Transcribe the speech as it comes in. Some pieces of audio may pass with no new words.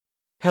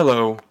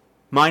Hello,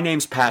 my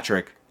name's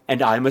Patrick,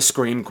 and I'm a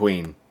Scream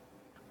Queen.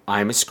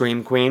 I'm a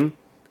Scream Queen,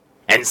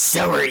 and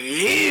so are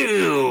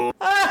you!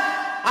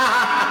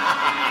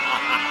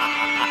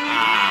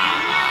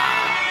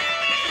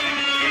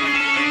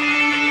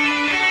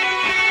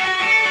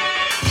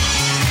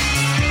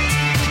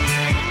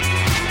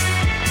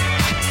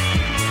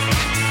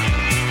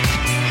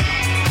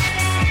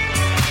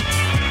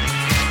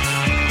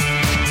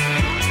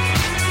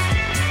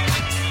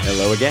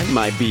 Hello again,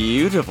 my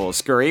beautiful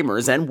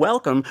screamers, and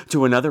welcome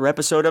to another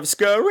episode of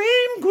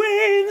Scream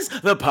Queens,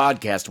 the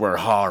podcast where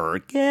horror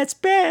gets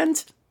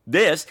bent.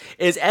 This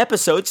is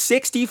episode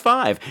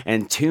 65,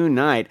 and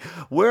tonight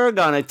we're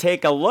gonna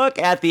take a look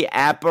at the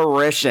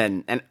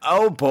apparition. And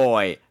oh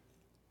boy,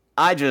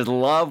 I just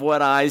love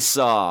what I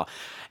saw.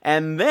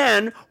 And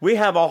then we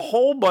have a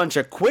whole bunch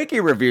of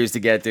quickie reviews to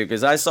get to,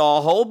 because I saw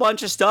a whole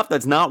bunch of stuff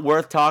that's not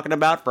worth talking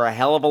about for a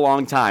hell of a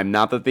long time.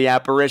 Not that the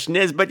apparition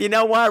is, but you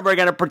know what? We're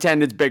going to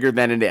pretend it's bigger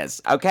than it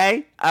is,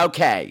 okay?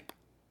 Okay.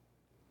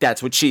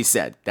 That's what she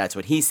said. That's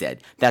what he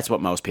said. That's what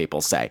most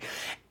people say.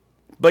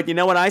 But you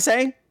know what I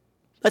say?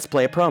 Let's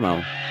play a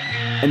promo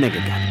and then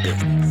get down to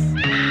business.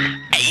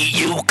 Hey,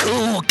 you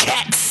cool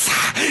cats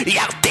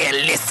out there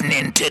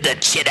listening to the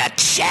chitter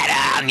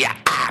chatter on your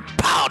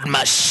iPod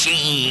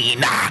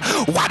machine.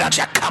 Why don't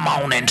you come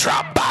on and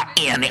drop by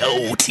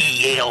NOTLP.com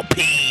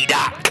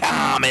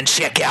and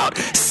check out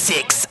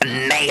 6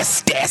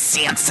 nasty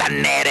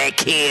Cincinnati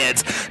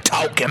kids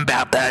talking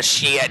about the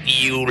shit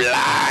you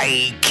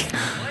like.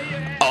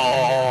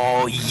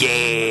 Oh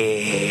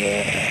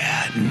yeah,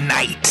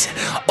 Night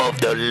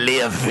of the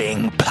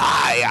Living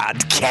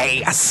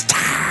podcast.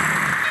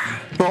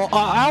 Well,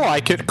 I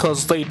like it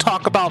because they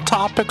talk about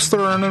topics that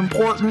are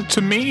important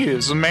to me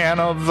as a man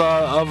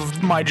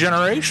of my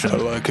generation. I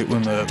like it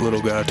when that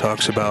little guy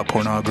talks about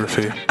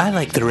pornography. I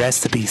like the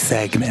recipe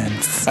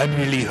segments. I'm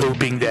really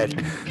hoping that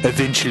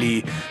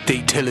eventually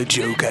they tell a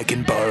joke I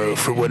can borrow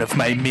for one of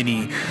my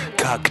mini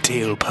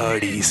cocktail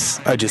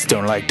parties. I just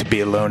don't like to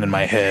be alone in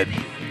my head.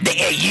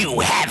 There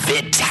you have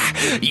it.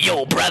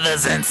 Your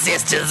brothers and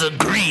sisters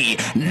agree.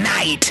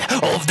 Night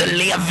of the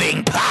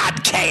Living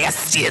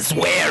podcast is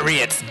where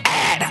it's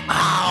at,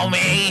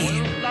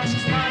 homie.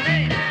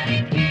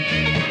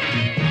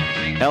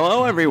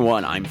 Hello,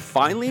 everyone. I'm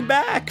finally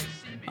back.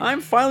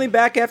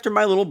 After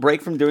my little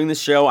break from doing the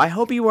show. I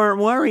hope you weren't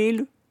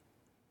worried.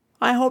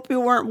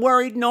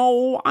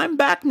 No, I'm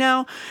back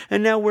now.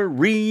 And now we're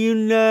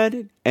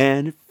reunited.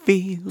 And it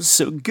feels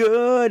so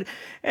good.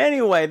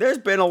 Anyway, there's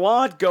been a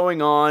lot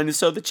going on.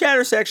 So the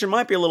chatter section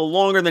might be a little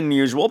longer than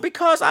usual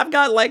because I've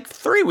got like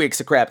 3 weeks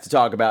of crap to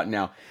talk about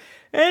now.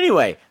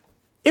 Anyway,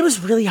 it was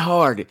really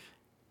hard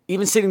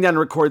even sitting down to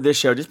record this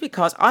show just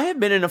because I have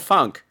been in a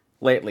funk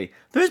lately.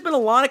 There's been a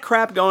lot of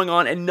crap going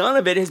on, and none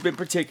of it has been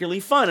particularly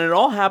fun, and it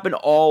all happened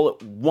all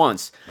at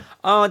once.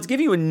 To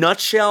give you a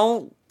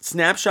nutshell,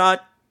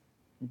 snapshot,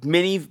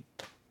 mini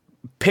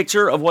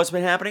picture of what's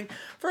been happening.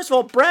 First of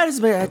all, Brad has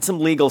had some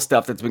legal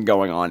stuff that's been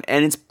going on,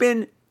 and it's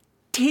been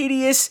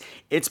tedious.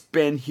 It's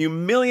been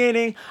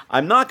humiliating.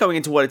 I'm not going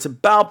into what it's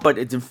about, but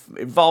it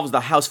involves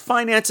the house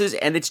finances,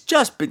 and it's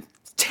just been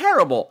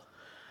terrible.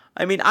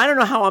 I mean, I don't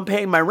know how I'm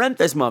paying my rent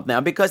this month now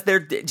because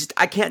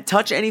I can't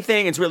touch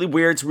anything. It's really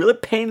weird. It's really a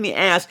pain in the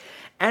ass,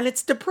 and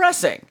it's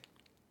depressing.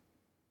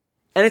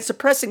 And it's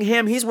depressing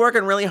him. He's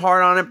working really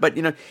hard on it, but,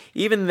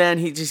 even then,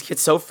 he just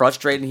gets so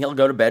frustrated, and he'll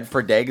go to bed for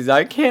a day because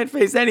I can't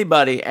face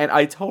anybody, and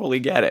I totally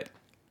get it.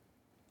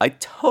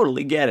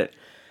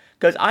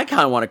 Because I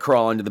kind of want to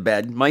crawl under the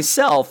bed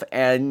myself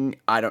and,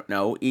 I don't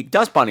know, eat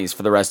dust bunnies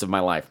for the rest of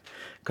my life.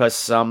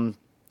 Because,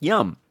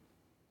 yum.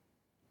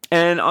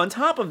 And on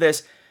top of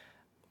this,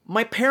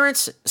 my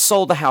parents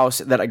sold the house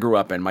that I grew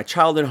up in, my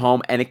childhood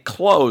home, and it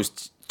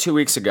closed 2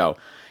 weeks ago.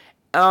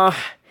 And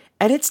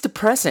it's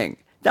depressing.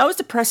 That was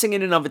depressing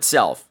in and of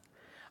itself.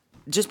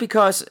 Just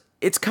because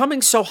it's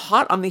coming so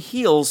hot on the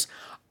heels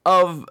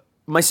of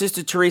my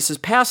sister Teresa's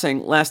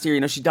passing last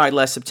year. She died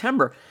last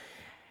September.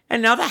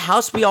 And now the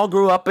house we all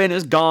grew up in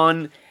is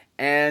gone.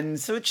 And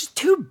so it's just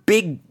two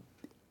big,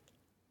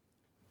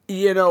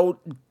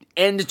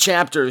 end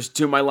chapters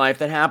to my life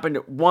that happened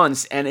at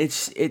once. And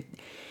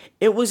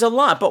it was a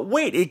lot. But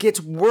wait, it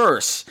gets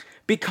worse.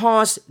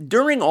 Because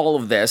during all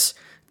of this,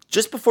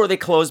 just before they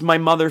closed, my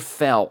mother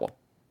fell.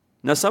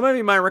 Now, some of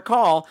you might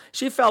recall,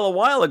 she fell a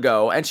while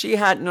ago, and she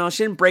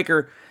didn't break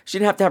she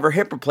didn't have to have her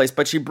hip replaced,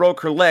 but she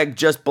broke her leg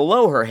just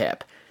below her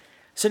hip.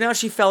 So now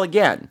she fell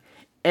again.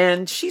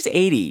 And she's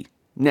 80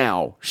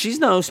 now. She's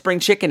no spring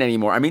chicken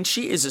anymore. I mean,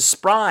 she is a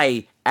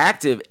spry,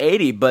 active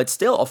 80, but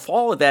still, a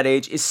fall at that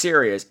age is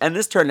serious. And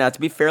this turned out to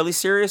be fairly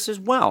serious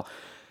as well.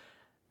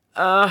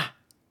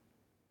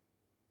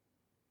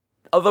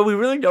 Although we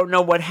really don't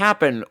know what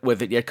happened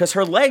with it yet, because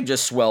her leg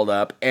just swelled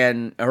up,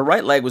 and her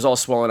right leg was all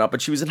swollen up, and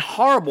she was in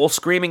horrible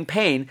screaming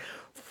pain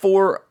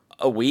for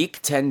a week,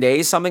 10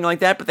 days, something like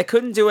that, but they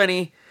couldn't do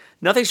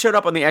nothing showed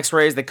up on the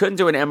x-rays, they couldn't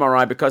do an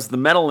MRI because of the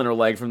metal in her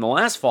leg from the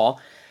last fall.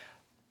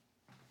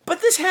 But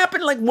this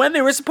happened like when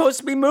they were supposed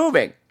to be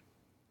moving.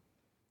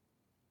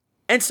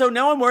 And so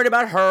now I'm worried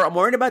about her. I'm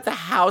worried about the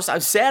house. I'm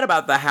sad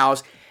about the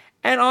house.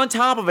 And on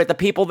top of it, the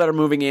people that are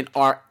moving in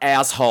are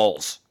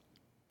assholes.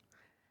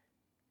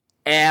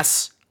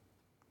 Assholes.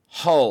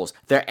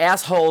 They're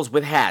assholes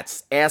with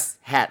hats. Ass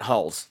hat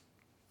holes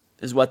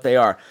is what they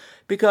are.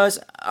 Because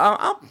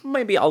I'll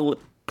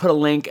put a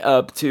link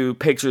up to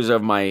pictures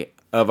of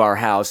our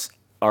house,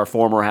 our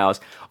former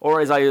house,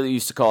 or as I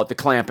used to call it, the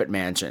Clampett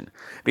Mansion.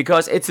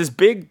 Because it's this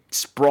big,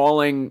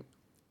 sprawling,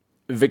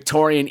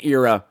 Victorian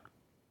era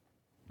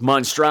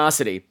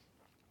monstrosity,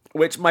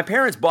 which my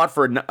parents bought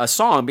for a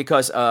song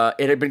because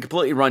it had been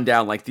completely run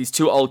down. Like, these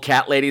two old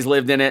cat ladies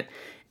lived in it,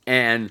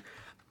 and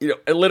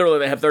literally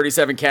they have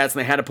 37 cats, and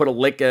they hadn't put a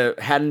lick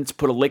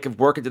of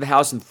work into the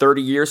house in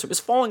 30 years. So it was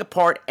falling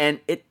apart,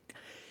 and it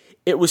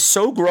was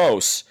so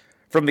gross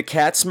from the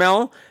cat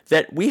smell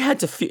that we had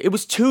to. It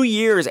was 2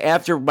 years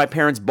after my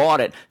parents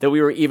bought it that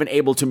we were even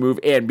able to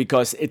move in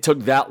because it took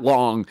that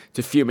long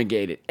to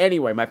fumigate it.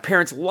 Anyway, my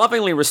parents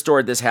lovingly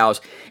restored this house,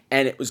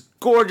 and it was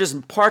gorgeous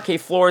and parquet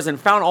floors, and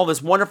found all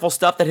this wonderful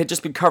stuff that had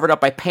just been covered up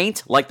by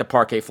paint, like the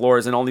parquet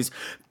floors and all these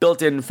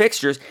built-in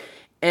fixtures.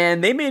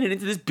 And they made it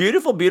into this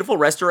beautiful, beautiful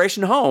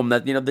restoration home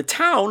that the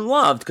town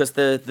loved, because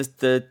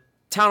the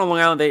town on Long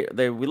Island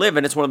we live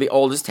in, it's one of the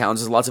oldest towns.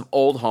 There's lots of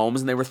old homes,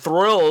 and they were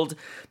thrilled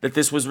that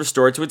this was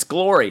restored to its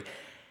glory.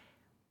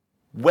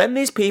 When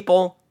these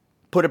people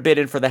put a bid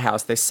in for the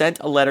house, they sent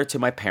a letter to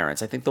my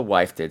parents, I think the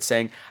wife did,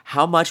 saying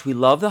how much we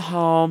love the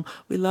home,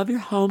 we love your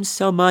home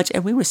so much,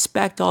 and we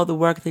respect all the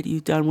work that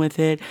you've done with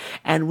it,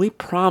 and we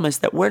promise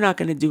that we're not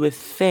going to do a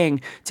thing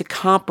to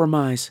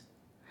compromise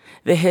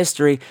the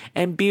history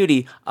and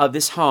beauty of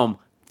this home.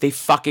 They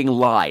fucking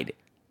lied.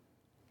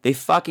 They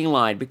fucking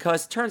lied,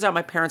 because it turns out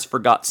my parents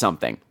forgot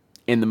something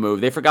in the move.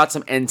 They forgot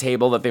some end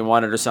table that they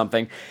wanted or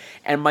something,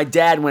 and my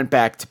dad went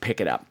back to pick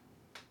it up.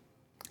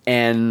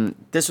 And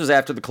this was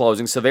after the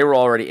closing, so they were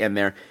already in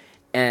there.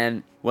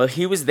 And while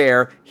he was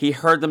there, he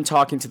heard them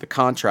talking to the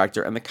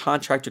contractor, and the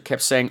contractor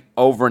kept saying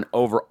over and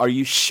over, "Are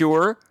you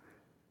sure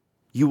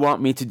you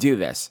want me to do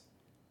this?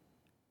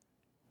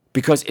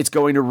 Because it's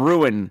going to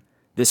ruin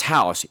this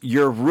house.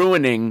 You're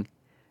ruining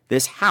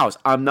this house.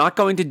 I'm not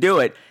going to do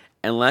it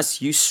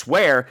unless you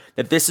swear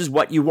that this is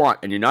what you want,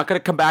 and you're not going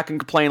to come back and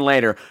complain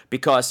later,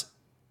 because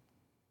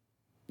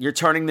you're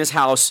turning this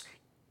house,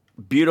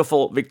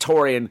 beautiful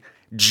Victorian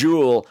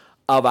jewel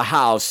of a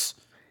house,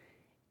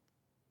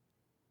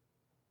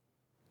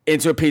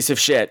 into a piece of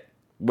shit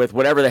with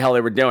whatever the hell they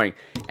were doing."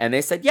 And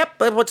they said, "Yep,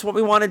 that's what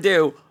we want to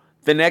do."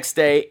 The next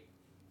day,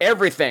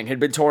 everything had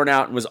been torn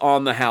out and was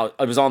on the house.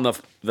 It was on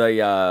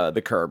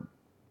the curb.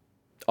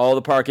 All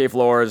the parquet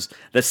floors,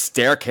 the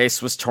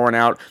staircase was torn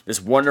out.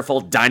 This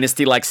wonderful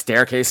dynasty-like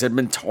staircase had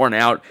been torn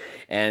out.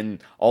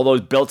 And all those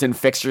built-in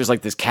fixtures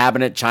like this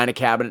cabinet, china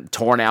cabinet,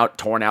 torn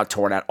out.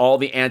 All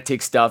the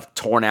antique stuff,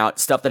 torn out.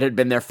 Stuff that had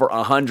been there for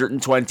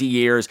 120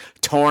 years,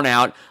 torn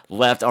out,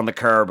 left on the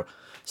curb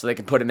so they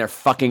can put in their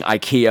fucking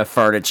IKEA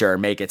furniture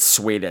and make it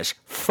Swedish.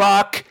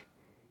 Fuck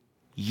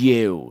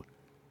you.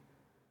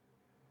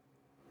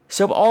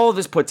 So all of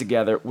this put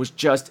together was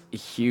just a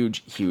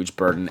huge, huge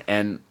burden.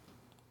 And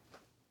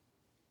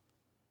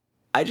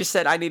I just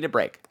said I need a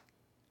break.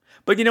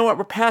 But you know what?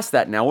 We're past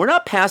that now. We're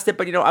not past it,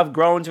 but I've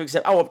grown to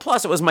accept. Oh, and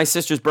plus it was my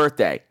sister's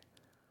birthday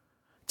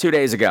 2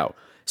 days ago.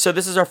 So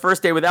this is our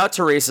first day without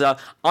Teresa,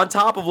 on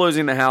top of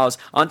losing the house,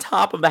 on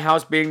top of the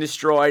house being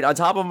destroyed, on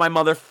top of my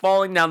mother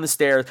falling down the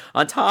stairs,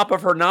 on top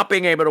of her not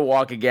being able to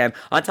walk again,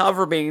 on top of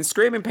her being in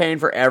screaming pain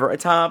forever,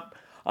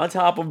 on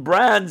top of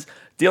Brad's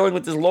dealing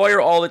with this lawyer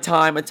all the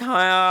time, on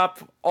top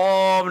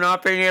of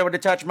not being able to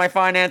touch my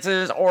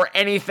finances or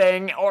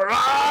anything,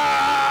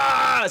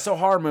 So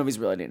horror movies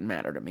really didn't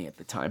matter to me at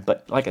the time.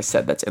 But like I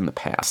said, that's in the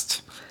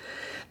past.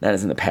 That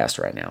is in the past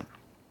right now.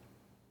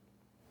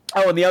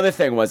 Oh, and the other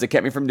thing that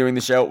kept me from doing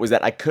the show was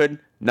that I could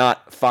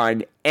not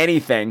find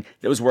anything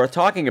that was worth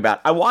talking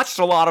about. I watched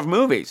a lot of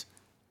movies.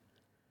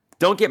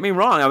 Don't get me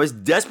wrong, I was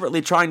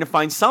desperately trying to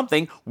find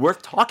something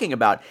worth talking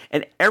about.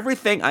 And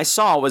everything I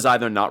saw was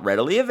either not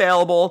readily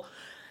available,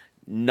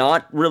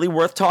 not really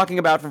worth talking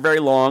about for very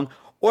long,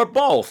 or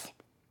both.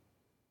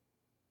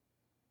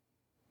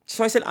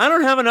 So I said, I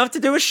don't have enough to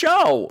do a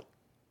show.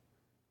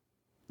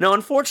 Now,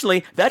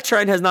 unfortunately, that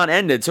trend has not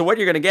ended. So what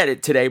you're going to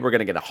get today, we're going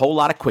to get a whole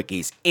lot of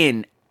quickies.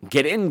 In,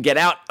 get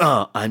out,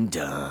 I'm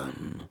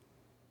done.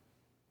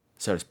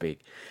 So to speak.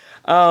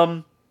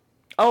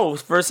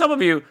 For some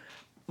of you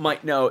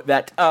might know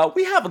that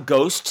we have a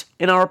ghost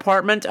in our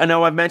apartment. I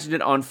know I've mentioned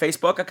it on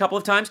Facebook a couple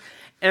of times.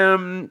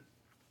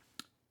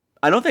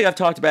 I don't think I've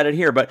talked about it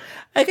here, but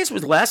I guess it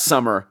was last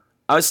summer.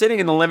 I was sitting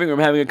in the living room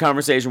having a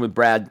conversation with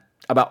Brad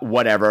about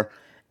whatever.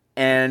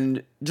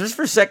 And just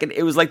for a second,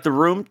 it was like the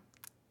room,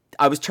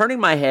 I was turning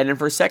my head, and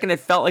for a second, it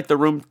felt like the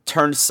room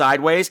turned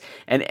sideways.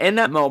 And in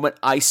that moment,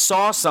 I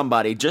saw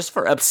somebody, just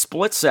for a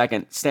split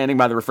second, standing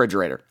by the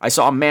refrigerator. I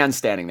saw a man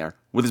standing there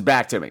with his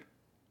back to me.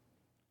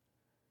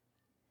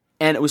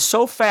 And it was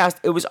so fast,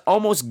 it was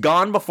almost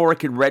gone before it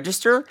could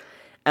register.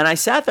 And I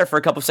sat there for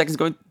a couple of seconds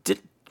going,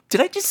 did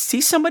I just see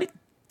somebody?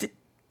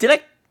 Did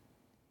I?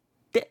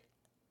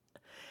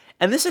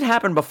 And this had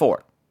happened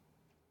before.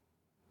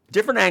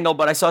 Different angle,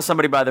 but I saw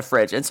somebody by the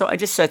fridge. And so I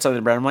just said something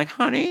to Brad. I'm like,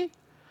 honey,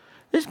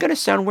 this is going to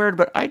sound weird,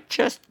 but I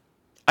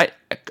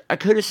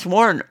could have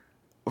sworn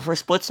for a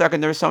split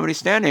second there was somebody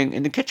standing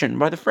in the kitchen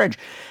by the fridge.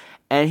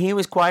 And he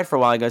was quiet for a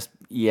while. He goes,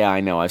 yeah,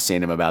 I know. I've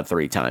seen him about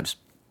 3 times.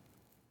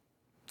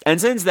 And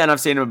since then,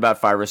 I've seen him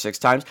about 5 or 6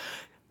 times.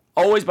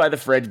 Always by the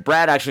fridge.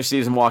 Brad actually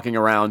sees him walking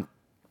around.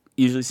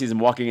 Usually sees him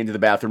walking into the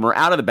bathroom or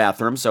out of the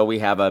bathroom. So we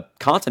have a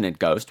continent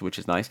ghost, which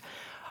is nice.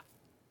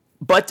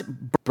 But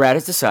Brad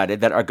has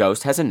decided that our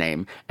ghost has a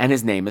name, and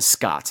his name is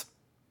Scott.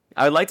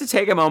 I would like to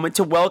take a moment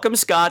to welcome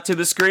Scott to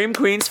the Scream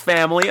Queens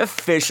family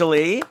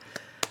officially.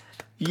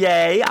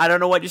 Yay. I don't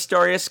know what your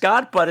story is,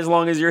 Scott, but as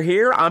long as you're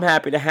here, I'm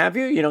happy to have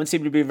you. You don't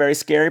seem to be a very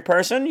scary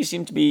person. You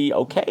seem to be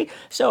okay.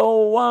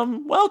 So,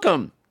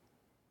 welcome.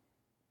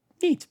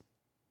 Neat.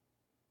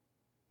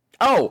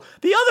 Oh,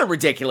 the other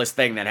ridiculous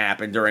thing that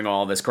happened during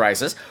all this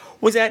crisis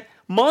was that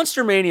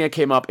Monster Mania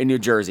came up in New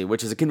Jersey,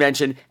 which is a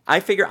convention. I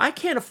figure I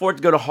can't afford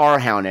to go to Horror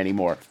Hound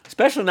anymore,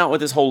 especially not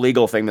with this whole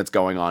legal thing that's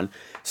going on.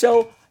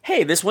 So,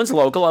 hey, this one's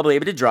local. I'll be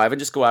able to drive and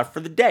just go out for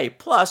the day.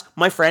 Plus,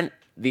 my friend,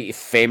 the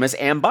famous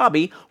Ann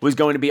Bobby, was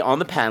going to be on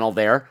the panel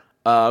there,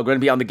 going to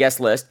be on the guest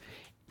list,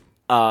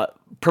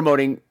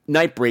 promoting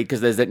Nightbreed,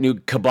 because there's that new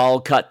Cabal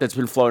cut that's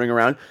been floating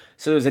around.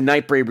 So there was a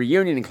Nightbreed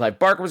reunion, and Clive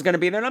Barker was going to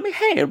be there. And I'm like,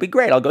 hey, it'll be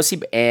great. I'll go see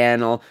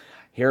Ann. I'll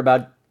hear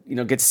about,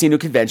 get to see a new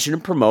convention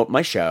and promote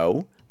my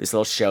show, this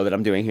little show that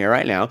I'm doing here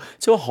right now,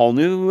 to a whole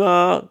new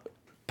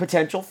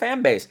potential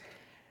fan base.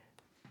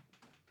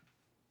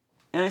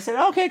 And I said,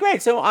 okay,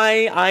 great. So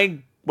I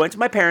went to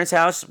my parents'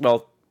 house,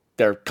 well,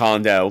 their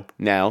condo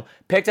now,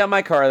 picked up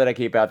my car that I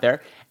keep out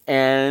there,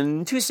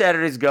 and 2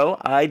 Saturdays ago,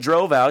 I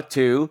drove out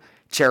to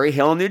Cherry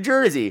Hill, New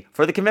Jersey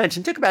for the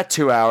convention. Took about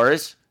 2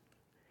 hours.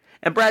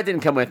 And Brad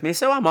didn't come with me,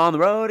 so I'm on the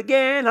road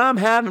again. I'm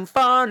having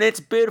fun. It's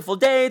a beautiful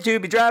day to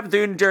be driving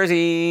through New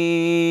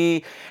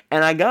Jersey.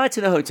 And I got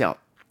to the hotel,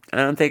 and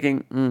I'm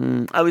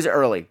thinking, I was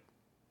early.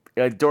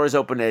 Doors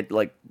opened at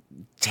like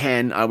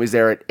 10. I was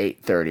there at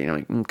 8:30. And I'm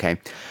like, okay.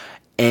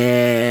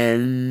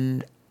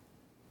 And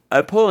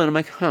I pull in. I'm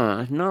like,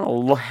 not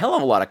a hell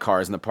of a lot of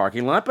cars in the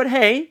parking lot, but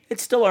hey,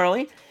 it's still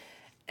early.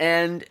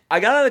 And I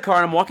got out of the car,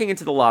 and I'm walking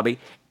into the lobby,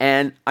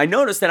 and I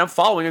noticed that I'm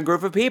following a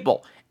group of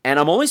people. And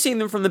I'm only seeing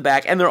them from the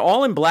back, and they're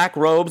all in black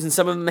robes, and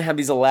some of them have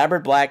these elaborate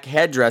black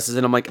headdresses,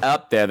 and I'm like,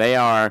 there they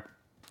are.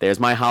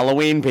 There's my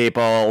Halloween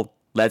people.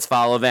 Let's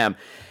follow them.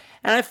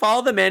 And I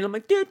follow them in, I'm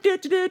like, do,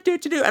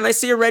 and I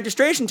see a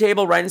registration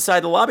table right inside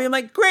the lobby. I'm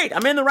like, great,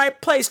 I'm in the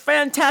right place,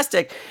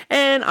 fantastic.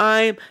 And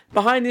I'm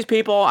behind these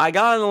people, I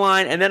got on the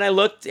line, and then I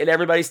looked at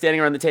everybody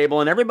standing around the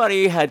table, and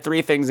everybody had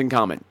 3 things in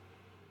common.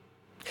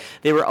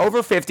 They were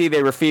over 50,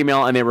 they were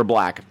female, and they were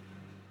black.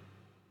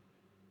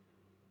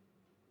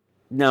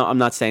 No, I'm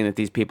not saying that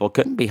these people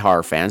couldn't be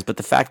horror fans, but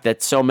the fact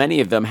that so many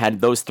of them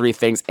had those 3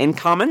 things in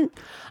common,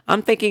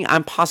 I'm thinking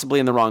I'm possibly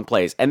in the wrong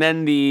place. And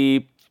then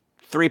the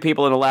 3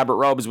 people in elaborate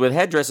robes with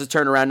headdresses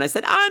turned around, and I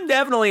said, I'm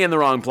definitely in the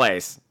wrong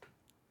place.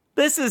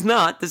 This is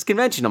not this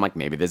convention. I'm like,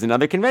 maybe there's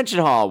another convention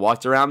hall.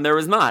 Walked around, there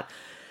was not.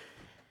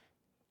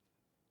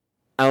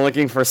 I'm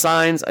looking for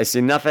signs. I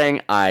see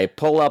nothing. I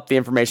pull up the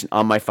information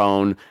on my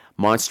phone.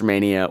 Monster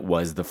Mania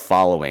was the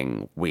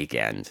following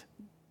weekend.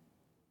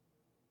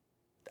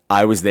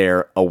 I was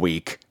there a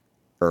week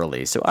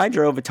early. So I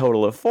drove a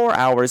total of 4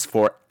 hours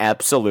for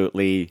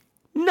absolutely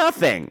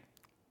nothing.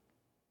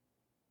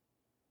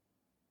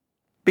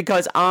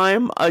 Because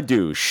I'm a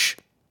douche.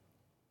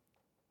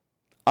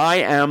 I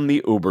am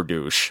the uber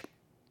douche.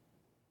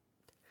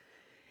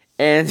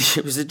 And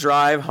it was a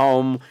drive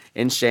home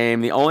in shame.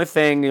 The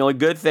only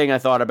good thing I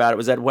thought about it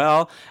was that,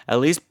 well,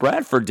 at least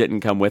Bradford didn't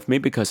come with me,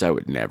 because I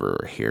would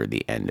never hear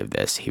the end of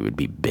this. He would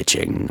be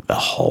bitching the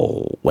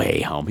whole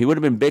way home. He would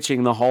have been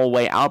bitching the whole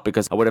way out,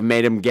 because I would have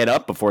made him get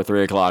up before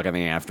 3 o'clock in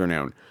the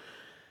afternoon.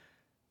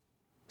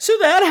 So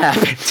that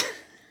happened.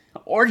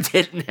 Or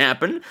didn't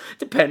happen,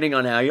 depending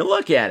on how you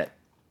look at it.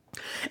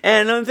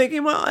 And I'm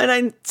thinking, well, and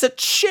I said,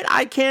 shit,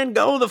 I can't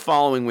go the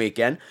following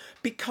weekend,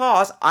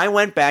 because I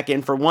went back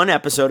in for one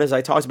episode, as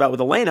I talked about with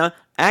Elena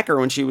Acker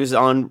when she was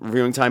on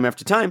Reviewing Time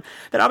After Time,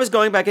 that I was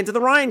going back into the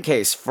Ryan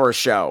case for a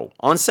show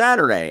on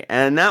Saturday,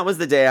 and that was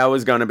the day I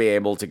was going to be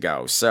able to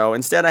go. So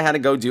instead, I had to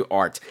go do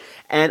art.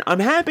 And I'm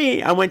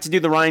happy I went to do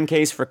the Ryan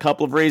case for a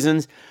couple of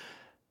reasons,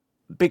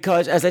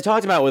 because as I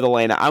talked about with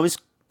Elena, I was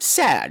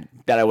sad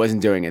that I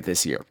wasn't doing it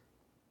this year.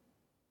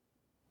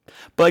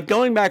 But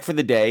going back for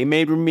the day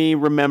made me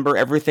remember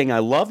everything I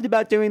loved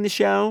about doing the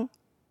show,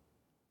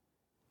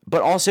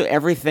 but also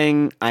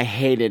everything I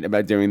hated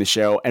about doing the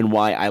show and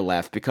why I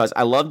left. Because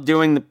I loved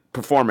doing the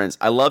performance.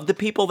 I loved the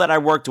people that I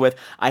worked with.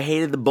 I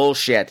hated the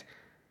bullshit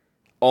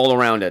all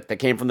around it that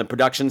came from the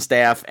production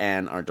staff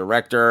and our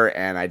director.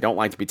 And I don't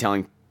like to be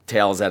telling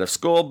tales out of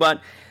school,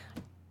 but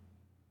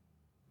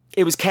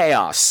it was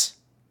chaos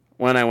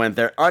when I went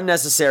there.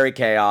 Unnecessary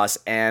chaos.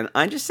 And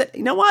I just said,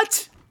 you know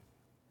what?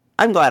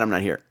 I'm glad I'm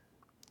not here.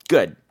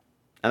 Good.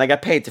 And I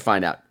got paid to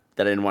find out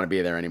that I didn't want to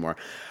be there anymore.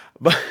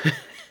 But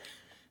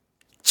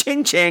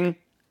ching ching.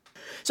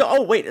 So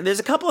So, wait,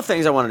 there's a couple of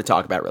things I wanted to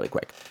talk about really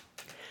quick.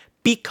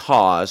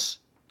 Because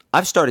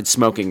I've started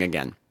smoking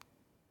again.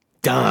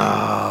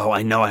 Oh,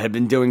 I know I had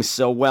been doing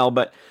so well,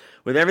 but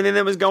with everything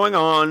that was going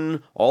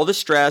on, all the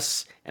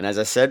stress, and as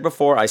I said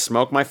before, I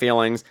smoke my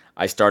feelings,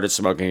 I started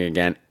smoking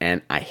again,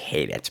 and I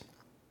hate it.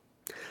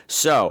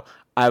 So,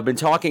 I've been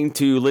talking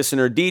to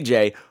listener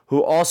DJ,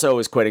 who also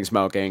is quitting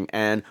smoking,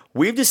 and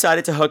we've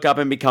decided to hook up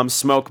and become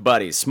smoke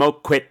buddies,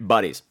 smoke quit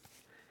buddies.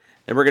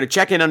 And we're going to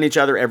check in on each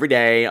other every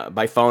day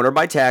by phone or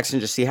by text and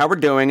just see how we're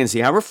doing and see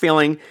how we're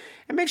feeling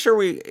and make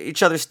sure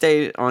each other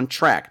stay on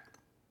track.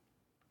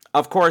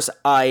 Of course,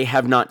 I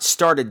have not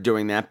started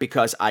doing that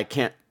because I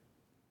can't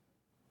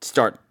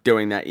start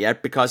doing that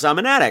yet because I'm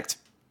an addict.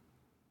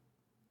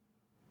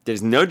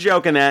 There's no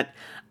joke in that.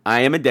 I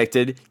am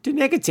addicted to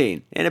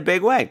nicotine in a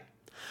big way.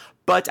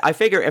 But I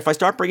figure if I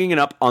start bringing it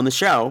up on the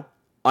show,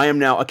 I am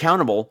now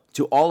accountable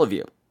to all of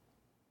you.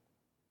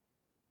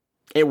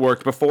 It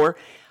worked before.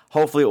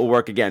 Hopefully it will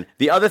work again.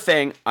 The other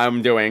thing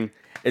I'm doing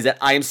is that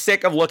I am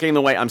sick of looking the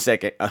way I'm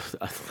sick.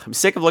 I'm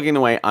sick of looking the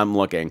way I'm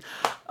looking.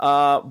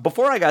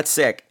 Before I got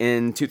sick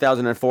in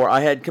 2004, I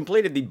had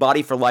completed the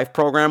Body for Life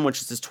program,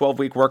 which is this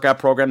 12-week workout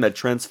program that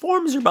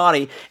transforms your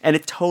body, and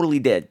it totally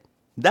did.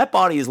 That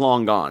body is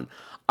long gone.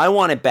 I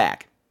want it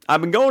back.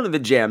 I've been going to the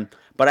gym,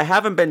 but I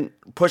haven't been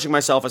pushing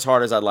myself as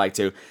hard as I'd like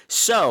to.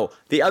 So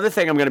the other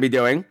thing I'm going to be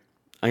doing,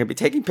 I'm going to be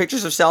taking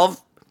pictures of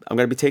self. I'm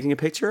going to be taking a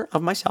picture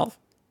of myself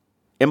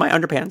in my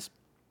underpants,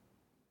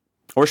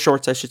 or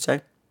shorts, I should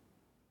say,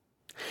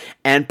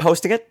 and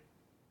posting it,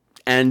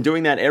 and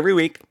doing that every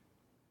week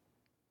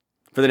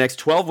for the next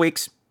 12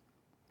 weeks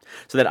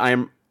so that I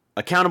am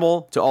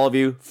accountable to all of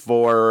you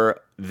for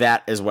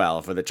that as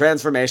well, for the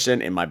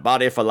transformation in my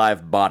Body for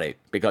Life body,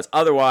 because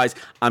otherwise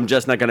I'm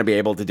just not going to be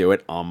able to do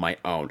it on my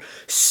own.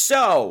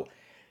 So,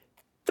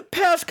 the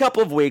past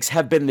couple of weeks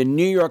have been the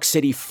New York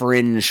City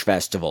Fringe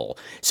Festival,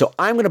 so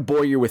I'm going to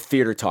bore you with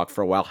theater talk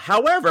for a while.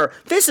 However,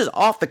 this is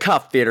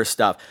off-the-cuff theater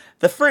stuff.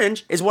 The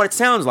Fringe is what it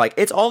sounds like.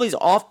 It's all these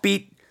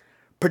offbeat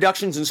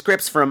productions and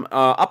scripts from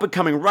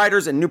up-and-coming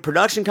writers and new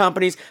production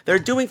companies that are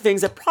doing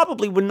things that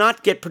probably would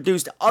not get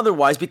produced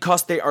otherwise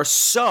because they are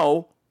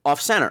so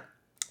off-center,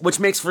 which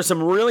makes for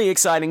some really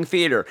exciting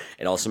theater.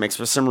 It also makes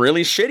for some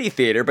really shitty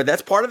theater, but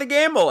that's part of the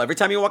gamble. Every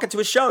time you walk into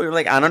a show, you're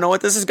like, I don't know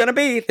what this is going to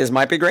be. This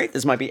might be great.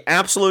 This might be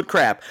absolute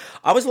crap.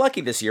 I was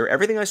lucky this year.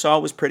 Everything I saw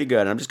was pretty good.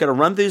 And I'm just going to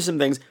run through some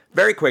things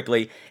very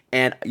quickly,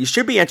 and you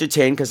should be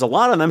entertained because a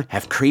lot of them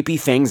have creepy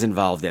things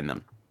involved in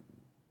them.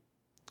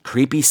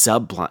 Creepy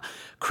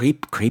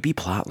creepy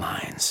plot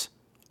lines,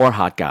 or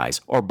hot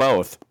guys, or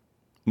both.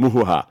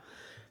 Muhuha.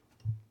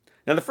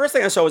 Now, the first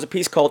thing I saw was a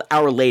piece called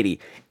Our Lady,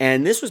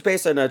 and this was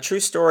based on a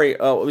true story. It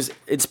was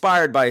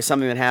inspired by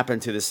something that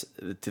happened to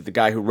the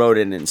guy who wrote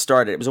it and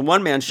started it. It was a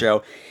one-man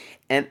show,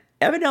 and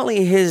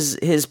evidently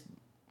his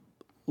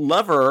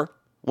lover,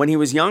 when he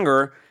was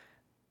younger,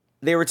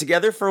 they were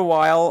together for a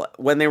while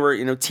when they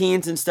were,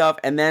 teens and stuff,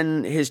 and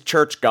then his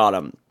church got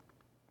him.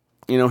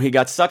 He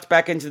got sucked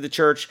back into the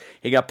church,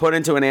 he got put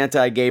into an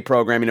anti-gay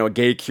program, a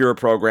gay cure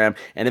program,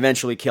 and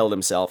eventually killed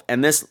himself.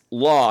 And this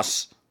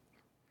loss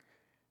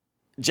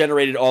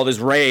generated all this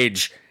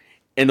rage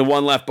in the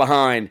one left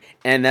behind,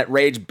 and that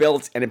rage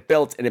built, and it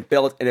built, and it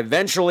built, and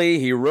eventually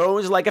he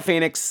rose like a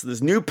phoenix.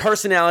 This new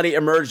personality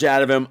emerged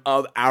out of him,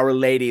 of Our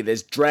Lady,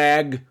 this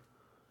drag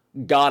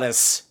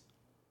goddess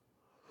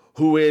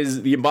who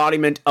is the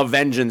embodiment of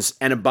vengeance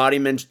and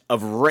embodiment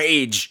of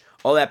rage.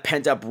 All that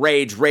pent-up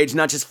rage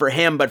not just for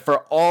him, but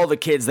for all the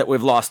kids that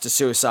we've lost to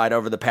suicide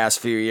over the past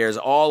few years.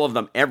 All of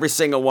them, every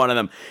single one of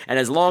them. And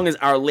as long as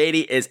Our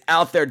Lady is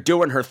out there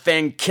doing her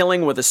thing,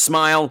 killing with a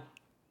smile,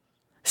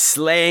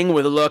 slaying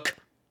with a look,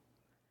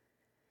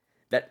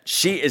 that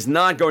she is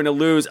not going to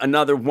lose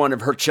another one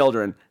of her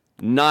children.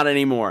 Not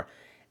anymore.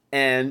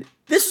 And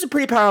this is a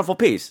pretty powerful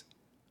piece.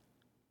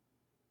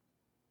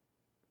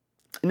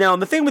 Now,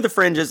 the thing with the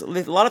Fringe is a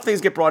lot of things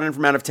get brought in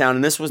from out of town,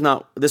 and this was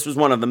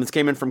one of them. This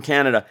came in from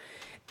Canada.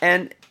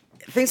 And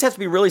things have to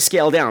be really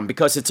scaled down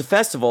because it's a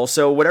festival,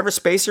 so whatever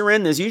space you're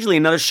in, there's usually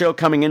another show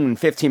coming in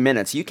 15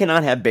 minutes. You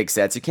cannot have big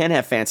sets. You can't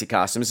have fancy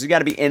costumes. You got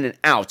to be in and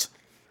out.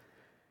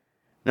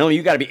 Not only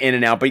you got to be in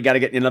and out, but you got to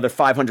get another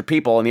 500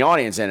 people in the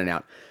audience in and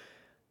out.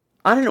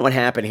 I don't know what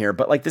happened here,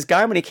 but like this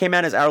guy, when he came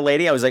out as Our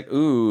Lady, I was like,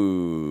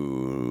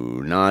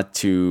 ooh, not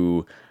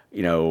to,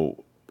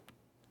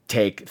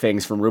 take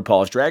things from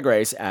RuPaul's Drag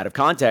Race out of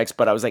context,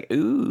 but I was like,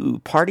 ooh,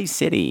 Party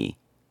City.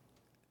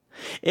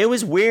 It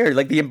was weird.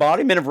 Like the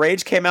embodiment of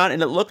rage came out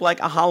and it looked like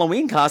a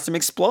Halloween costume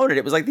exploded.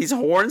 It was like these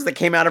horns that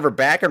came out of her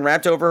back and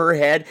wrapped over her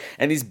head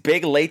and these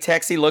big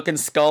latexy looking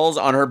skulls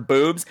on her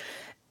boobs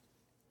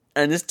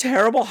and this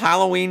terrible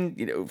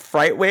Halloween,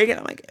 fright wig. And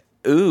I'm like,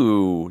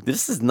 ooh,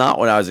 this is not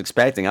what I was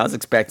expecting. I was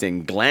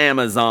expecting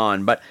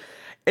Glamazon, but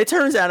it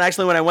turns out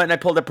actually when I went and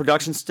I pulled up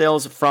production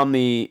stills from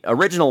the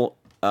original,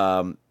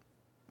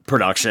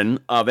 production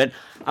of it,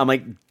 I'm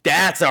like,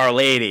 that's Our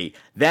Lady.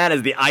 That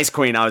is the Ice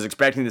Queen I was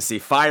expecting to see.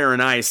 Fire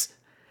and ice.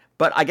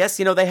 But I guess,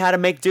 they had to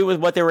make do with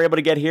what they were able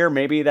to get here.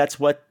 Maybe that's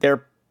what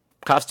they're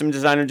costume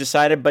designer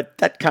decided, but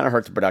that kind of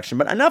hurt the production.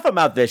 But enough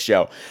about this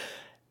show.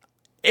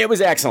 It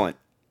was excellent,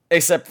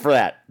 except for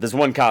that. There's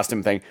one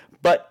costume thing.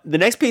 But the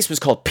next piece was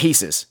called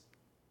Pieces.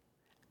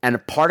 And a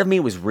part of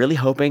me was really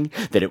hoping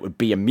that it would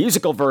be a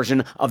musical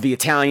version of the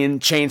Italian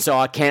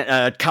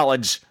Chainsaw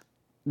College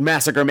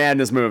Massacre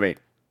Madness movie.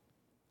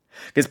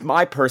 Because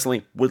I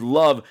personally would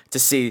love to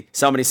see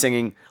somebody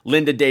singing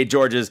Linda Day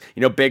George's,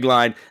 big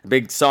line,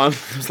 big song.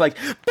 It was like,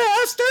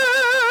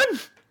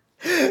 bastard!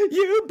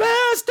 You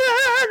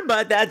bastard!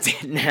 But that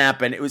didn't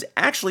happen. It was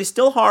actually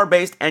still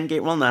horror-based and gay.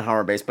 Well, not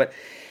horror-based, but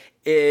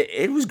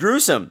it was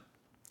gruesome.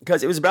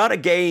 Because it was about a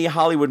gay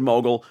Hollywood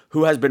mogul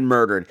who has been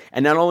murdered.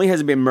 And not only has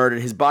he been murdered,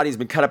 his body has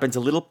been cut up into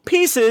little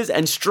pieces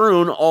and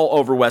strewn all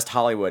over West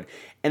Hollywood.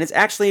 And it's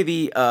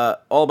actually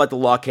all about the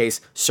law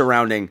case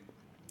surrounding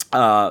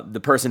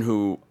the person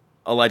who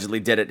allegedly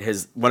did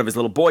it, one of his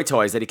little boy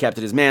toys that he kept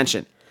at his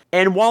mansion.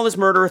 And while this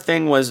murder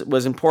thing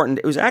was important,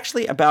 it was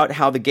actually about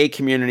how the gay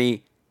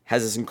community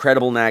has this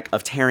incredible knack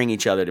of tearing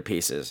each other to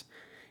pieces.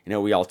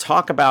 We all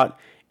talk about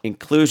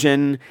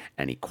inclusion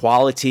and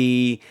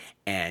equality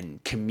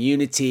and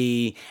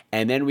community,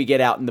 and then we get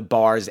out in the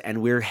bars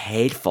and we're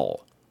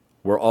hateful.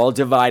 We're all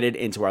divided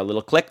into our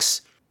little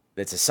cliques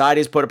that society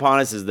has put upon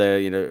us as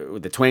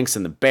the twinks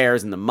and the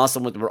bears and the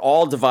muscle. We're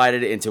all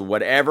divided into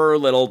whatever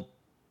little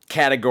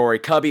category,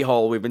 cubby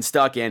hole we've been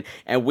stuck in,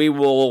 and we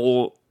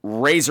will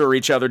razor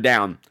each other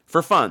down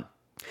for fun.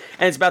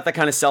 And it's about that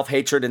kind of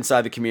self-hatred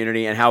inside the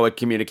community and how it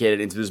communicated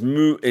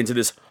into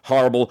this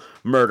horrible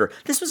murder.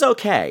 This was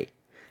okay.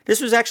 This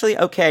was actually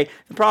okay.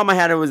 The problem I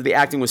had was the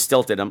acting was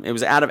stilted. It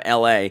was out of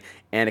L.A.,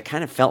 and it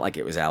kind of felt like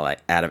it was out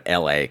of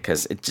L.A.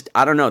 because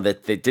I don't know,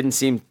 that they didn't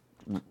seem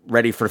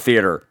ready for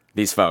theater,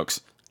 these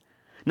folks.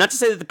 Not to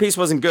say that the piece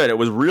wasn't good. It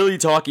was really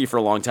talky for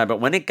a long time, but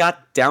when it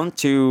got down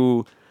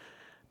to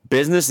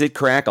business, it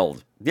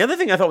crackled. The other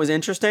thing I thought was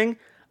interesting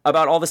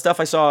about all the stuff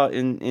I saw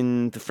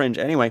in the Fringe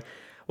anyway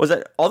was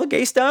that all the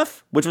gay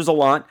stuff, which was a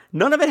lot,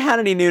 none of it had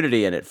any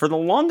nudity in it. For the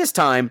longest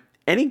time,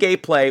 any gay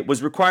play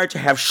was required to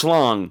have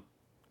schlong,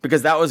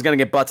 because that was going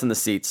to get butts in the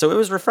seats. So it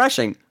was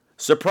refreshing,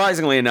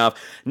 surprisingly enough,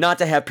 not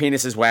to have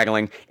penises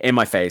waggling in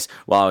my face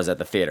while I was at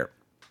the theater.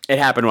 It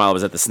happened while I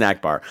was at the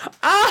snack bar.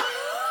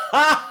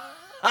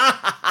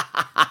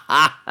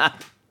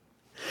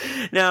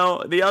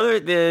 Now,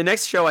 the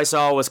next show I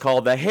saw was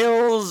called The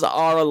Hills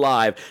Are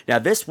Alive. Now,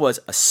 this was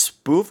a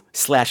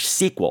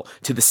spoof/sequel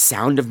to The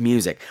Sound of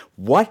Music.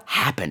 What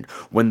happened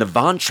when the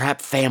Von Trapp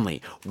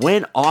family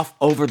went off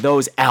over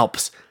those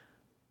Alps?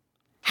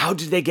 How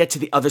did they get to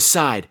the other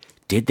side?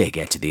 Did they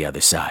get to the other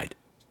side?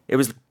 It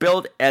was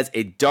billed as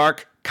a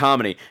dark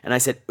comedy, and I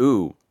said,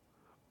 ooh,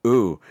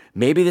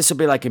 maybe this will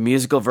be like a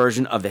musical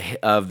version of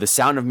the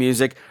Sound of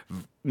Music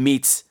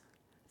meets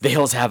The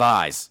Hills Have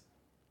Eyes.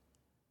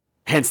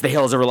 Hence, The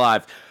Hills Are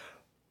Alive.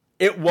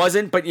 It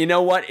wasn't, but you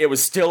know what? It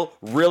was still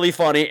really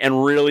funny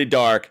and really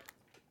dark.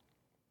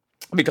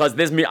 Because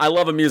I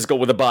love a musical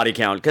with a body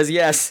count. Because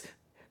yes,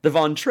 the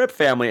Von Trapp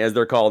family, as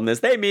they're called in this,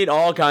 they meet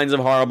all kinds of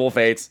horrible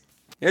fates.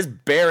 There's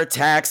bear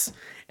attacks,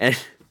 and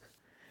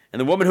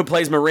the woman who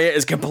plays Maria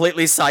is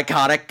completely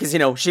psychotic because,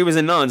 she was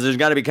a nun, so she's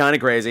got to be kind of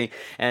crazy.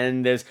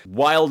 And there's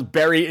wild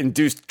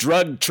berry-induced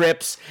drug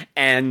trips,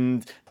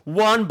 and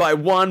one by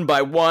one,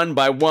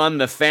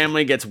 the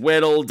family gets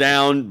whittled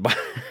down.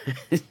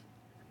 And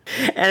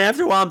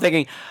after a while, I'm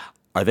thinking,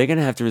 are they going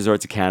to have to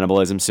resort to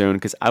cannibalism soon?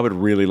 Because I would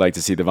really like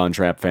to see the Von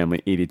Trapp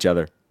family eat each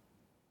other.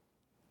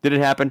 Did it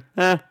happen?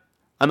 I'm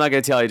not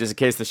going to tell you just in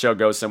case the show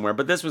goes somewhere,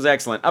 but this was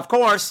excellent. Of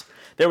course,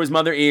 there was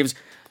Mother Eve's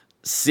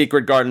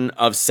Secret Garden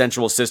of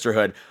Sensual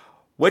Sisterhood,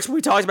 which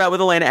we talked about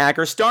with Elena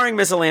Acker, starring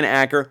Miss Elena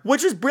Acker,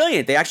 which was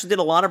brilliant. They actually did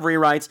a lot of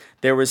rewrites.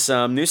 There was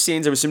some new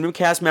scenes, there was some new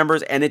cast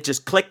members, and it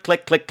just clicked.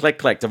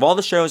 Of all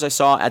the shows I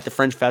saw at the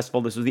Fringe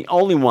Festival, this was the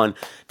only one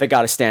that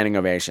got a standing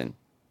ovation.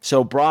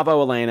 So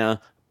bravo, Elena.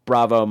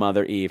 Bravo,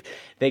 Mother Eve.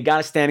 They got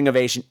a standing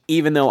ovation,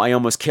 even though I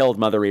almost killed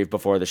Mother Eve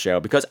before the show,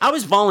 because I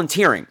was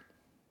volunteering,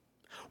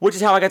 which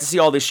is how I got to see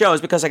all these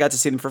shows, because I got to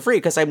see them for free,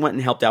 because I went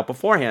and helped out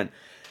beforehand.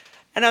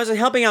 And I was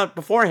helping out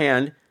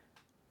beforehand.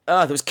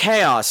 There was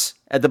chaos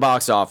at the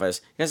box office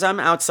because I'm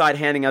outside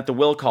handing out the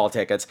will call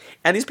tickets,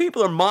 and these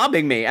people are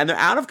mobbing me, and they're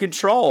out of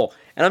control.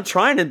 And I'm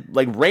trying to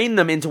rein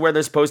them into where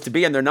they're supposed to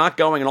be, and they're not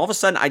going. And all of a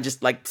sudden, I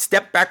just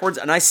stepped backwards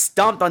and I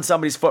stomped on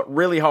somebody's foot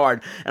really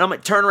hard. And I'm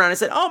turn around and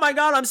said, "Oh my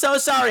God, I'm so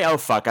sorry." Oh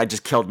fuck, I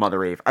just killed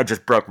Mother Eve. I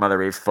just broke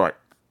Mother Eve's foot.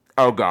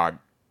 Oh God,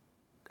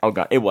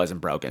 it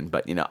wasn't broken,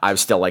 but I was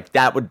still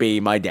that would be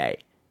my day.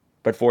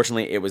 But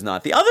fortunately, it was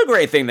not. The other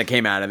great thing that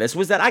came out of this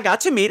was that I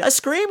got to meet a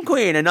Scream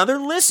Queen, another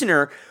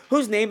listener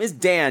whose name is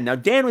Dan. Now,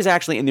 Dan was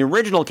actually in the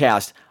original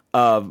cast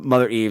of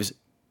Mother Eve's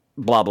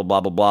blah, blah, blah,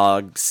 blah,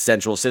 blah,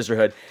 Sensual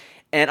Sisterhood.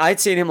 And I'd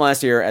seen him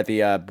last year at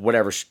the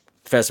whatever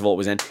festival it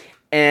was in.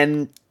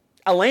 And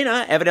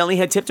Elena evidently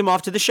had tipped him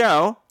off to the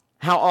show,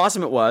 how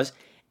awesome it was.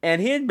 And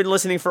he had been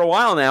listening for a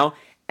while now.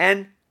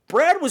 And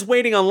Brad was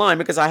waiting online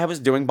because I was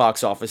doing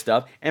box office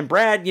stuff. And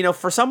Brad,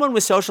 for someone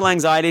with social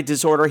anxiety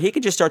disorder, he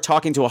could just start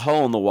talking to a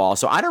hole in the wall.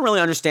 So I don't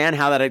really understand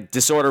how that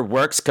disorder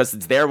works because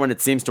it's there when it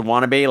seems to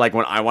want to be, like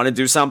when I want to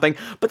do something.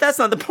 But that's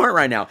not the point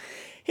right now.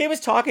 He was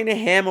talking to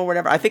him or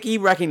whatever. I think he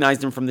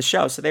recognized him from the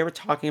show. So they were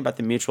talking about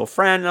the mutual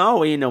friend.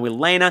 Oh,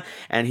 Elena.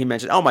 And he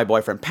mentioned, my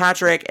boyfriend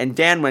Patrick. And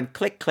Dan went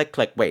click, click,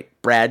 click.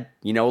 Wait, Brad,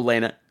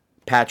 Elena,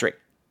 Patrick.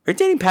 Are you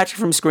dating Patrick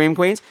from Scream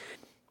Queens?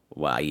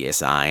 Well,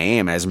 yes, I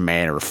am, as a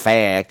matter of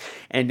fact.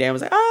 And Dan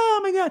was like, oh,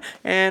 my God.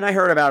 And I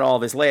heard about all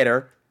this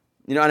later.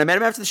 And I met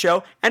him after the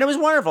show, and it was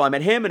wonderful. I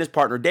met him and his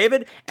partner,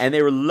 David, and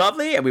they were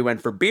lovely, and we went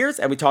for beers,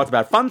 and we talked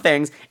about fun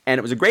things, and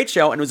it was a great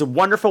show, and it was a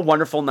wonderful,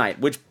 wonderful night,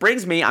 which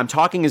brings me, I'm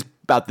talking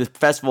about the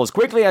festival as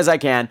quickly as I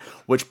can,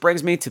 which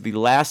brings me to the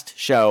last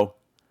show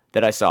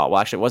that I saw.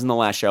 Well, actually, it wasn't the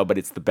last show, but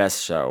it's the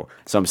best show,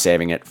 so I'm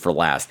saving it for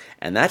last.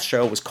 And that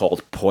show was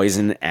called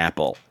Poison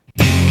Apple.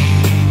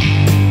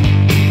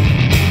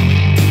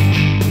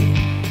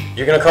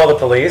 You're gonna call the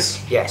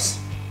police?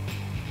 Yes.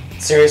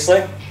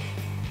 Seriously?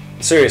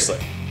 Seriously.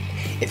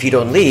 If you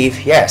don't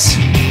leave, yes.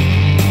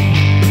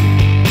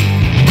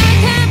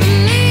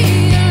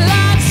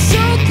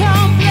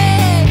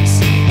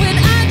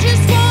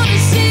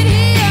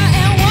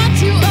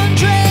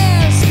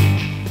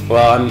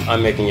 Well,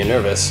 I'm making you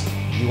nervous.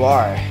 You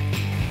are.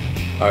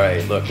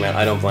 Alright, look, man,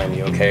 I don't blame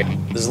you, okay?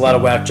 There's a lot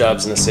of whack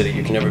jobs in the city.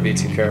 You can never be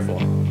too careful.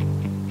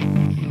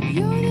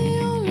 You're the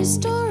only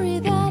story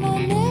that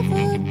I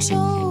never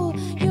told.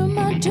 You're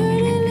my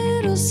dirty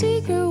little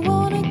secret,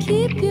 wanna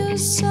keep you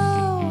so.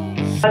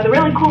 The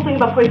really cool thing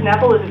about Poison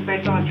Apple is it's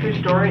based on a true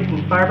story. It's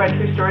inspired by a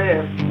true story. They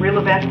have real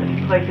events that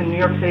took place in New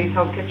York City's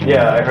Hell's Kitchen.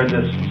 Yeah, I heard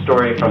this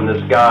story from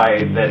this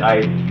guy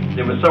that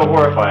it was so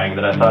horrifying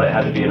that I thought it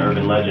had to be an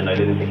urban legend. I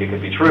didn't think it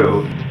could be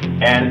true.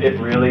 And it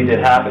really did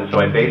happen. So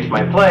I based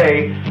my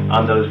play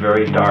on those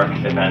very dark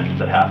events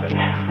that happened.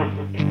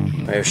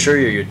 I assure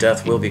you, your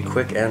death will be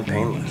quick and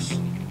painless.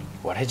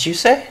 What did you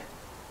say?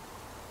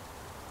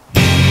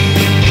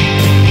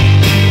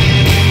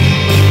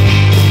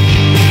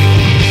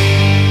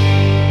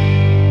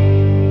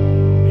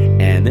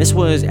 And this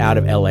was out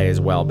of LA as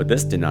well, but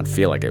this did not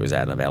feel like it was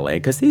out of LA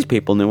because these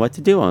people knew what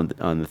to do at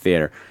the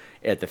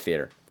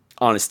theater,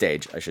 on a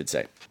stage, I should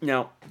say.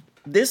 Now,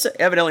 this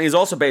evidently is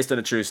also based on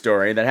a true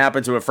story that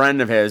happened to a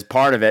friend of his,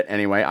 part of it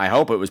anyway. I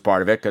hope it was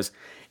part of it because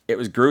it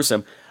was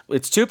gruesome.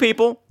 It's two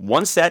people,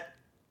 one set,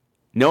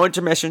 no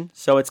intermission,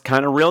 so it's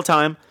kind of real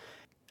time.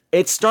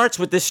 It starts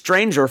with this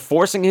stranger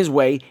forcing his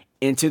way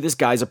into this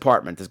guy's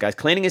apartment. This guy's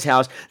cleaning his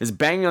house, there's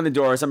banging on the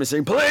door, somebody's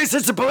saying, police,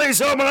 it's the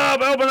police, open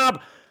up, open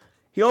up.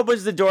 He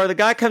opens the door, the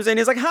guy comes in,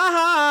 he's like, ha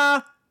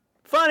ha,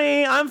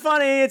 funny, I'm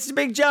funny, it's a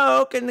big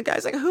joke. And the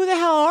guy's like, who the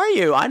hell are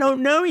you? I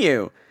don't know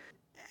you.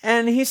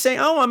 And he's saying,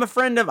 I'm a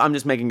friend of, I'm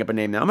just making up a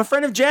name now, I'm a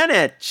friend of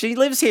Janet, she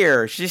lives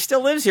here, she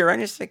still lives here.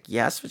 And he's like,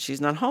 yes, but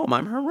she's not home,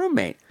 I'm her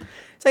roommate.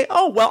 It's like,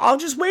 well, I'll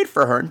just wait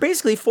for her. And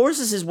basically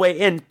forces his way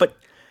in, but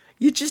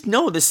you just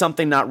know there's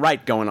something not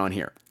right going on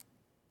here.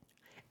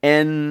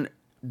 And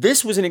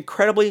this was an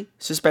incredibly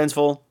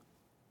suspenseful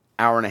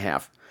hour and a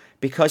half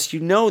because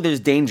there's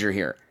danger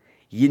here.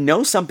 You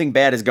know something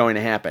bad is going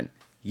to happen.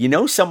 You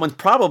know someone's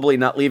probably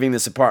not leaving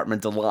this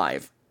apartment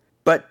alive.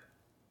 But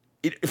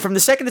from the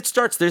second it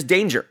starts, there's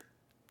danger.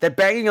 That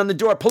banging on the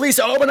door, police,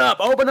 open up,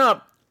 open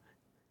up.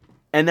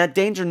 And that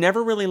danger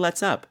never really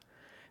lets up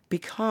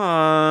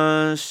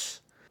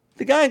because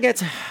the guy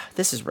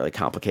this is really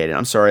complicated.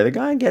 I'm sorry. The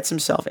guy gets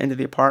himself into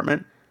the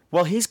apartment.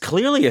 Well, he's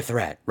clearly a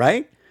threat,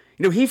 right?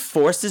 He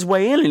forced his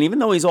way in, and even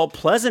though he's all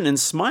pleasant and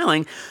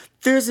smiling,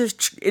 there's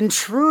this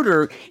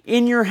intruder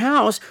in your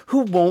house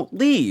who won't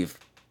leave.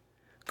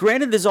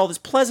 Granted, there's all this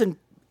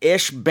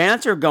pleasant-ish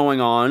banter going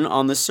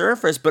on the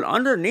surface, but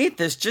underneath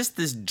there's just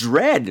this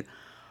dread.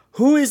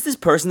 Who is this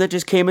person that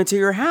just came into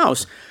your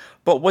house?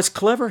 But what's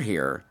clever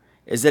here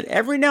is that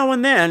every now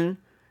and then,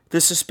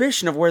 the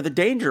suspicion of where the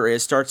danger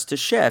is starts to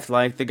shift.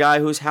 Like the guy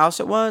whose house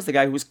it was, the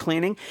guy who was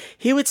cleaning,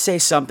 he would say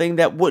something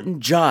that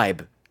wouldn't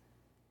jibe.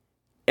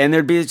 And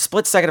there'd be a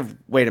split second of,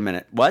 wait a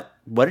minute, what?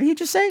 What did he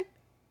just say?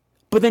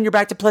 But then you're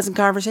back to pleasant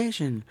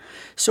conversation.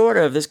 Sort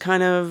of, this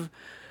kind of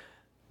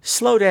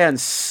slow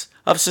dance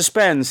of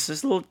suspense,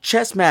 this little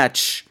chess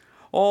match,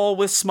 all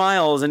with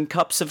smiles and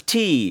cups of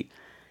tea.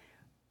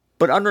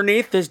 But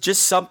underneath, there's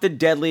just something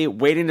deadly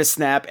waiting to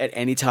snap at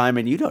any time,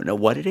 and you don't know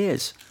what it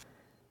is.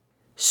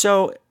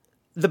 So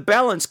the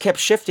balance kept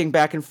shifting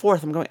back and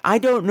forth. I'm going, I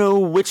don't know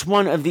which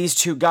one of these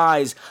two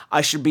guys I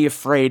should be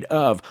afraid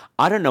of.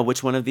 I don't know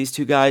which one of these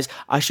two guys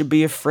I should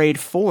be afraid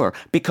for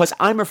because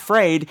I'm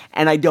afraid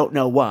and I don't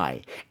know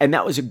why. And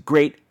that was a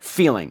great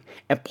feeling.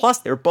 And plus,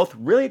 they were both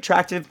really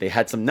attractive. They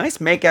had some nice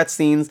makeout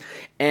scenes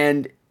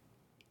and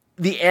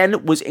the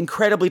end was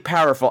incredibly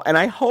powerful. And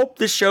I hope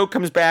this show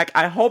comes back.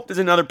 I hope there's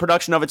another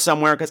production of it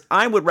somewhere because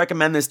I would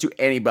recommend this to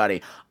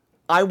anybody.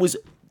 I was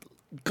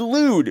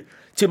glued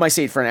to my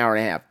seat for an hour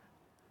and a half,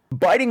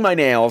 biting my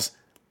nails.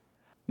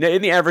 Now,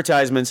 in the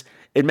advertisements,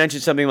 it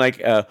mentions something like,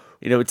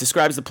 it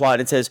describes the plot.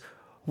 It says,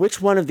 which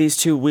one of these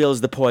two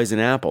wields the poison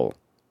apple?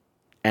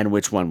 and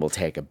which one will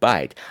take a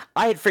bite.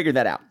 I had figured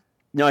that out.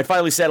 I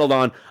finally settled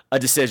on a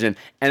decision,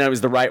 and it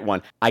was the right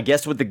one. I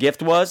guessed what the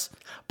gift was,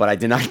 but I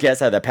did not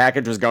guess how the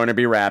package was going to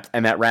be wrapped,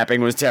 and that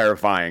wrapping was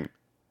terrifying.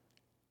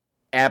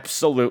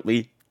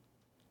 Absolutely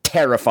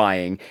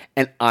terrifying,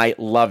 and I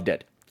loved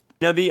it.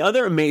 Now, the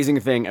other amazing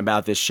thing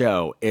about this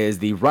show is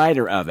the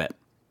writer of it,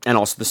 and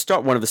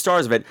also one of the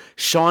stars of it,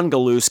 Sean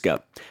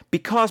Galuska.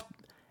 Because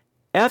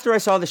after I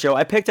saw the show,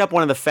 I picked up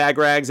one of the fag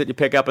rags that you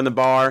pick up in the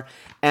bar,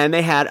 and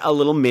they had a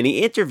little mini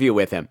interview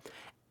with him.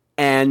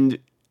 And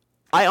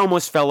I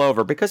almost fell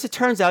over because it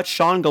turns out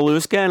Sean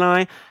Galuska and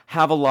I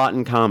have a lot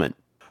in common.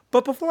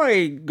 But before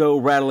I go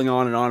rattling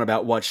on and on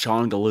about what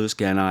Sean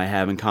Galuska and I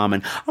have in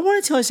common, I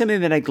want to tell you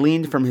something that I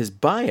gleaned from his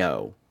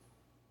bio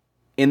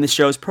in the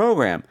show's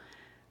program.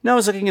 Now, I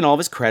was looking at all of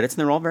his credits, and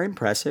they're all very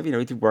impressive. He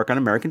did work on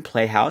American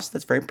Playhouse.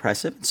 That's very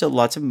impressive. So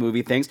lots of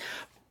movie things.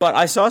 But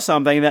I saw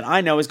something that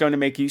I know is going to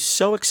make you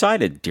so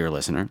excited, dear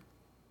listener.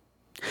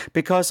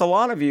 Because a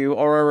lot of you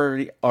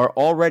are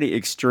already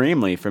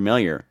extremely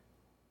familiar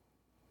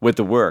with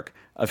the work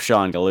of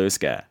Sean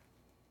Galuska.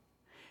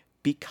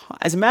 Because,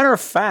 as a matter of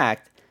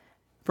fact,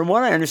 from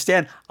what I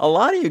understand, a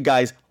lot of you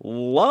guys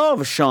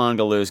love Sean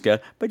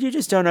Galuska, but you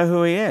just don't know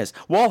who he is.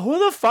 Well,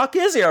 who the fuck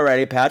is he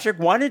already, Patrick?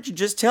 Why didn't you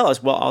just tell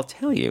us? Well, I'll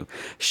tell you.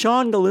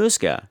 Sean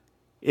Galuska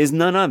is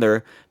none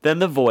other than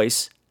the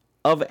voice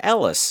of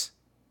Ellis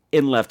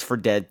in Left 4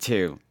 Dead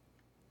 2.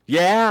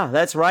 Yeah,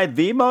 that's right.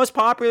 The most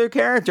popular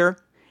character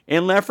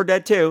in Left 4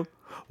 Dead 2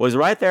 was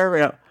right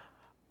there,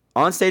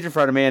 on stage in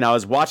front of me, and I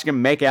was watching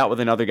him make out with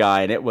another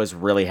guy, and it was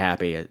really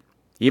happy. It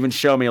even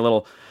showed me a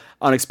little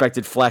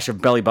unexpected flash of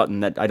belly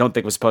button that I don't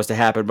think was supposed to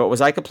happen, but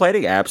was I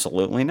complaining?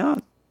 Absolutely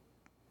not.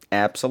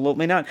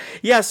 Absolutely not.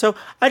 Yeah, so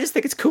I just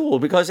think it's cool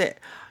because,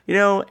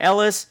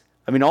 Ellis,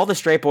 all the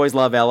straight boys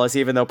love Ellis,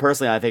 even though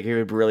personally I think he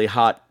would be really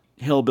hot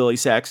hillbilly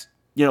sex,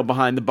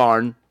 behind the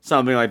barn,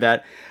 something like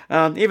that.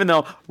 Even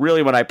though,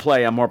 really, when I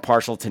play, I'm more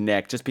partial to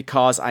Nick, just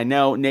because I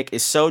know Nick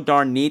is so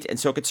darn neat and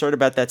so concerned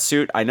about that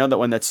suit. I know that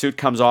when that suit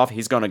comes off,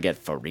 he's going to get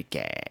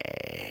freaky.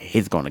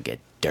 He's going to get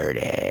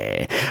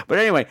dirty. But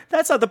anyway,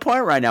 that's not the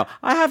point right now.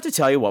 I have to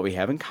tell you what we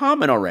have in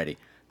common already.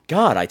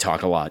 God, I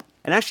talk a lot.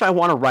 And actually, I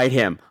want to write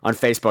him on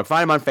Facebook,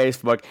 find him on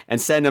Facebook, and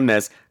send him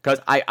this, because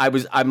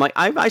I'm like,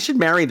 I should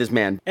marry this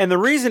man. And the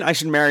reason I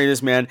should marry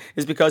this man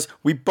is because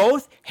we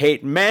both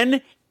hate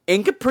men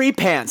in capri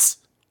pants.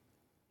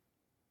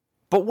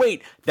 But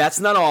wait, that's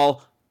not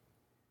all.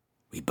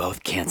 We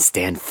both can't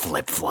stand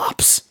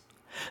flip-flops.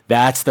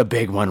 That's the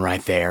big one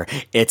right there.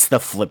 It's the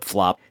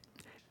flip-flop.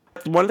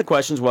 One of the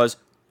questions was,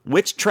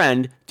 which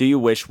trend do you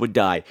wish would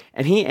die?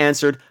 And he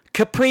answered,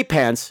 capri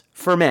pants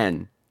for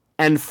men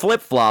and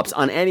flip-flops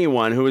on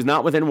anyone who is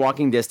not within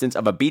walking distance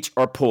of a beach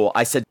or pool.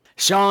 I said,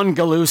 Sean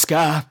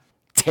Galuska,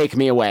 take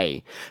me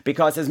away.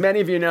 Because as many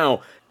of you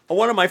know,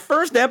 one of my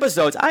first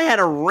episodes, I had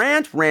a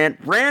rant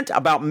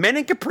about men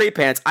in capri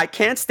pants. I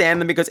can't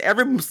stand them because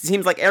it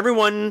seems like every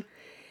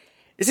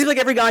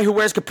guy who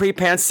wears capri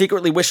pants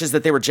secretly wishes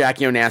that they were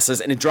Jackie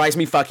Onassis, and it drives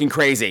me fucking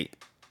crazy.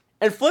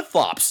 And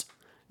flip-flops.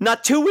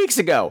 Not 2 weeks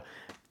ago.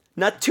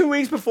 Not 2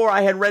 weeks before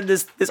I had read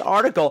this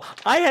article,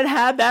 I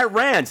had that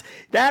rant.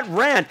 That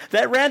rant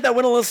that went a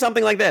little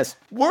something like this.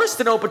 Worse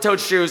than open-toed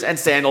shoes and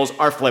sandals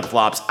are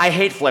flip-flops. I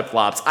hate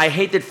flip-flops. I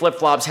hate that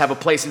flip-flops have a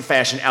place in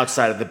fashion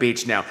outside of the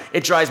beach now.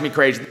 It drives me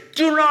crazy.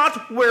 Do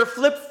not wear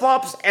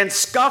flip-flops and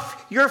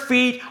scuff your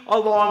feet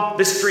along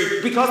the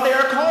street because they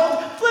are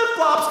called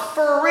flip-flops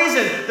for a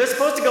reason. They're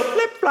supposed to go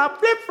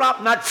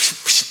flip-flop, not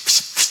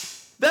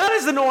That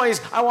is the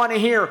noise I want to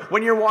hear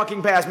when you're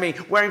walking past me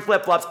wearing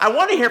flip-flops. I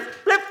want to hear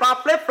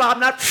flip-flop,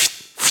 not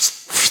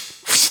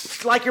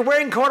like you're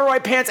wearing corduroy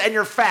pants and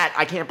you're fat.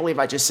 I can't believe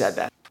I just said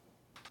that.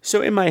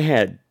 So in my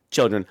head,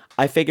 children,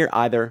 I figure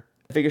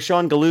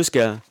Sean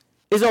Galuska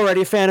is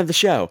already a fan of the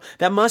show.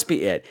 That must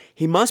be it.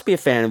 He must be a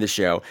fan of the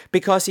show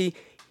because he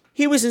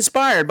was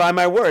inspired by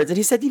my words and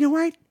he said, you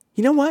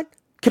know what?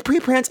 Capri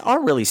pants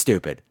are really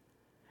stupid.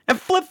 And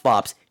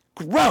flip-flops,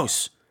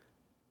 gross.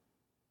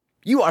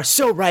 You are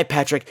so right,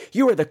 Patrick.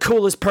 You are the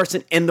coolest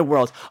person in the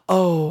world.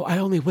 Oh, I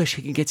only wish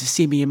he could get to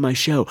see me in my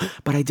show,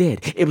 but I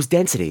did. It was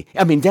destiny.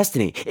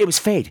 It was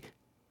fate.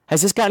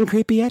 Has this gotten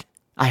creepy yet?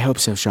 I hope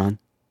so, Sean.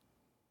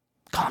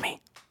 Call me.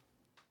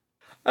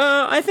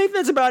 I think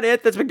that's about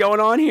it that's been going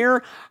on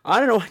here. I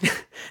don't know.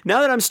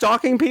 Now that I'm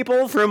stalking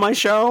people through my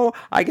show,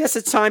 I guess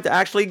it's time to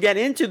actually get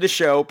into the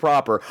show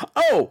proper.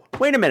 Oh,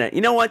 wait a minute.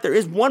 You know what? There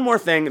is one more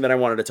thing that I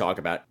wanted to talk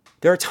about.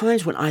 There are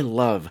times when I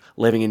love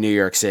living in New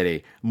York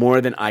City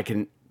more than I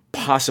can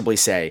possibly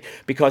say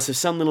because of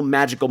some little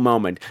magical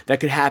moment that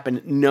could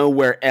happen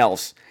nowhere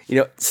else.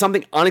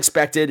 Something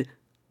unexpected,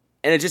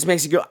 and it just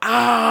makes you go,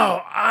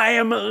 oh, I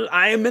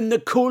am in the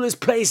coolest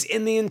place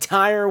in the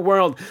entire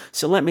world.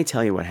 So let me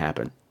tell you what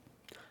happened.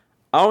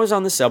 I was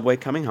on the subway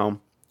coming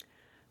home,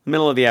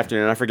 middle of the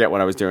afternoon. I forget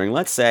what I was doing.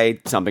 Let's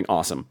say something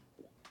awesome.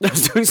 I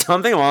was doing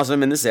something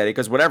awesome in the city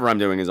because whatever I'm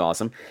doing is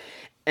awesome.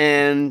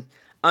 And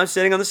I'm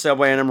sitting on the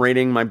subway and I'm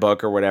reading my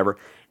book or whatever,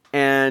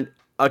 and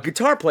a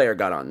guitar player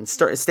got on and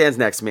stands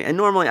next to me, and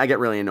normally I get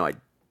really annoyed.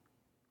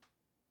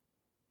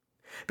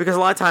 because a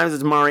lot of times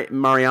it's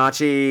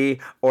mariachi,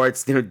 or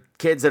it's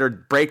kids that are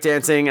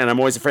breakdancing, and I'm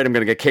always afraid I'm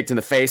going to get kicked in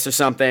the face or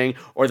something,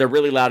 or they're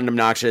really loud and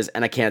obnoxious,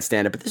 and I can't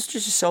stand it. But this is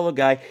just a solo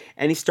guy,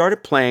 and he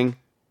started playing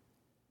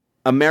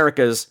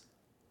America's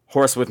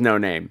Horse with No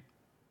Name.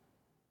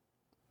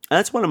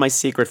 That's one of my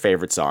secret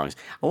favorite songs.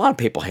 A lot of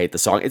people hate the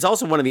song. It's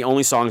also one of the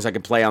only songs I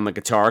can play on the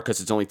guitar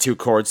because it's only 2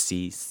 chords.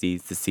 C, C,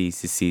 C, C,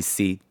 C, C,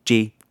 C,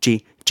 G,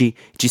 G, G,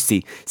 G,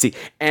 C, C.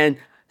 And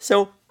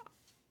so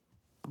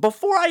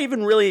before I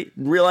even really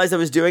realized I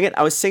was doing it,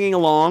 I was singing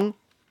along.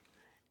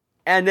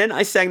 And then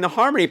I sang the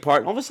harmony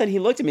part. And all of a sudden he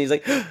looked at me. He's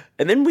like,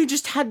 and then we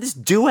just had this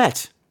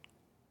duet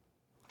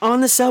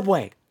on the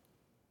subway.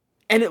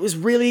 And it was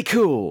really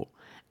cool.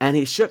 And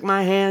he shook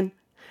my hand.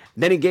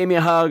 Then he gave me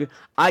a hug.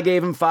 I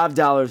gave him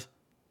 $5.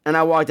 And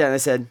I walked out and I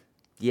said,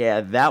 yeah,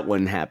 that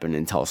wouldn't happen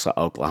in Tulsa,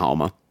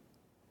 Oklahoma.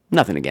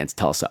 Nothing against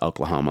Tulsa,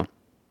 Oklahoma.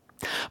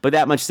 But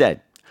that much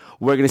said,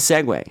 we're going to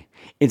segue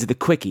into the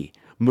Quickie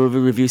movie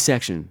review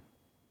section.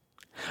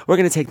 We're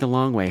going to take the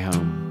long way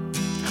home.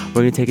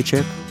 We're going to take a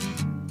trip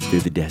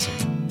through the desert.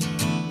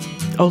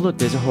 Oh, look,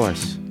 there's a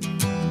horse.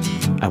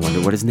 I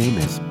wonder what his name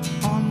is.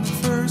 On the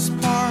first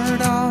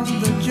part of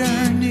the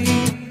journey,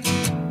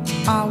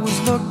 I was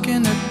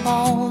looking at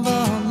all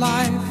the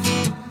life.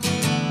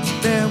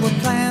 There were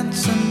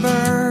plants and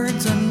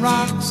birds and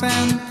rocks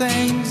and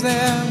things.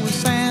 There was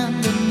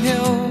sand and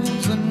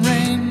hills and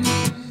rain.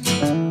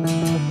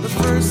 The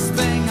first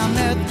thing I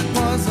met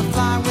was a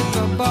fly with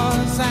a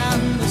buzz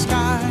and the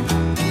sky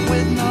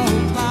with no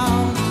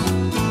clouds.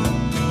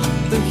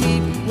 The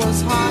heat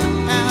was hot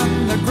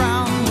and the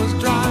ground was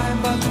dry,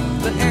 but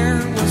the air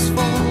was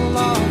full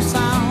of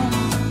sound.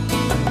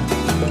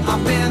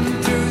 I've been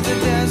through the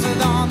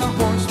desert on a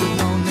horse with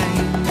no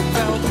name. It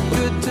felt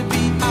good to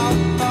be out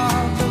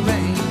of the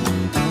rain.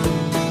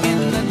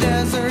 In the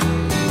desert,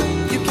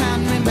 you can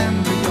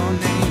remember your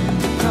name,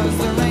 because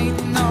there ain't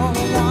no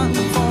one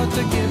for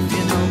to give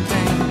you no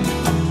pain.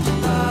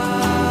 La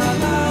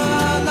la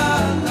la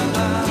la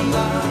la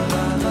la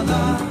la la la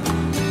la.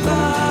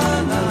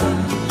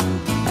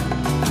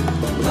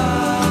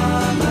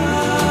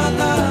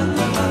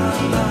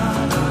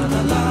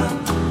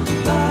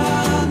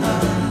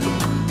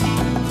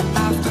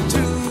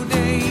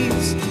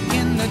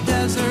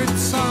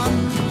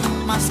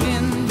 My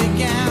skin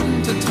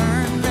began to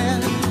turn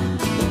red.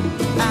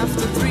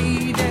 After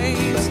 3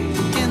 days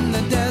in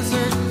the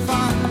desert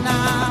fun,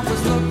 I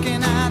was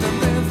looking at a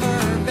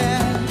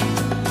riverbed,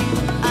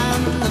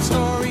 and the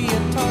story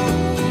it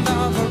told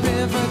of a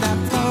river that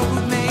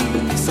flowed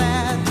made me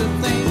sad to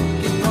think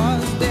it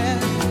was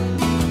dead.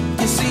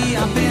 You see,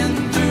 I've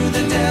been through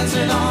the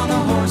desert on a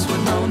horse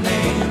with no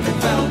name. It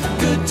felt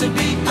good to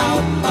be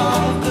out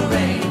of the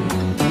rain.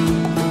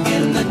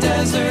 In the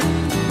desert,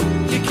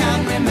 you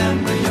can't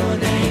remember your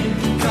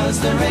name, 'cause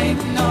there ain't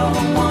no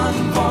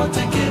one for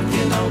to give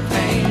you no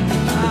pain.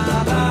 La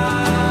la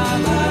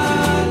la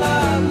la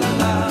la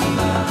la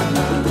la la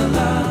la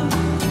la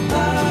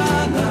la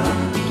la.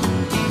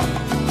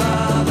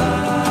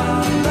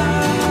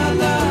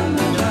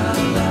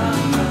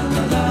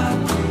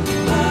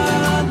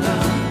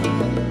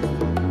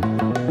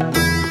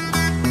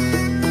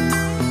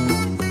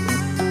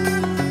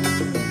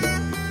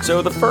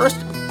 So the first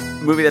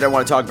movie that I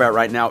want to talk about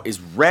right now is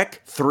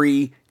Rec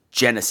 3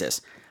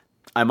 Genesis.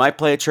 I might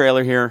play a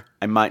trailer here,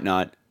 I might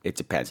not, it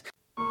depends.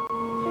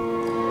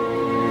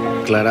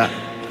 Clara,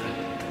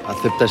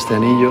 acepta este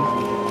anillo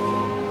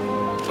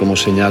como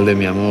señal de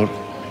mi amor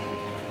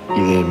y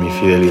de mi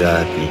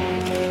fidelidad a ti.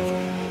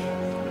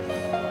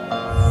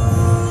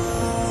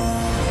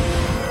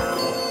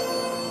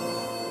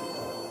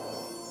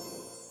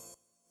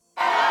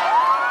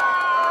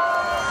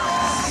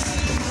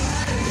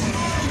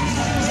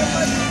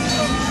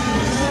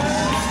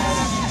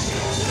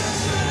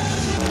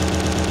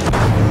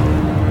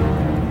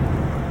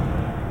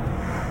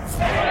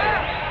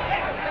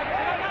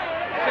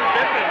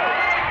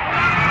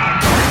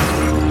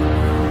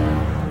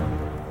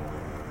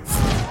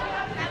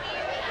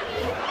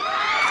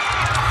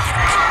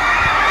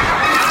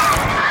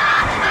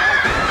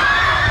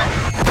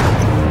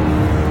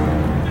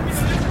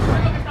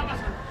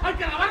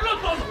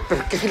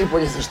 ¿Pero qué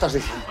gilipollas estás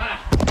diciendo?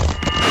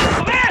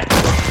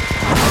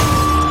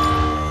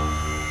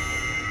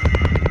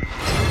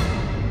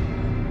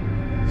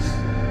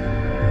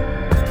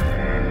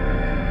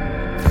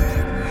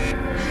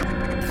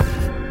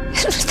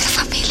 Es nuestra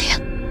familia.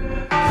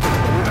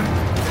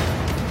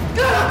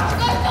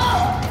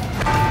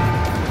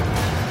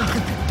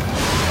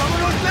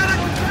 ¡Vámonos, Clara!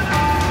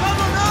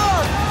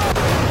 ¡Vámonos!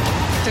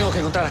 Tengo que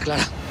encontrar a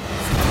Clara.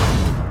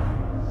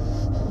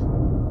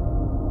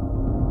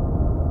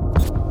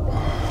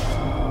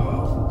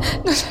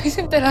 No os habéis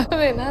enterado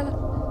de nada.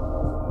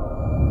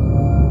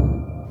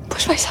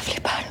 Pues vais a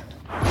flipar.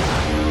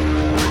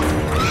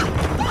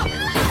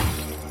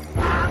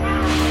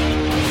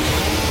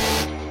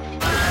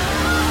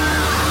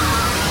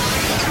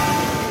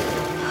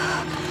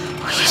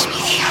 Hoy es mi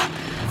día.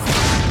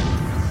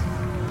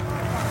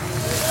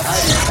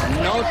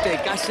 No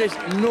te cases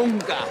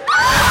nunca.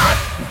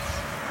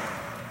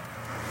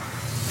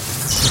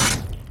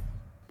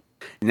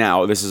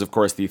 Now, this is, of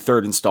course, the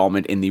third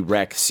installment in the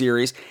Wreck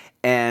series,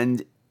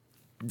 and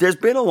there's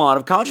been a lot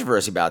of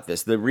controversy about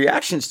this. The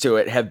reactions to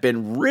it have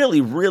been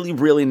really, really,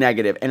 really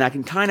negative, and I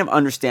can kind of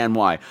understand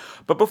why.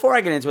 But before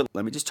I get into it,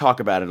 let me just talk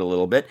about it a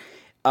little bit.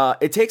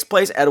 It takes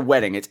place at a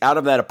wedding. It's out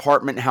of that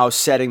apartment house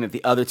setting that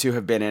the other two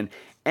have been in,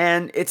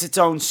 and it's its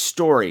own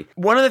story.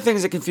 One of the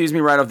things that confused me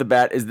right off the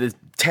bat is the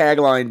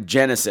tagline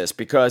Genesis,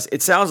 because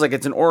it sounds like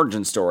it's an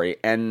origin story,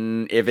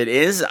 and if it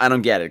is, I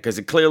don't get it, because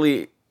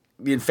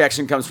the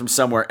infection comes from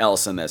somewhere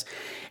else in this.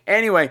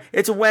 Anyway,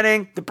 it's a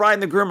wedding. The bride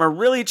and the groom are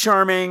really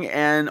charming,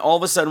 and all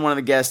of a sudden one of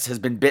the guests has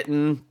been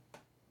bitten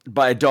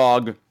by a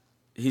dog.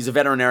 He's a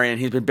veterinarian.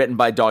 He's been bitten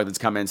by a dog that's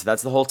come in, so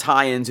that's the whole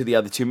tie-in to the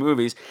other two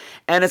movies,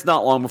 and it's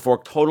not long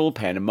before total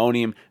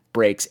pandemonium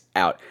breaks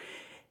out.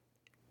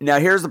 Now,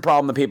 here's the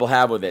problem that people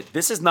have with it.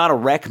 This is not a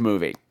Wreck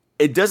movie.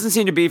 It doesn't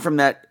seem to be from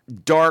that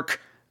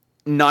dark,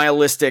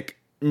 nihilistic,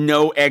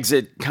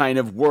 no-exit kind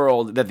of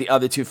world that the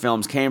other two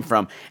films came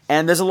from,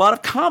 and there's a lot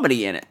of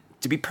comedy in it.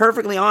 To be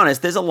perfectly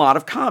honest, there's a lot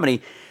of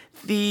comedy.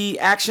 The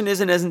action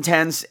isn't as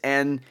intense,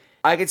 and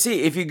I could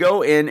see if you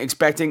go in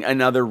expecting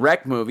another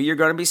Wreck movie, you're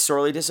going to be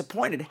sorely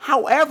disappointed.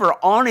 However,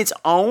 on its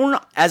own,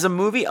 as a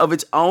movie of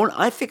its own,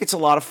 I think it's a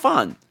lot of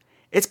fun.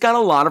 It's got a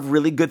lot of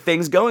really good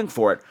things going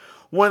for it.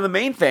 One of the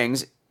main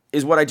things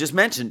is what I just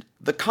mentioned.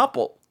 The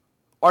couple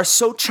are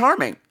so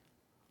charming.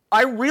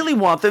 I really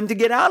want them to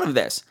get out of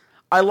this.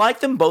 I like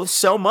them both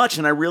so much,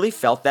 and I really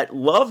felt that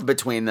love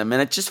between them, and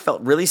it just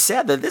felt really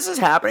sad that this is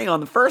happening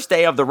on the first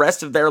day of the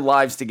rest of their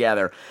lives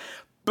together.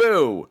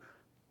 Boo.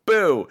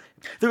 Boo.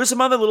 There were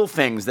some other little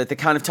things that they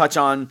kind of touch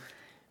on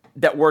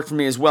that worked for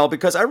me as well,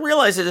 because I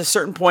realized at a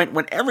certain point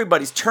when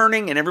everybody's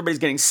turning and everybody's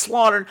getting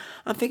slaughtered,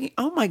 I'm thinking,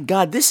 oh my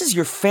God, this is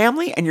your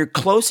family and your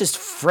closest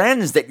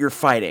friends that you're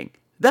fighting.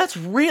 That's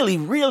really,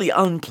 really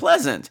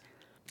unpleasant.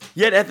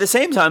 Yet at the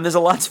same time, there's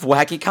lots of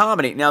wacky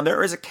comedy. Now,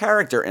 there is a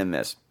character in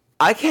this.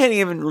 I can't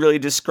even really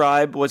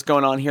describe what's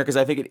going on here because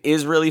I think it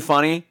is really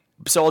funny,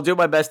 so I'll do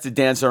my best to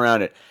dance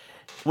around it.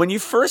 When you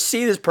first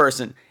see this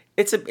person,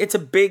 it's a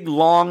big,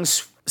 long,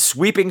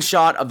 sweeping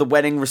shot of the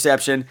wedding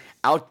reception,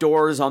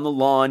 outdoors on the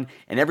lawn,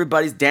 and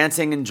everybody's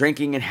dancing and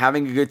drinking and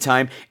having a good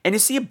time, and you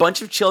see a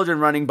bunch of children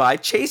running by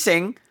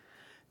chasing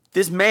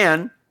this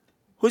man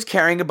who's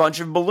carrying a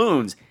bunch of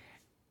balloons.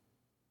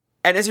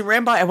 And as he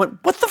ran by, I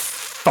went, what the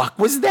fuck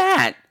was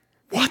that?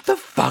 What the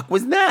fuck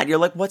was that? You're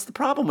like, what's the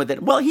problem with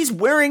it? Well, he's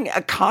wearing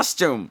a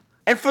costume.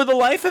 And for the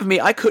life of me,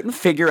 I couldn't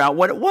figure out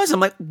what it was. I'm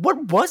like,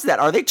 what was that?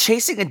 Are they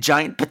chasing a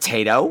giant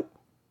potato?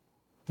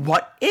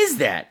 What is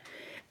that?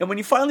 And when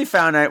you finally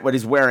found out what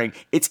he's wearing,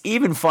 it's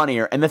even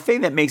funnier. And the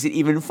thing that makes it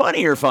even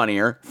funnier,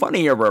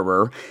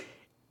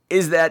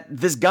 is that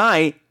this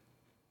guy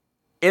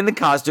in the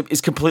costume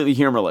is completely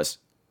humorless.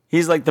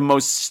 He's like the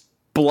most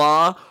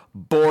blah,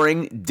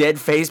 boring,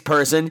 dead-faced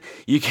person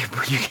you can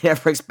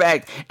ever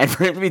expect. And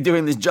for him to be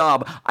doing this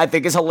job, I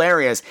think is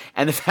hilarious.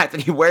 And the fact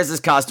that he wears this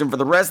costume for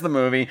the rest of the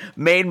movie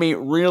made me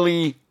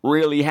really,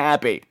 really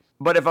happy.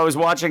 But if I was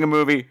watching a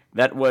movie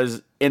that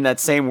was in that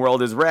same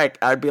world as Wreck,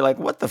 I'd be like,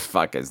 what the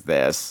fuck is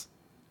this?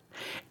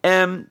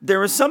 And there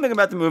was something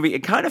about the movie, it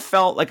kind of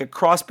felt like a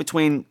cross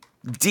between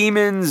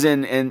Demons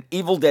and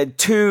Evil Dead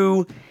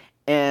 2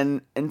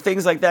 and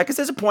things like that. Because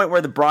there's a point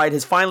where the bride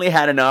has finally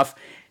had enough,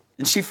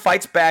 and she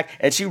fights back,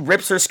 and she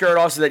rips her skirt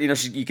off so that,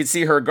 you can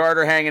see her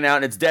garter hanging out,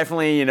 and it's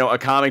definitely, a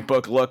comic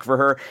book look for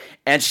her.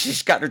 And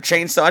she's got her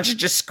chainsaw, and she's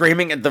just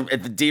screaming at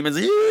the demons,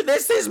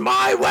 this is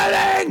my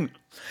wedding!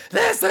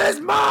 This is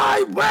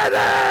my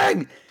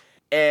wedding!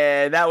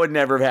 And that would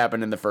never have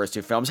happened in the first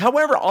two films.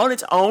 However, on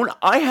its own,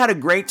 I had a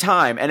great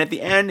time. And at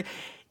the end,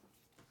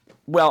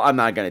 well, I'm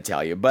not going to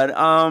tell you, but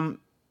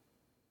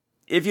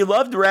if you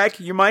loved Wreck,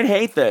 you might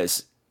hate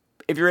this.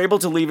 If you're able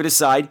to leave it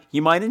aside,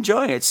 you might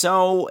enjoy it.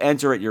 So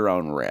enter at your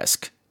own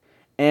risk.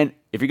 And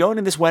if you're going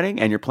to this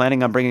wedding and you're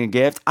planning on bringing a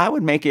gift, I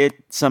would make it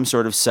some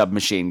sort of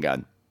submachine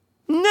gun.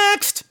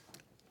 Next!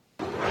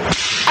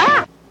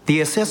 The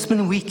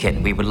assessment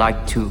weekend we would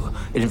like to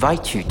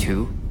invite you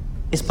to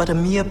is but a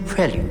mere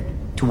prelude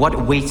to what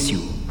awaits you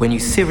when you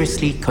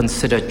seriously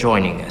consider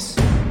joining us.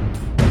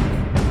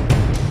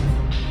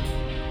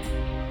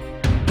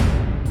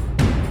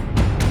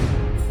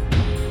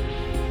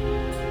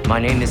 My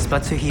name is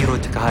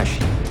Matsuhiro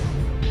Takahashi.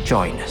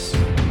 Join us.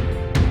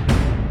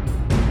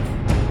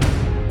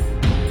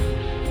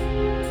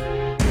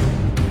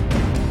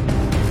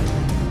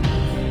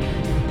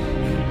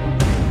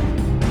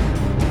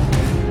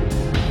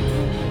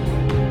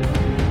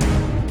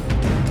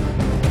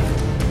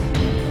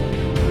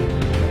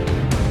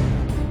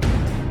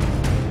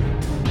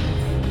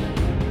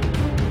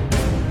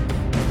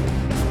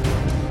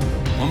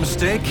 One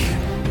mistake,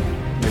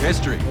 your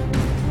history.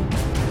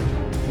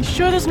 You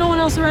sure there's no one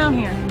else around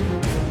here?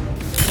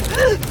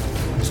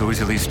 There's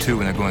always at least two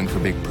when they're going for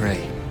big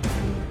prey.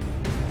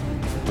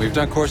 We've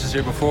done courses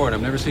here before, and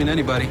I've never seen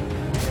anybody.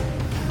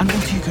 And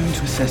what are you going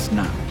to assess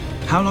now?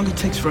 How long it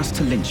takes for us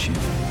to lynch you?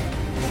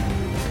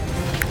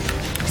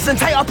 This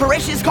entire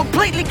operation is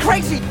completely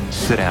crazy!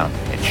 Sit down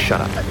and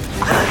shut up.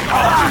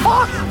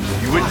 Fuck!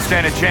 You wouldn't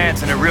stand a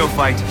chance in a real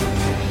fight.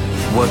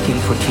 Working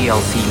for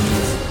TLC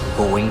means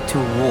going to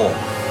war.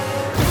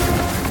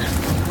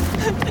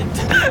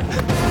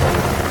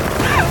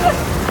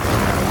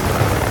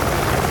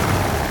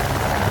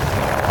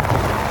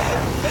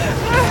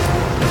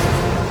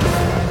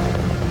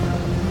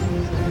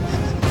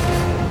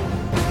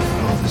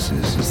 All this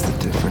is the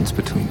difference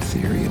between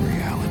theory and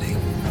reality.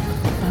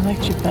 I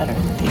liked you better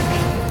in theory.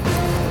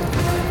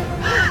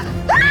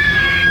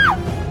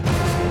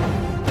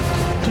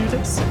 Do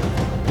this?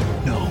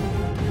 No.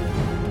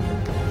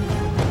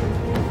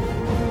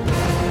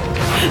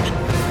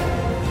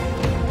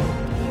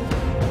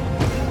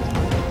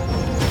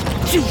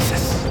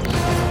 Jesus!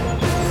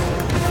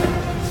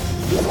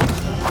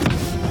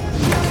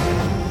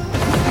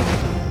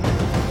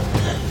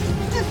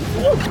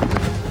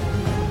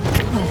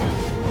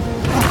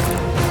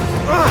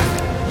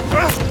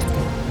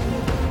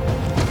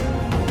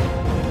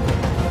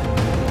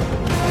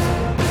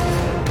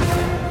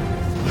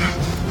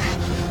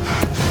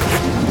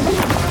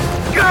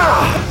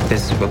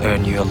 This will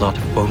earn you a lot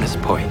of bonus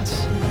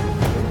points.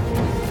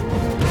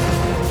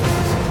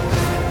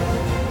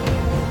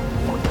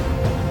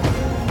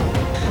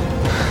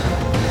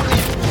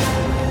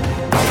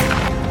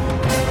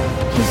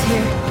 He's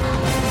here.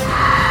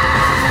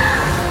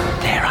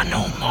 There are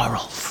no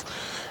morals.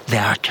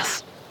 There are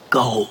just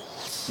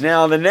goals.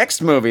 Now, the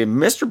next movie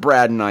Mr.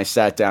 Brad and I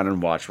sat down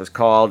and watched was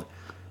called...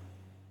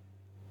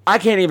 I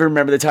can't even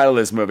remember the title of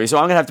this movie, so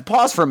I'm going to have to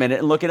pause for a minute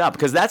and look it up,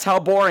 because that's how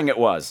boring it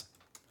was.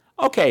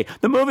 Okay,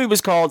 the movie was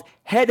called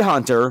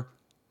HEADHUNTER,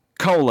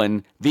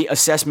 The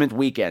Assessment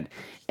Weekend.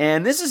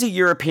 And this is a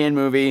European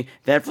movie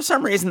that for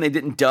some reason they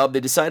didn't dub. They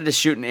decided to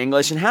shoot in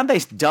English. And had they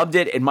dubbed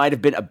it, it might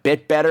have been a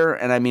bit better.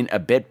 And I mean a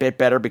bit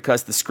better,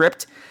 because the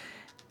script,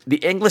 the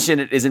English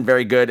in it isn't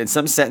very good. In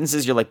some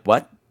sentences, you're like,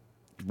 what?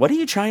 What are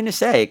you trying to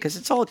say? Because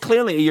it's all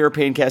clearly a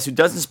European cast who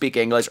doesn't speak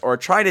English or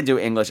try to do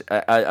English,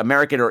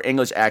 American or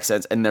English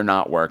accents, and they're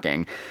not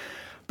working.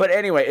 But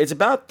anyway, it's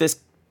about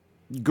this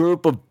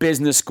group of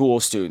business school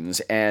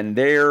students, and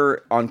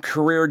they're on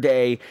career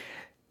day.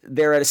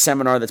 They're at a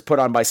seminar that's put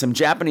on by some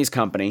Japanese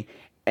company,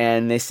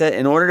 and they said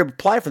in order to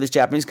apply for this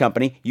Japanese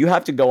company, you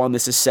have to go on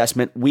this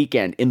assessment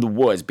weekend in the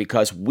woods,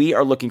 because we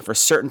are looking for a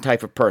certain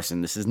type of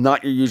person. This is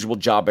not your usual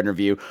job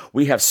interview.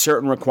 We have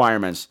certain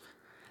requirements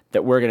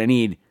that we're going to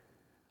need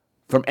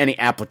from any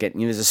applicant.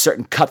 There's a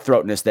certain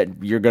cutthroatness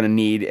that you're going to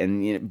need,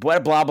 and blah,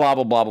 blah, blah,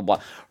 blah, blah, blah,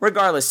 blah.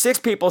 Regardless, 6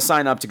 people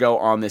sign up to go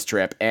on this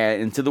trip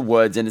and into the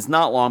woods, and it's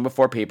not long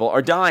before people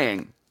are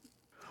dying.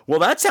 Well,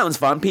 that sounds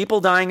fun.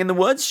 People dying in the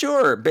woods?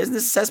 Sure.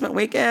 Business assessment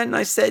weekend? And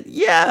I said,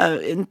 yeah,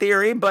 in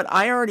theory, but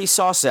I already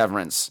saw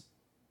Severance.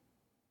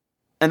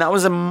 And that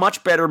was a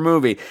much better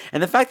movie.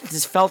 And the fact that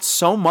this felt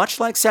so much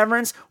like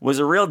Severance was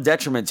a real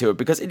detriment to it,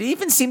 because it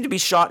even seemed to be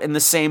shot in the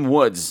same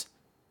woods.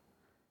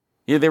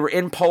 They were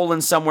in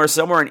Poland somewhere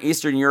in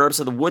Eastern Europe,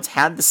 so the woods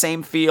had the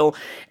same feel,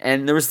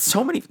 and there was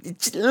so many...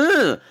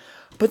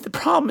 But the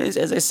problem is,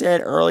 as I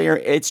said earlier,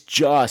 it's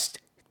just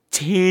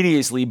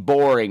tediously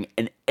boring,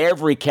 and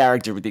every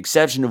character, with the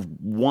exception of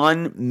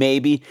one,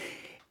 maybe,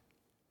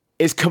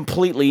 is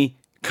completely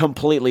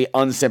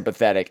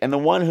unsympathetic. And the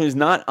one who's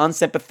not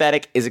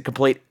unsympathetic is a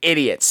complete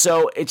idiot.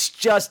 So it's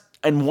just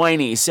and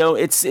whiny. So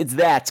it's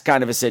that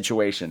kind of a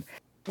situation.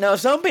 Now,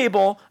 some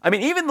people, I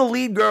mean, even the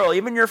lead girl,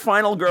 even your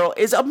final girl,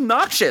 is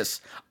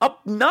obnoxious. And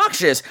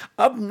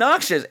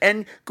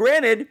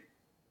granted,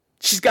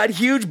 she's got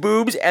huge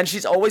boobs, and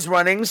she's always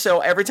running, so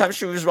every time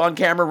she was on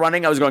camera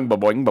running, I was going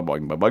ba-boing,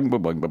 ba-boing, ba-boing,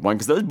 ba-boing, ba-boing,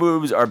 because those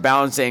boobs are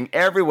bouncing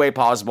every way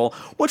possible,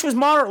 which was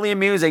moderately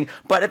amusing,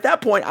 but at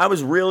that point, I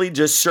was really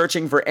just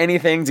searching for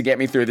anything to get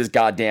me through this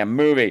goddamn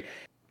movie.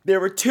 There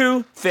were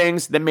 2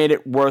 things that made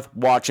it worth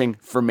watching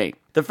for me.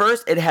 The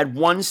first, it had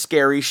one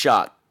scary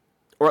shot,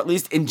 or at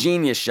least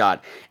ingenious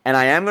shot, and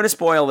I am going to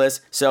spoil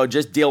this, so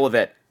just deal with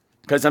it.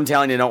 Because I'm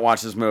telling you, don't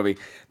watch this movie.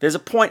 There's a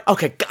point...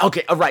 Okay,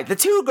 all right. The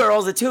two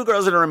girls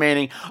that are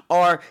remaining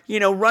are,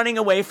 running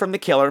away from the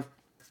killer.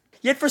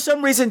 Yet for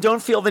some reason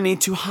don't feel the need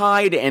to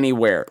hide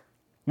anywhere.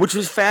 Which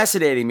was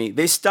fascinating me.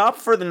 They stop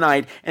for the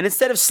night, and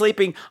instead of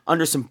sleeping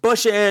under some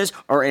bushes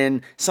or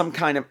in some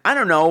kind of,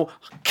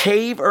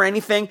 cave or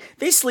anything,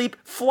 they sleep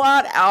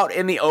flat out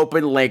in the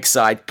open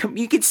lakeside.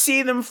 You could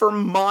see them for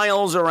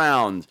miles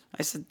around.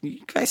 I said,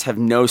 you guys have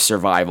no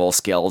survival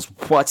skills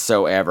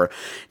whatsoever.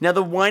 Now,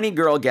 the whiny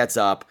girl gets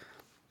up,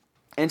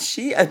 and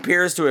she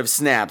appears to have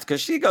snapped,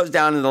 because she goes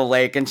down to the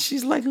lake, and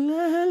she's like, la,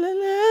 la,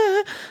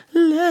 la, la,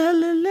 la,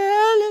 la,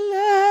 la,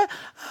 la.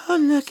 Oh,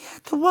 look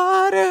at the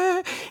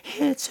water.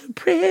 It's so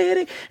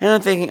pretty. And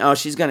I'm thinking, oh,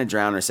 she's going to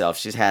drown herself.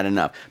 She's had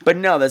enough. But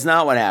no, that's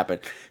not what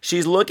happened.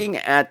 She's looking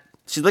at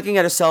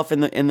herself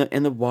in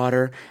the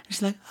water. And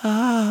she's like,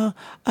 oh,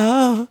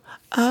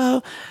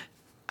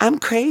 I'm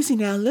crazy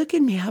now. Look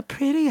at me, how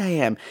pretty I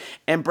am.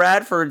 And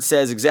Bradford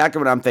says exactly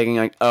what I'm thinking,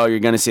 like, oh, you're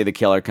going to see the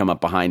killer come up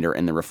behind her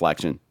in the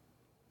reflection.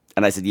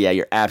 And I said, yeah,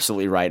 you're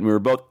absolutely right. And we were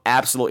both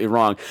absolutely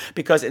wrong,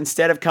 because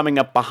instead of coming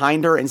up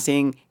behind her and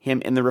seeing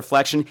him in the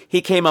reflection, he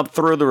came up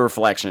through the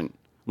reflection.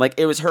 Like,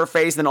 it was her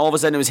face, then all of a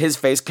sudden it was his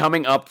face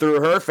coming up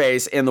through her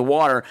face in the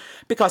water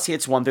because he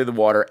had swum through the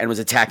water and was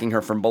attacking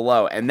her from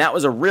below. And that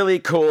was a really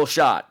cool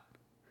shot.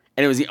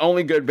 And it was the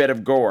only good bit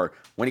of gore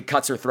when he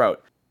cuts her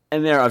throat.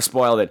 And there, I've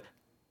spoiled it.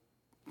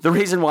 The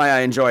reason why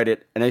I enjoyed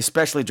it, and I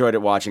especially enjoyed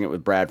it watching it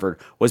with Bradford,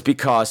 was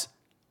because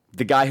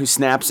the guy who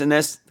snaps in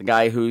this, the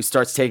guy who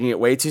starts taking it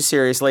way too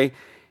seriously,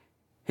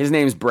 his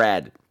name's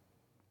Brad.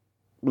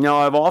 Now,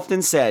 I've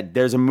often said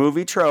there's a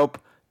movie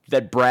trope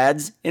that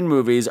Brads in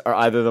movies are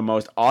either the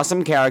most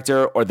awesome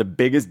character or the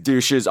biggest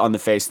douches on the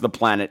face of the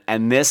planet,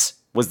 and this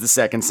was the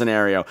second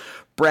scenario.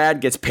 Brad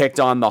gets picked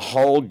on the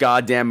whole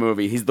goddamn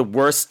movie. He's the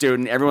worst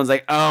student. Everyone's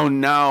like, oh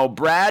no,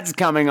 Brad's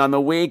coming on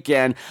the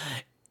weekend.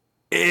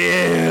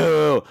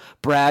 Ew.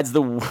 Brad's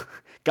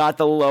got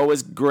the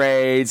lowest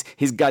grades.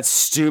 He's got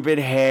stupid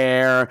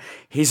hair.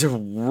 He's a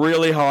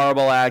really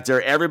horrible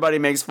actor. Everybody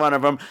makes fun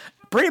of him.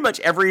 Pretty much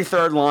every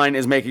third line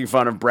is making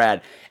fun of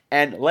Brad.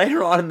 And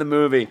later on in the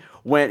movie,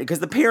 because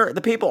the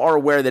people are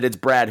aware that it's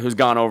Brad who's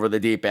gone over the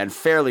deep end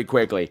fairly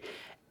quickly,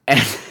 and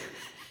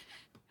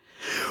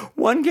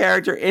one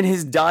character in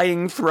his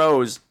dying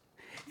throes,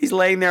 he's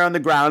laying there on the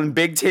ground,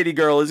 big titty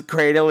girl is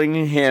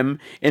cradling him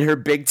in her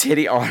big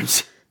titty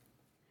arms,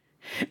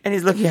 and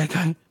he's looking at her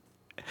going,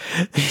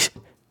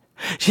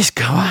 just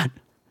go on,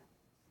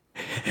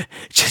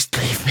 just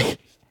leave me,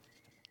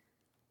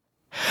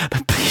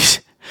 but please,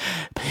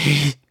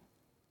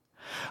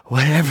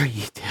 whatever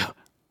you do,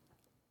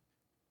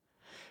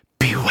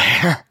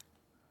 beware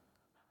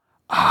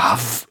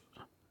of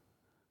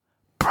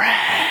Brad.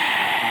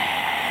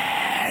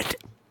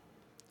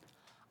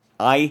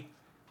 I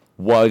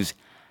was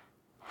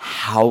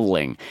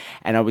howling,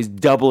 and I was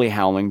doubly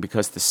howling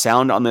because the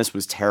sound on this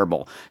was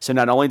terrible. So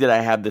not only did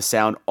I have the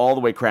sound all the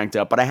way cranked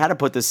up, but I had to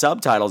put the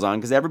subtitles on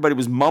because everybody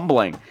was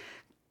mumbling.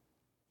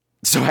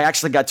 So I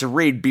actually got to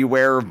read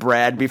Beware of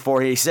Brad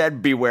before he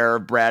said Beware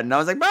of Brad. And I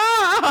was like,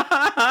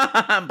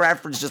 ah!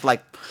 Bradford's just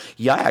like,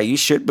 yeah, you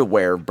should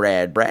beware of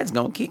Brad. Brad's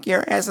going to kick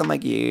your ass. I'm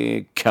like,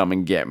 yeah, come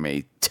and get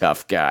me,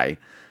 tough guy.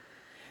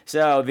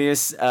 So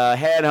this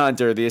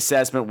Headhunter, the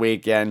assessment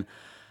weekend.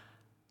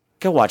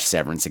 Go watch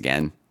Severance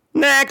again.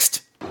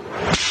 Next!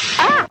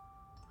 Ah!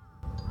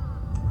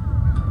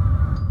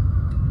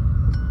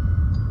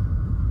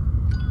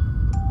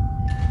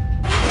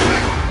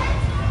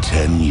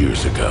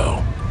 Years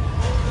ago,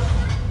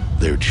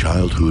 their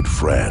childhood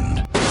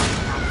friend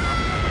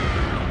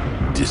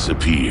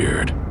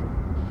disappeared.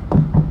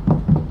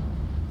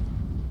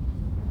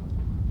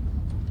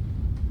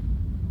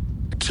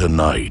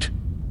 Tonight,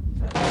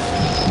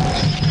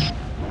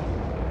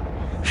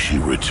 she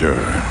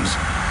returns.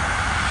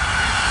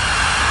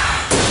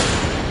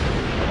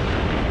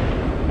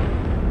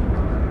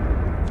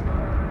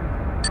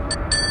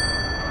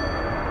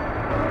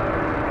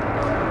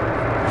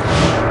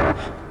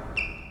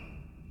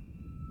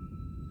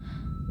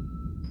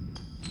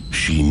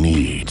 She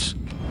needs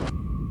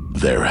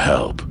their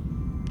help.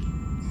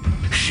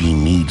 She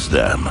needs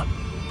them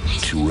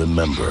to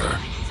remember.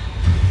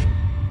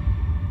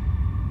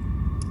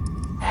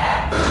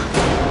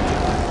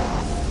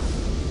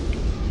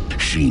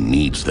 She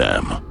needs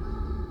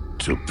them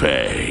to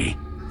pay.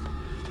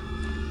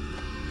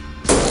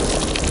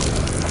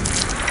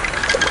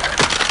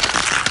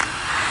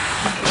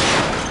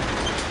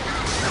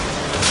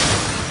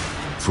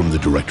 From the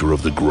director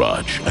of The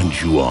Grudge and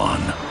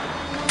Ju-On.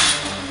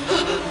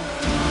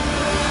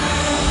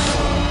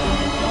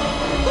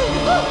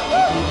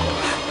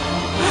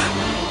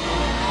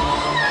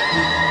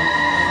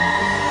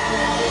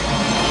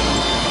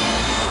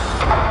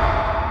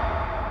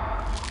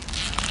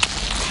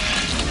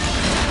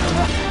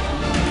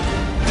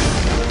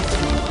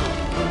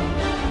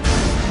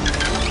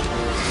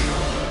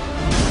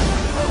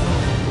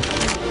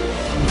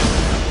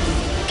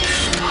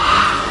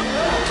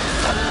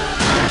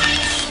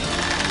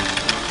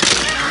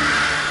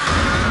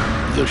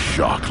 The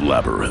Shock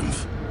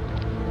Labyrinth.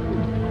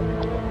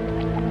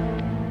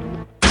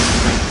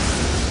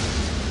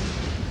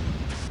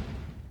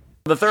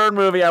 The third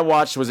movie I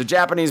watched was a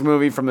Japanese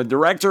movie from the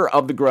director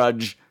of The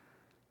Grudge,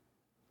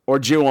 or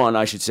Ju-On,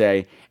 I should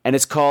say, and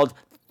it's called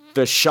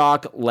The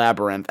Shock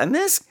Labyrinth. And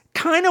this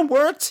kind of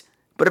worked,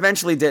 but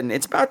eventually didn't.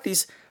 It's about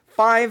these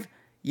 5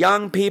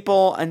 young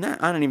people, and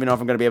I don't even know if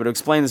I'm going to be able to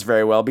explain this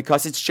very well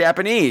because it's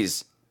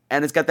Japanese,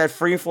 and it's got that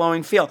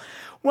free-flowing feel.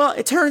 Well,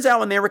 it turns out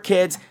when they were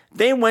kids,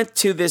 they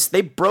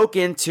broke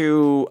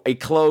into a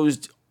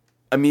closed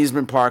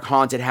amusement park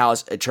haunted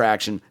house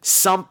attraction.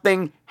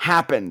 Something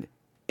happened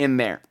in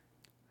there.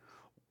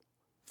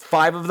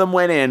 5 of them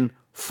went in,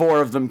 4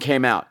 of them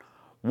came out.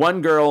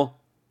 1 girl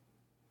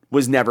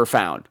was never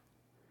found.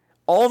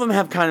 All of them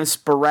have kind of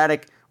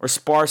sporadic or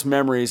sparse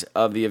memories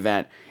of the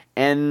event.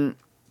 And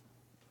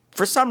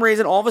for some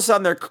reason, all of a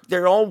sudden,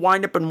 they're all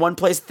wind up in one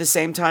place at the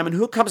same time. And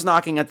who comes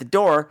knocking at the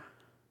door?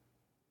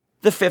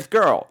 The 5th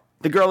girl.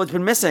 The girl that's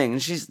been missing.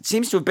 She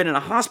seems to have been in a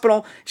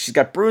hospital. She's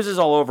got bruises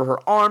all over her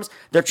arms.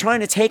 They're trying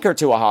to take her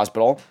to a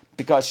hospital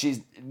because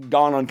she's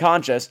gone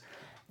unconscious.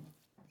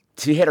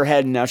 She hit her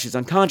head and now she's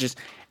unconscious.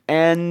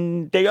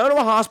 And they go to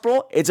a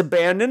hospital. It's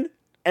abandoned.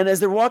 And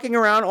as they're walking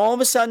around, all of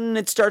a sudden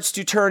it starts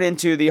to turn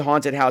into the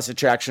haunted house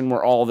attraction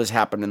where all this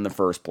happened in the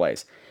first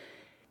place.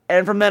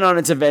 And from then on,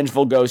 it's a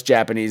vengeful ghost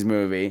Japanese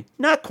movie.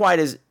 Not quite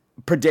as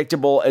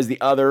predictable as the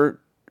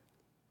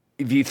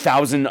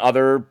 1,000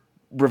 other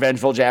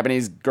revengeful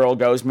Japanese girl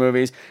ghost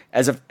movies.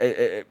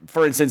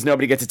 For instance,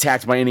 nobody gets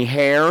attacked by any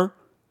hair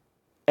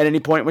at any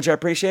point, which I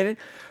appreciated.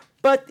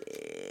 But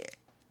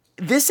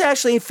this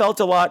actually felt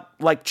a lot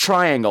like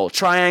Triangle.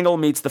 Triangle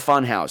meets the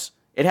Funhouse.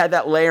 It had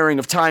that layering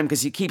of time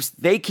because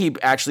they keep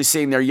actually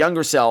seeing their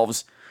younger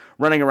selves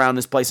running around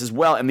this place as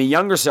well, and the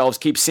younger selves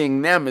keep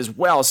seeing them as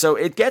well. So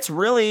it gets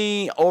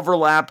really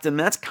overlapped, and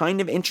that's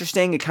kind of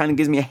interesting. It kind of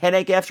gives me a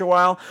headache after a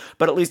while,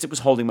 but at least it was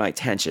holding my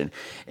attention.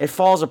 It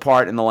falls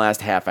apart in the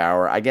last half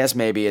hour. I guess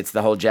maybe it's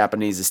the whole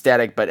Japanese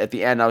aesthetic, but at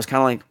the end I was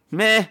kind of like,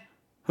 meh,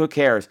 who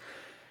cares?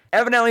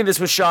 Evidently this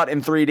was shot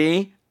in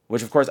 3D,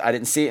 which of course I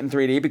didn't see it in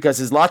 3D because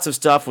there's lots of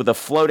stuff with a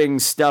floating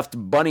stuffed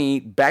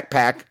bunny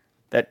backpack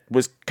that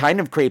was kind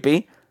of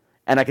creepy,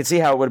 and I could see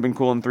how it would have been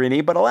cool in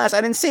 3D, but alas,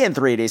 I didn't see it in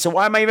 3D, so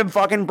why am I even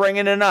fucking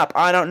bringing it up?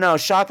 I don't know.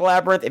 Shock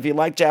Labyrinth, if you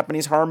like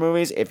Japanese horror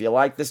movies, if you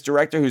like this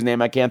director, whose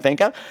name I can't think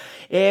of,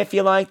 if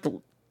you like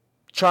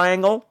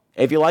Triangle,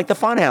 if you like the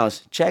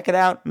Funhouse, check it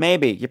out,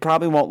 maybe. You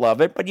probably won't love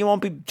it, but you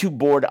won't be too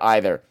bored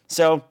either.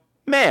 So,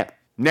 meh.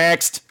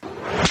 Next.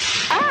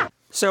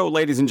 So,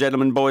 ladies and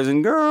gentlemen, boys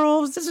and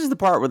girls, this is the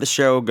part where the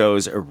show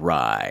goes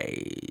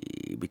awry,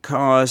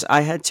 because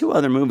I had 2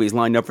 other movies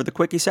lined up for the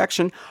Quickie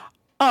section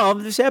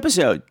of this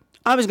episode.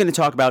 I was going to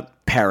talk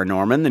about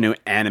Paranorman, the new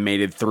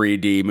animated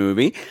 3D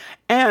movie,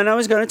 and I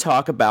was going to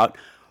talk about,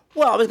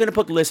 I was going to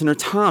put listener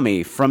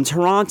Tommy from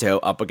Toronto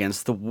up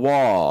against the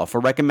wall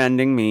for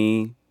recommending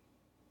me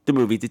the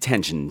movie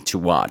Detention to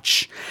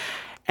watch.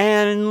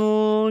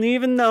 And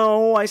even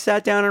though I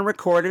sat down and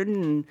recorded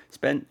and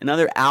spent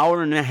another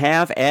hour and a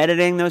half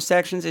editing those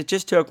sections, it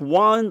just took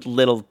one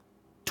little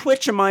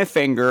twitch of my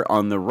finger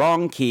on the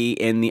wrong key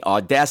in the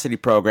Audacity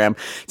program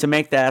to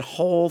make that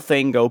whole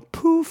thing go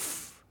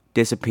poof,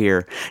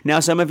 disappear. Now,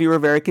 some of you are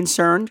very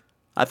concerned.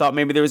 I thought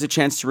maybe there was a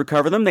chance to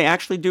recover them. They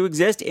actually do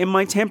exist in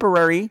my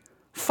temporary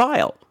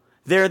file.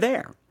 They're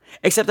there,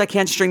 except I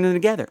can't string them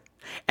together.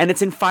 And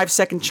it's in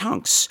 5-second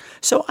chunks.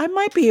 So I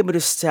might be able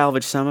to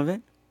salvage some of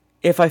it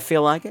if I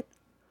feel like it.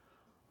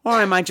 Or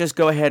I might just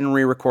go ahead and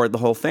re-record the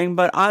whole thing,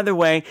 but either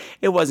way,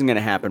 it wasn't going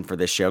to happen for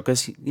this show,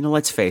 because,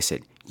 let's face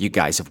it, you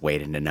guys have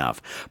waited enough.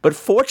 But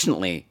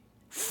fortunately,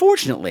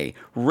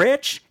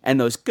 Rich and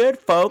those good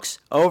folks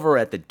over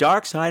at the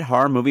Dark Side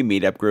Horror Movie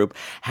Meetup Group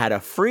had a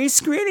free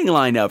screening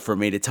lined up for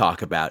me to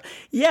talk about.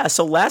 Yeah,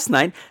 so last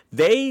night,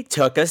 they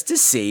took us to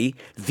see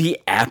The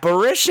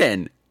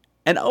Apparition.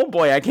 And oh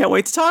boy, I can't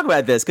wait to talk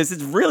about this, because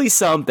it's really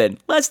something.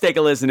 Let's take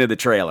a listen to the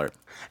trailer.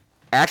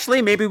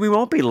 Actually, maybe we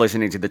won't be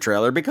listening to the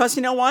trailer because,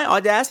 you know why?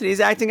 Audacity is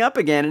acting up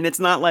again and it's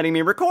not letting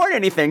me record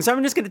anything. So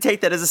I'm just going to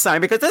take that as a sign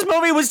because this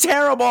movie was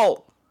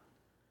terrible.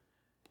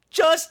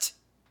 Just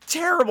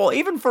terrible.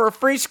 Even for a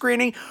free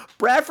screening,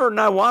 Bradford and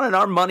I wanted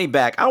our money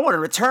back. I want to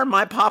return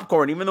my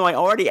popcorn even though I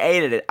already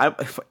ate it.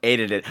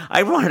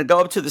 I wanted to go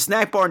up to the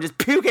snack bar and just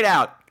puke it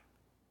out.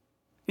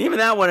 Even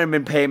that wouldn't have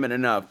been payment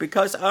enough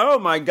because, oh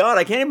my God,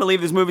 I can't even believe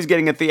this movie's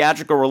getting a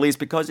theatrical release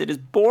because it is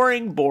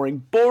boring.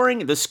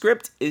 The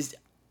script is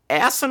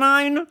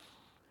asinine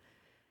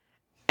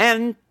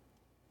and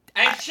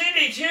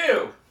shitty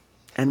too.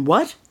 And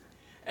what?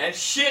 And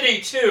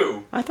shitty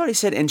too. I thought he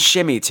said and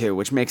shimmy too,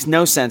 which makes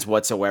no sense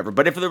whatsoever.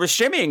 But if there was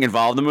shimmying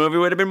involved, the movie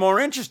would have been more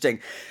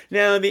interesting.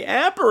 Now, The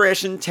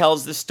Apparition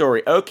tells the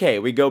story. Okay,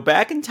 we go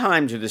back in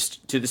time to the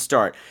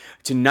start,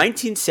 to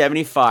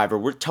 1975, where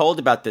we're told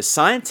about this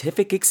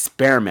scientific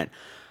experiment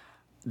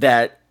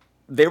that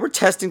they were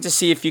testing to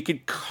see if you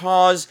could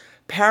cause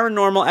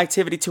paranormal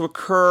activity to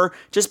occur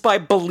just by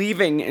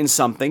believing in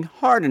something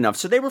hard enough.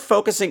 So they were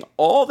focusing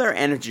all their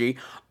energy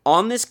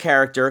on this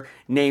character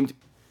named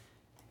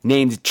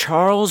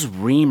Charles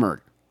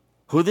Reamer.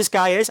 Who this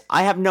guy is,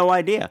 I have no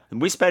idea.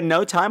 We spend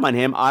no time on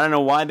him. I don't know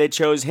why they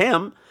chose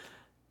him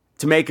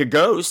to make a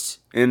ghost.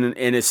 In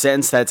a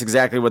sense, that's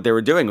exactly what they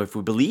were doing. If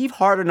we believe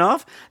hard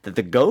enough that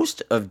the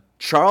ghost of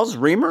Charles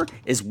Reamer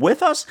is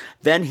with us,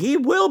 then he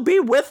will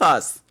be with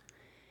us.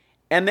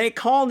 And they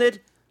called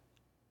it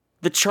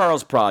The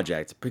Charles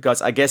Project,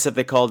 because I guess if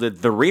they called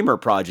it The Reamer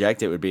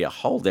Project, it would be a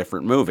whole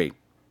different movie.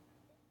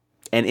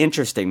 An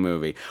interesting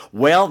movie.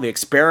 Well, the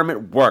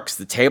experiment works.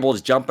 The table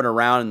is jumping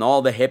around, and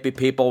all the hippie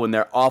people in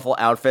their awful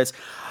outfits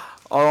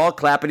are all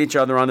clapping each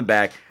other on the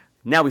back.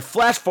 Now we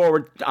flash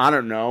forward, I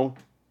don't know,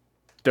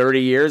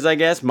 30 years, I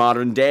guess,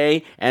 modern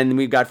day, and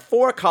we've got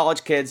 4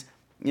 college kids,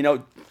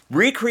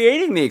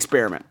 recreating the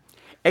experiment.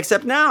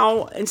 Except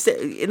now,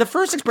 in the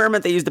first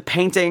experiment, they used a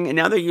painting, and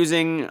now they're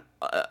using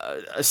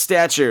a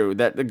statue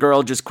that the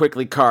girl just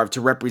quickly carved to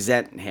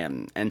represent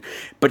him.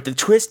 But the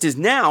twist is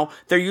now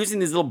they're using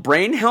these little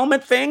brain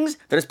helmet things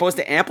that are supposed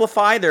to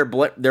amplify their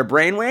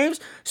brain waves,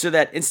 so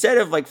that instead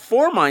of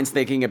 4 minds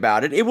thinking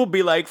about it, it will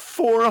be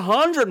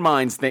 400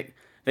 minds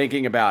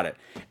thinking about it.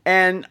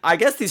 And I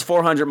guess these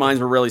 400 mines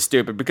were really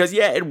stupid because,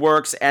 yeah, it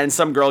works and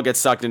some girl gets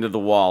sucked into the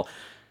wall.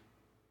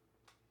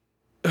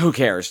 Who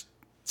cares?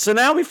 So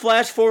now we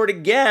flash forward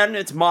again.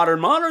 It's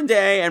modern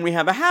day, and we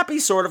have a happy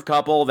sort of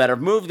couple that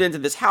have moved into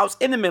this house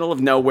in the middle of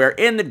nowhere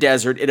in the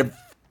desert in a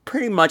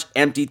pretty much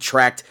empty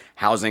tract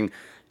housing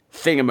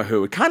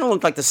thingamahoo. It kind of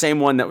looked like the same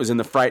one that was in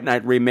the Fright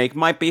Night remake.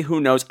 Might be, who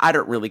knows? I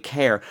don't really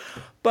care.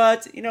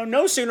 But,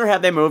 no sooner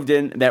have they moved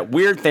in, that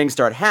weird things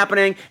start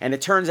happening, and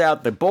it turns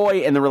out the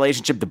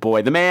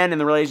man in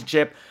the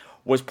relationship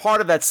was part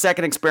of that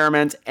second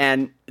experiment,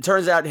 and it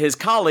turns out his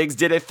colleagues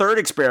did a third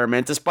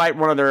experiment, despite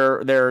one of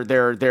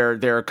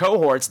their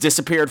cohorts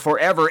disappeared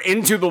forever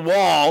into the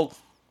wall.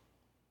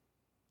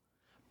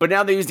 But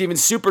now they used even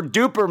super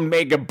duper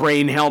mega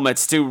brain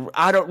helmets to,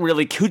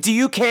 do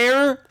you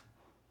care?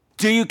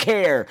 Do you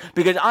care?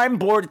 Because I'm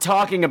bored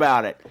talking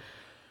about it.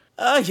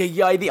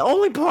 The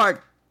only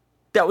part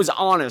that was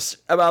honest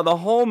about the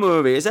whole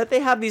movie is that they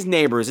have these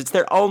neighbors. It's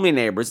their only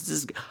neighbors. It's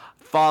his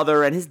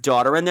father and his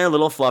daughter and their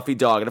little fluffy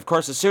dog. And of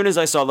course, as soon as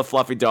I saw the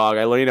fluffy dog,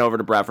 I leaned over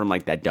to Bradford. I'm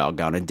like, that dog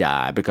gonna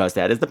die, because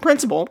that is the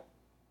principle.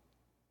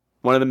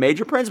 One of the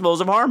major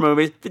principles of horror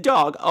movies, the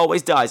dog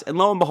always dies. And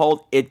lo and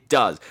behold, it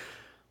does.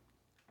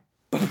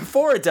 But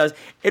before it does,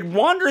 it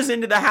wanders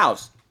into the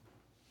house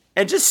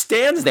and just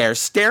stands there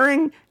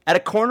staring at a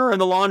corner in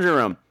the laundry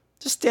room.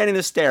 Just standing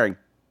there staring.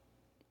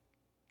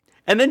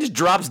 And then just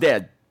drops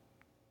dead.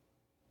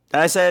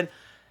 And I said,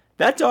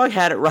 that dog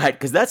had it right,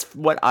 because that's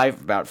what I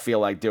about feel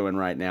like doing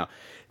right now.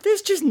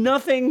 There's just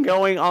nothing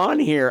going on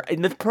here.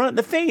 And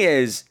the thing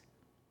is,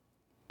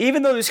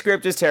 even though the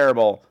script is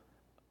terrible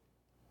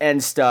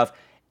and stuff,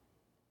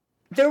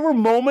 there were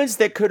moments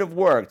that could have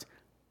worked.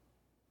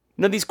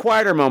 Now, these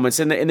quieter moments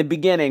in the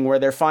beginning where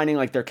they're finding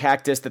like their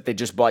cactus that they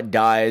just bought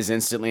dies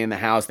instantly in the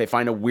house. They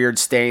find a weird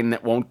stain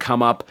that won't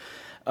come up.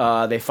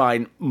 They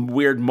find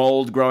weird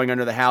mold growing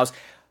under the house.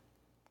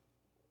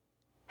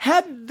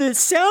 Had the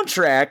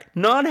soundtrack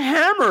not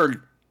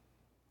hammered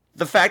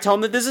the fact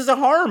home that this is a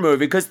horror movie,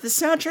 because the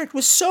soundtrack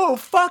was so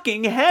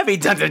fucking heavy.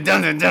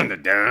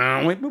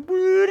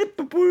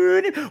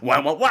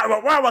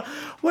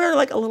 Where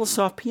like a little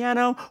soft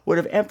piano would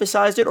have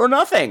emphasized it, or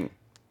nothing.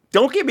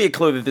 Don't give me a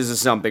clue that this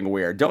is something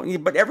weird.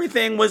 But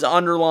everything was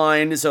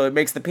underlined, so it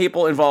makes the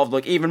people involved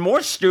look even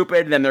more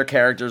stupid than their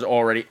characters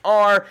already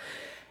are.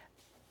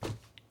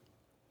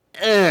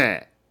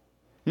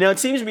 Now, it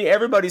seems to be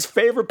everybody's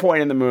favorite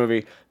point in the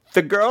movie.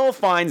 The girl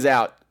finds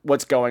out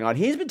what's going on.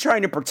 He's been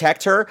trying to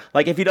protect her.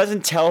 Like, if he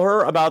doesn't tell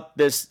her about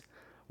this,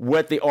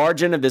 what the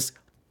origin of this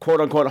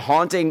quote-unquote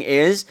haunting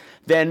is,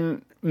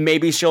 then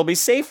maybe she'll be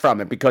safe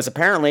from it. Because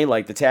apparently,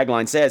 like the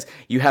tagline says,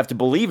 you have to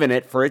believe in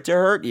it for it to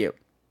hurt you.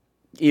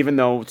 Even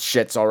though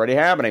shit's already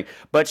happening.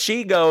 But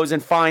she goes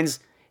and finds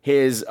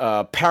his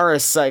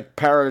paranormal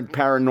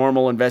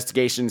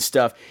investigation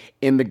stuff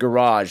in the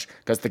garage,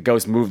 because the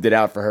ghost moved it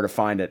out for her to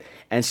find it.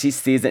 And she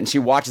sees it, and she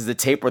watches the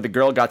tape where the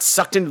girl got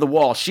sucked into the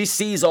wall. She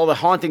sees all the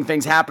haunting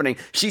things happening.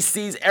 She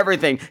sees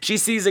everything. She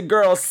sees a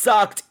girl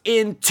sucked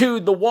into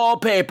the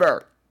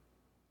wallpaper.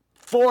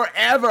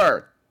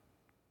 Forever.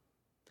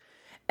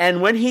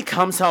 And when he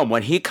comes home,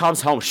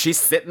 she's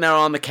sitting there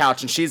on the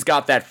couch, and she's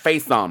got that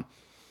face on.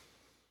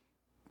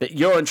 That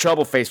you're in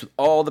trouble face, with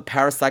all the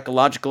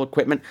parapsychological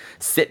equipment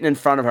sitting in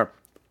front of her.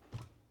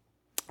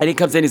 And he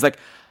comes in, he's like,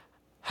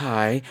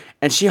 hi.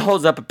 And she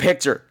holds up a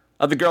picture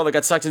of the girl that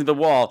got sucked into the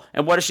wall.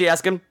 And what does she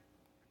ask him?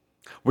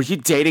 Were you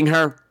dating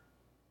her?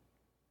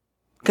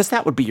 Because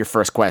that would be your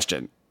first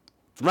question.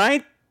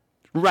 Right?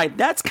 Right.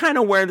 That's kind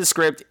of where the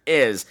script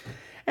is.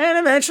 And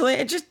eventually,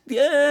 it just,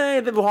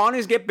 the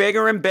hauntings get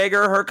bigger and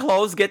bigger. Her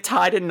clothes get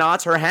tied in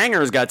knots. Her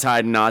hangers got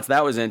tied in knots.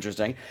 That was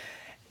interesting.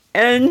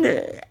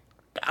 And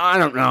I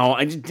don't know.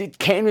 It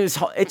kind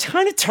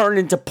of turned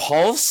into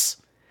Pulse.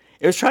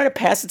 It was trying to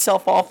pass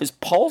itself off as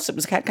Pulse. It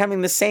was kind of having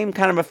the same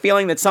kind of a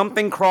feeling that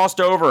something crossed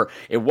over.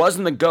 It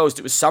wasn't the ghost.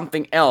 It was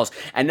something else.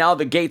 And now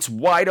the gate's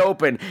wide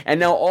open. And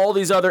now all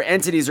these other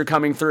entities are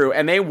coming through.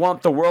 And they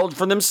want the world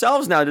for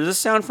themselves now. Does this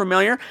sound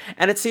familiar?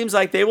 And it seems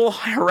like they will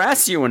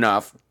harass you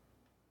enough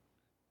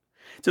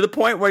to the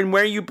point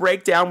where you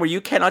break down, where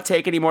you cannot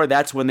take anymore.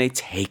 That's when they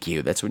take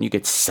you. That's when you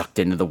get sucked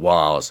into the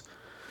walls.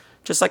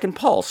 Just like in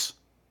Pulse.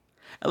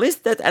 At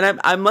least that, and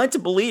I'm led to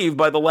believe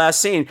by the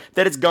last scene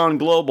that it's gone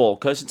global,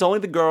 because it's only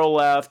the girl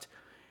left.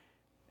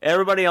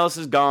 Everybody else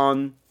is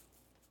gone.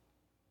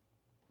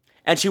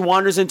 And she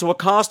wanders into a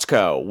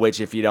Costco, which,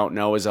 if you don't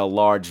know, is a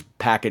large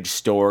package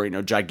store,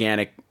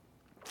 gigantic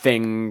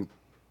thing,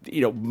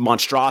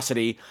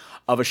 monstrosity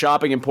of a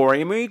shopping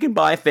emporium where you can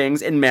buy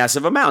things in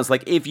massive amounts.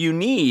 Like, if you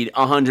need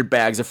 100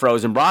 bags of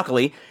frozen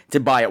broccoli to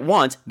buy at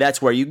once,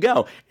 that's where you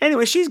go.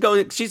 Anyway, she's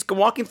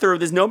walking through.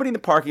 There's nobody in the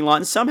parking lot,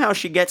 and somehow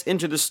she gets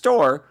into the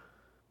store,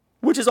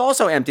 which is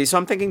also empty. So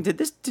I'm thinking,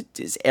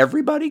 is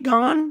everybody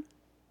gone?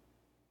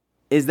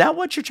 Is that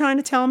what you're trying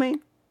to tell me?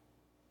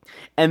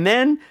 And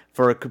then,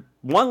 for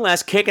one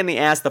last kick in the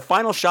ass, the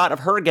final shot of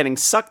her getting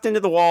sucked into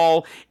the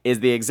wall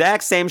is the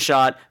exact same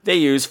shot they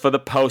use for the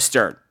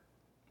poster.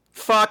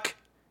 Fuck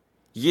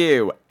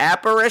You.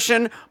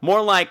 Apparition?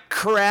 More like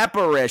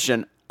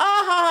crapparition.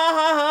 Ah, ha, ha,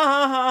 ha,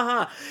 ha, ha,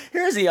 ha.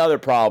 Here's the other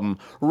problem.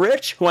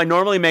 Rich, who I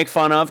normally make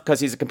fun of because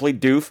he's a complete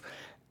doof,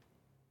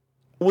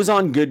 was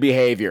on good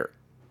behavior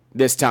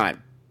this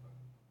time.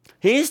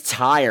 He's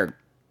tired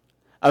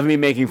of me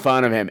making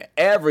fun of him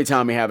every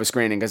time we have a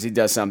screening because he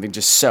does something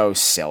just so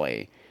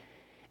silly.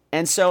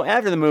 And so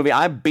after the movie,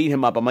 I beat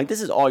him up. I'm like,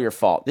 this is all your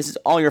fault. This is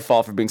all your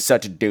fault for being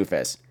such a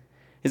doofus.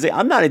 He's like,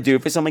 I'm not a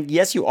doofus. I'm like,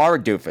 yes, you are a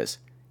doofus.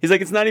 He's like,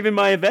 it's not even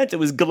my event. It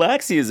was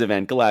Galaxia's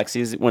event.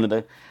 Galaxia is one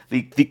of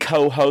the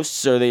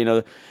co-hosts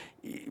or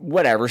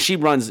whatever. She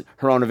runs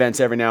her own events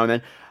every now and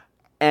then.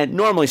 And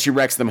normally she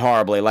wrecks them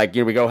horribly. Like,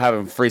 we go have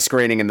a free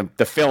screening and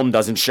the film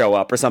doesn't show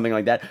up or something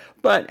like that.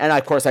 And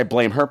of course I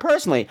blame her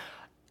personally.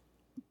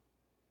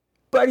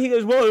 But he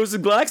goes, well, it was a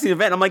Galaxia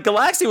event. I'm like,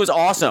 Galaxia was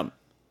awesome.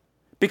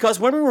 Because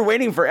when we were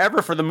waiting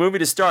forever for the movie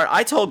to start,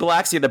 I told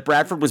Galaxia that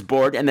Bradford was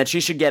bored and that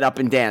she should get up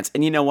and dance.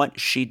 And you know what?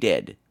 She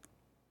did.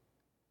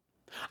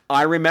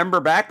 I remember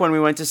back when we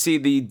went to see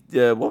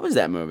what was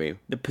that movie?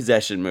 The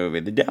Possession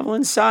movie. The Devil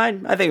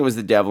Inside? I think it was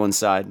The Devil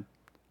Inside.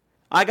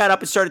 I got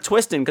up and started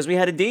twisting because we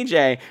had a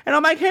DJ. And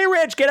I'm like, hey,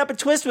 Rich, get up and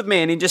twist with me.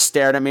 And he just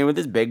stared at me with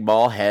his big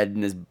bald head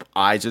and his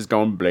eyes just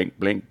going blink,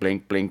 blink,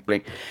 blink, blink,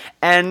 blink.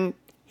 And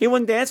he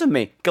wouldn't dance with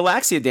me.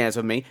 Galaxia danced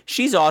with me.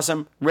 She's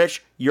awesome.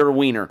 Rich, you're a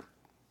wiener.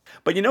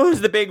 But you know who's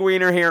the big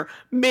wiener here?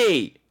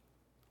 Me.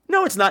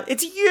 No, it's not.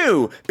 It's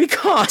you.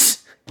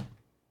 Because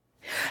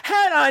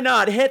had I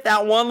not hit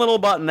that one little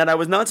button that I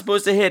was not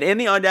supposed to hit in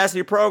the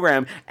Audacity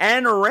program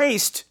and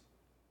erased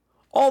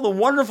all the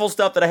wonderful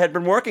stuff that I had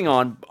been working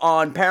on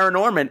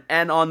Paranorman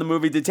and on the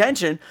movie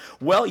Detention,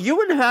 well, you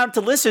wouldn't have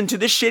to listen to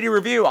this shitty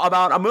review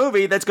about a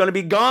movie that's going to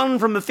be gone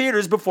from the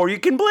theaters before you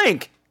can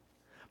blink.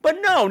 But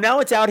no, now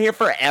it's out here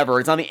forever.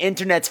 It's on the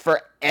internets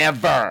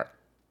forever.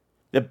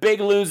 The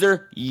big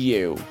loser,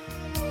 you.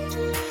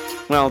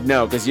 Well,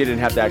 no, because you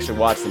didn't have to actually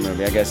watch the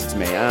movie. I guess it's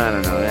me. I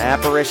don't know. An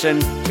apparition?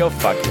 Go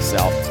fuck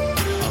yourself.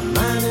 A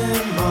man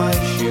in my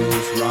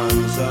shoes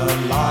runs a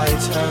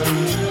light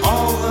and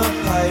all the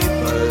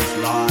papers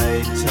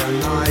lie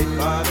tonight,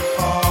 but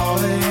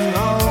falling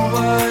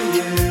over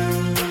you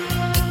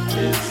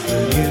is the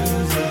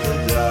news of the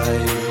day.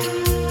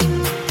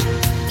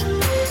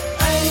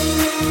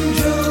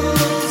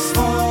 Angels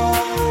fall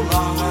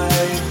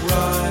like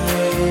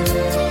rain,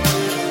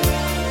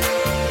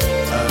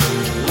 and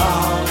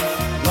love,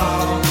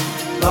 love,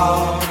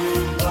 love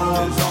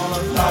is on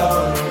a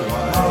flower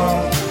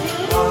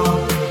away.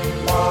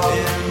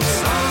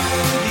 Inside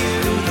you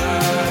the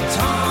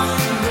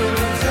time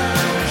moves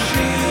and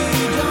she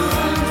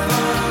don't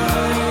find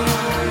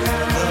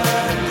the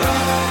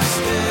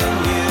ghost in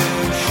you,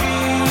 she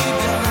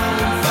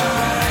don't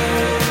find.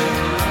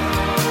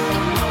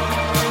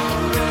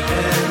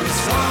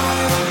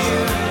 Inside you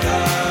the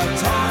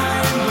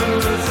time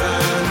moves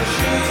and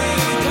she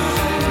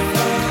don't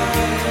find.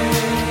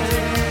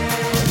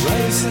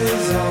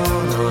 Races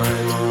on,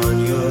 I'm on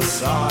your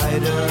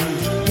side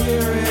and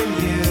hearing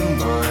you,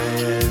 my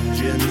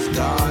engines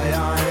die.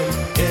 I'm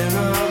in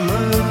a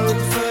mood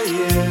for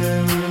you,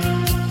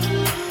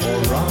 or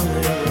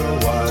running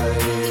away.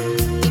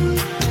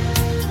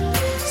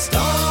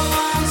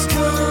 Stars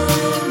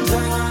come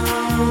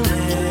down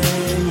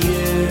in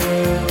you,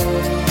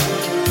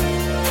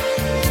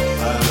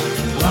 and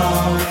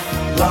love,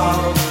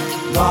 love,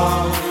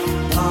 love,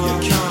 you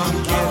can't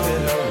give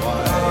it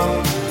away.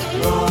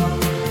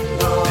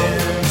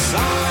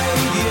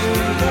 Inside you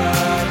the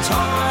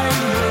time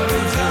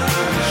moves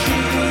and she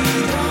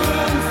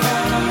don't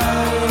find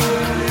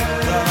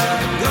the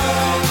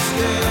ghost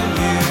in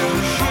you,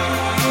 she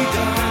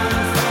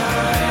don't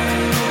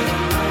find.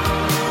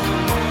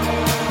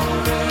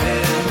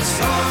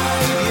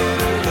 Inside you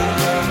the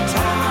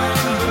time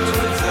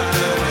moves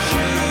and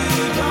she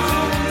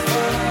don't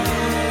find.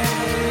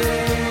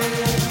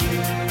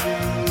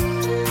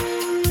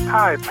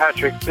 Hi,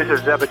 Patrick. This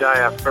is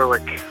Zebediah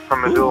Berwick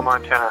from Missoula,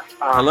 Montana.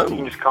 Hello. You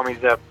can just call me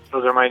Zeb.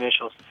 Those are my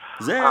initials.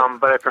 Zeb.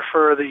 But I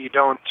prefer that you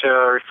don't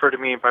refer to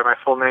me by my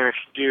full name. If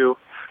you do,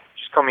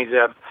 just call me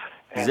Zeb.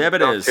 And Zeb it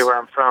don't is. say where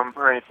I'm from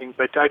or anything.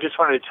 But I just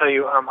wanted to tell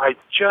you, I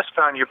just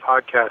found your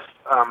podcast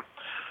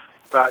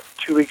about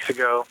 2 weeks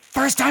ago.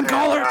 First time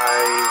caller.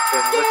 I've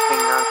been listening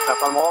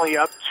nonstop. I'm only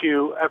up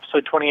to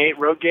episode 28,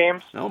 Road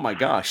Games. Oh my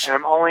gosh. And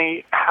I'm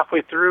only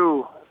halfway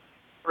through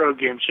Road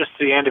Games, just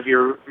the end of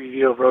your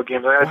review of Road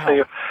Games. I gotta tell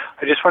you,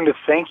 I just wanted to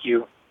thank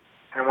you.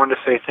 And I wanted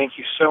to say thank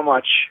you so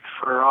much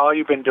for all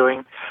you've been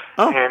doing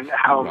and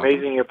how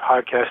amazing your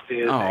podcast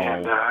is. Oh.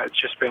 And it's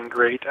just been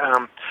great.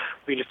 Let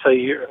me just tell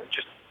you,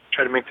 just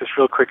try to make this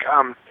real quick.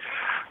 I'm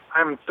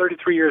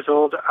 33 years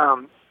old.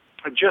 I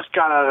just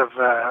got out of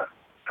an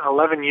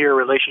 11-year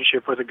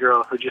relationship with a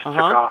girl who just took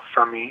off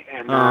from me.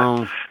 And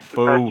the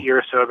past year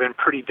or so, I've been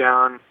pretty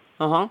down,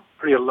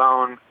 pretty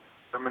alone.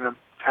 I'm in a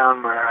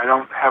town where I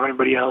don't have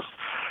anybody else.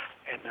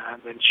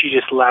 And then she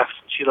just left.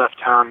 She left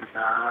town,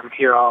 and I'm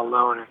here all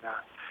alone, and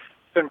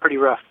it's been pretty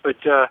rough. But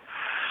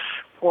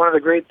one of the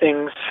great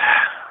things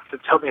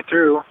that's helped me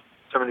through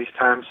some of these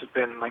times have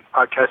been like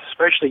podcasts,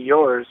 especially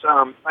yours.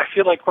 I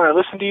feel like when I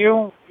listen to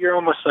you, you're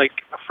almost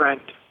like a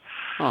friend.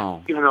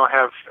 Oh. Even though I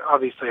have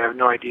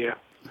no idea.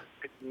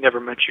 I never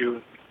met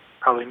you,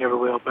 probably never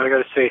will. But I got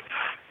to say,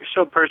 you're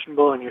so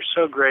personable and you're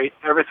so great.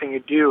 Everything you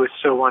do is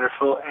so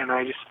wonderful, and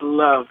I just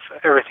love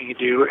everything you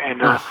do.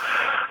 And I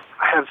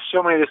have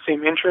so many of the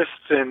same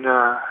interests and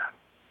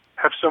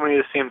have so many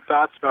of the same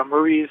thoughts about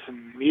movies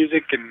and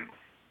music and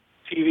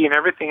TV and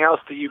everything else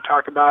that you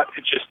talk about.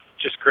 It's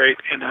just great,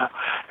 and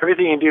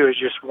everything you do is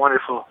just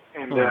wonderful,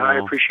 and I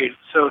appreciate it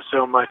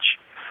so much.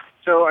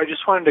 So I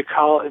just wanted to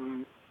call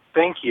and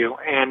thank you,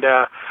 and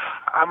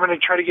I'm going to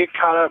try to get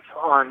caught up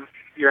on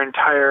your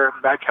entire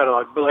back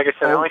catalog. But like I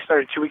said, I only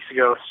started 2 weeks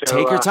ago, so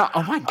Take your time.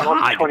 Oh my God,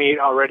 I'm up to 28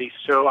 already,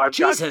 so I've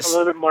got a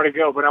little bit more to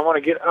go. But I want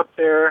to get up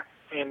there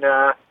and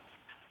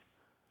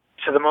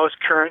to the most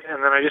current,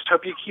 and then I just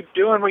hope you keep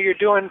doing what you're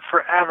doing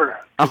forever,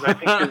 because I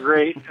think you're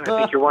great, and I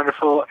think you're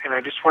wonderful, and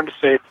I just wanted to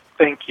say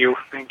thank you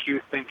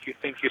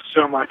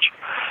so much.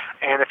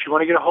 And if you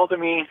want to get a hold of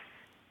me,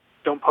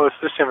 don't post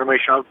this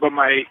information, but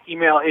my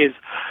email is.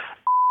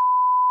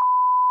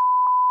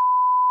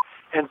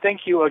 And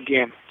thank you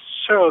again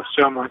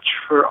so much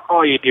for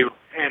all you do,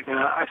 and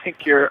I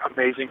think you're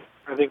amazing.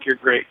 I think you're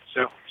great,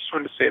 so just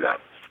wanted to say that.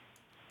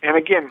 And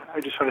again, I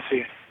just want to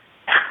say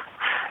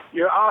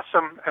you're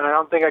awesome, and I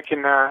don't think I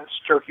can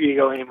stroke your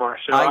ego anymore.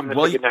 So I'm going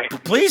to say good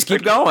night. Please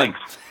keep going.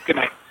 Thanks. Good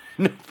night.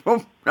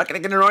 No, not going to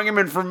get an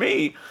argument from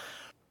me.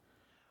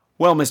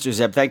 Well, Mr.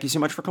 Zeb, thank you so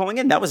much for calling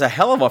in. That was a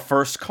hell of a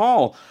first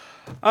call.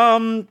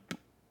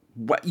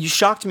 You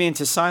shocked me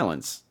into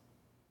silence.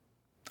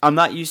 I'm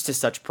not used to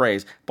such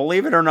praise.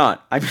 Believe it or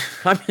not, I'm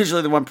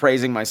usually the one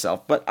praising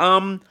myself. But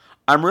I'm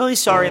really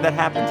sorry that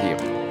happened to you.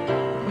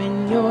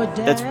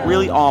 That's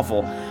really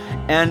awful.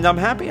 And I'm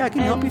happy I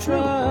can help you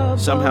through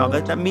somehow.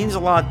 That means a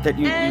lot that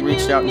you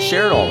reached out and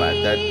shared all that.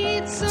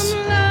 That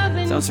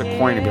sounds so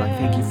corny to be like,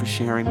 thank you for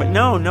sharing. But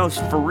no,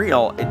 for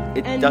real.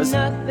 It does.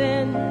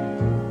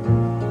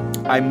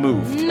 I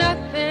moved.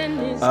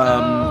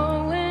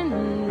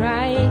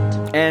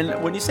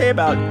 And when you say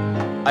about,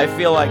 I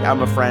feel like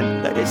I'm a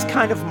friend, that is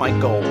kind of my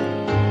goal.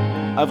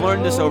 I've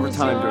learned this over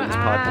time during this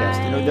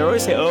podcast. You know, they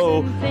always say,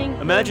 oh,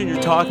 imagine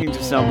you're talking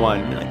to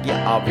someone. And you're like,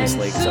 yeah,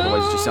 obviously, because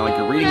otherwise you just sound like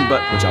you're reading,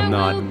 which I'm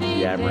not, I'm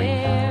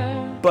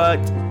yammering. But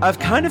I've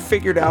kind of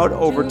figured out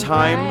over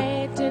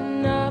time,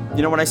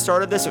 you know, when I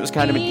started this, it was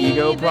kind of an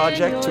ego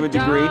project to a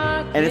degree,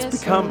 and it's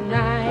become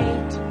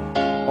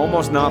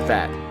almost not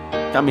that.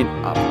 I mean,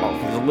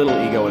 there's a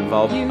little ego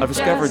involved. I've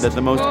discovered that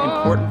the most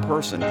important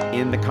person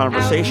in the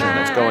conversation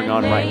that's going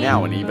on right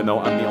now, and even though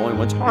I'm the only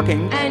one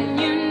talking,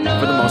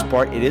 for the most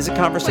part, it is a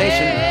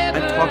conversation.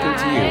 I'm talking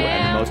to you,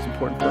 and the most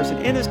important person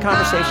in this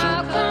conversation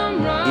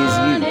is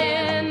you.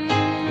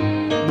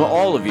 Well,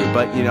 all of you,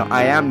 but, you know,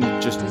 I'm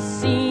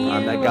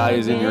that guy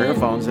who's in your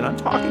earphones, and I'm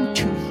talking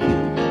to you.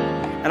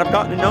 And I've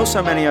gotten to know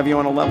so many of you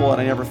on a level that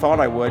I never thought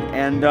I would,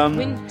 and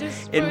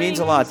it means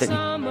a lot that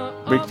you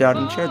reached out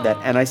and shared that.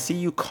 And I see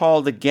you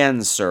called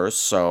again, sir,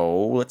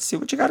 so let's see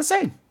what you got to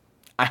say.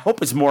 I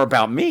hope it's more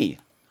about me.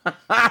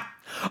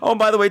 Oh,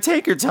 by the way,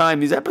 take your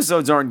time. These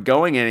episodes aren't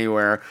going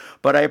anywhere,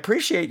 but I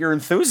appreciate your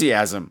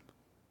enthusiasm.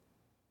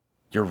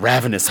 Your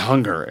ravenous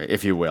hunger,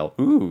 if you will.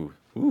 Ooh,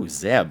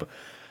 Zeb.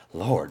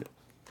 Lord.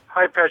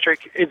 Hi,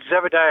 Patrick. It's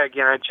Zebediah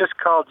again. I just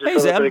called a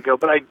little bit ago,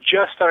 but I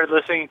just started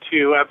listening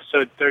to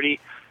episode 30,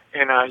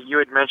 and you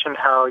had mentioned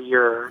how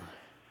your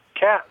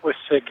cat was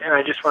sick, and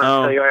I just wanted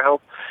to tell you I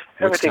hope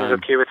everything's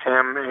okay with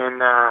him.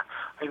 And I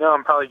know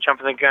I'm probably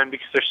jumping the gun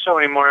because there's so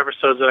many more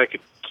episodes that I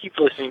could keep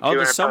listening to. Oh,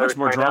 there's so much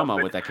more drama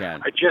with that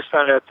cat. I just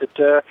found out that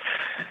your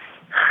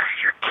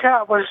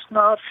cat was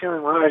not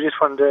feeling well. I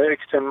just wanted to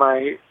extend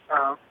my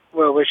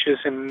well wishes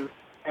and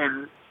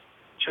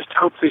just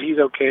hope that he's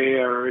okay,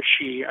 or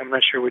she. I'm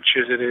not sure which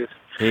it is.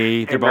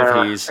 They're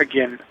both he's.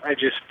 Again, I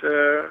just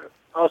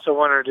also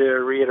wanted to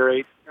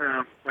reiterate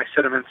my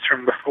sentiments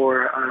from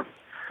before.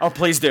 Oh,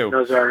 please do.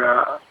 Those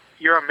are,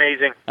 you're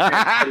amazing. And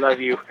I love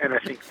you, and I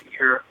think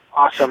you're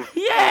awesome.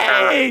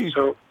 Yay!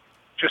 So,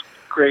 just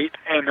great.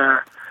 And,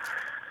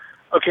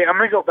 okay, I'm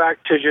going to go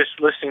back to just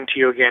listening to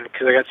you again,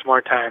 because I got some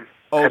more time.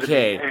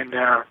 Okay. And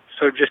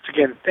so, just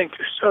again, thank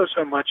you so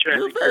much.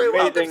 You're very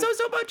welcome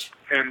so much.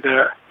 And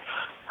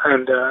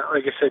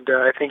like I said,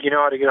 I think you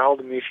know how to get a hold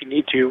of me if you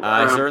need to.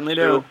 I certainly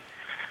do.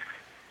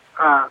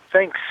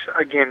 Thanks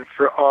again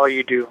for all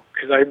you do,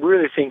 because I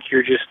really think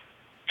you're just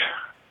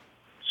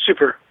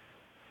super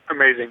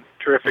amazing,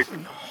 terrific,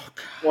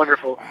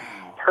 wonderful,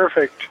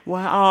 perfect.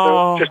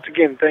 Wow. So just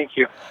again, thank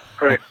you.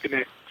 All right, good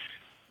night.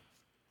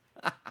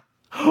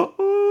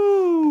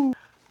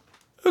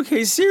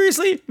 Okay,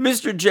 seriously,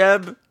 Mr.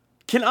 Jeb,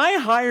 can I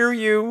hire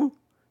you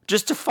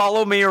just to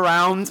follow me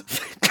around?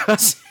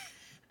 Because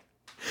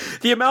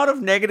the amount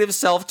of negative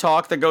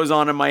self-talk that goes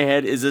on in my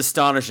head is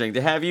astonishing.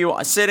 To have you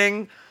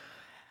sitting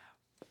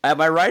at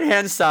my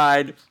right-hand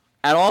side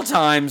at all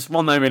times,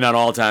 well, maybe not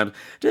all times,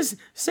 just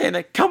saying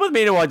that, come with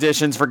me to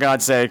auditions, for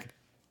God's sake.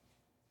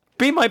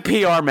 Be my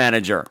PR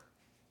manager.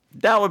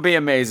 That would be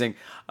amazing.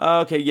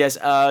 Okay, yes,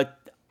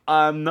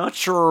 I'm not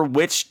sure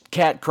which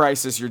cat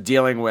crisis you're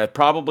dealing with.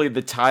 Probably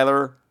the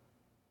Tyler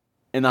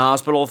in the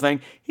hospital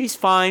thing. He's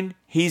fine.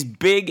 He's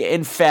big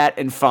and fat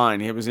and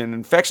fine. It was an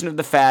infection of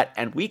the fat,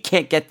 and we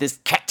can't get this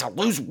cat to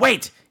lose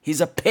weight.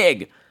 He's a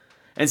pig.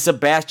 And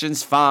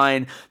Sebastian's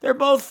fine. They're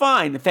both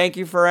fine. Thank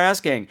you for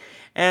asking.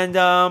 And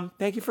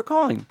thank you for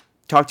calling.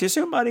 Talk to you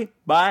soon, buddy.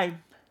 Bye.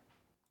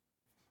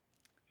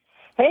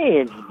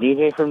 Hey, it's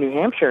DJ from New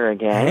Hampshire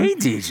again. Hey,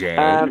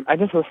 DJ. I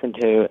just listened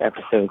to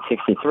episode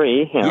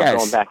 63, Yes.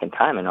 going back in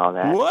time and all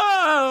that.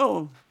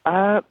 Whoa!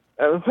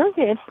 First,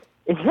 is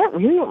that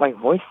really what my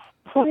voice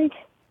is like?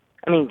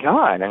 I mean,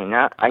 God,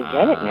 I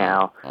get it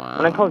now.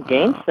 When I called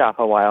GameStop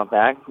a while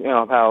back,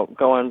 about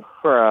going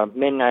for a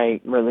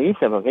midnight release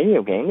of a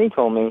video game, they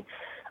told me,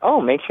 oh,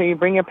 make sure you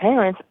bring your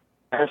parents.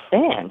 I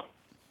understand.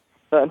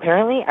 But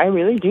apparently, I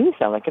really do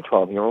sound like a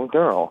 12-year-old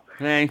girl.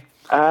 Hey.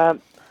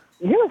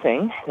 The other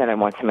thing that I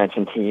want to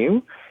mention to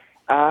you,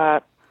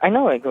 I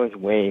know it goes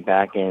way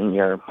back in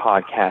your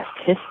podcast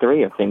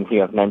history of things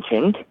you have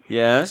mentioned.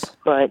 Yes.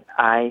 But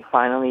I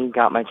finally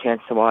got my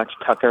chance to watch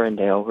Tucker and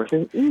Dale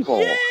versus Evil.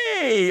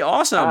 Yay!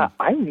 Awesome.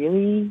 I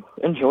really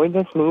enjoyed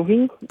this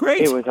movie.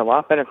 Great. It was a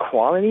lot better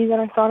quality than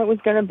I thought it was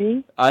going to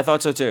be. I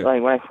thought so too.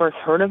 Like, when I first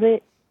heard of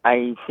it,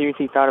 I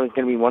seriously thought it was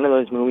going to be one of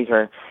those movies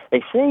where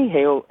they say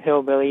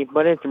hillbilly,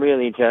 but it's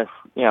really just,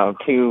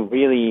 two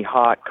really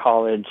hot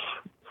college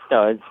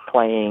studs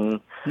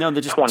playing. No,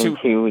 they're just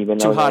 22, even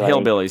two though hot they're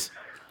like hillbillies.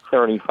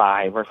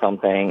 35 or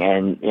something,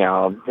 and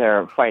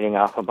they're fighting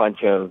off a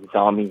bunch of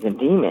zombies and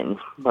demons.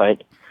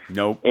 But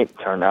nope, it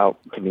turned out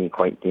to be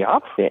quite the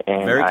opposite,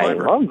 and Very I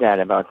clever. love that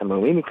about the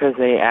movie because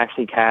they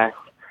actually cast,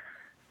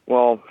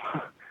 well,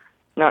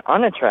 not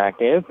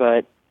unattractive,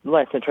 but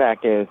less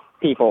attractive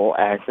people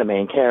as the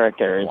main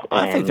characters. Well,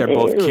 I think and they're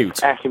both it cute.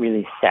 was actually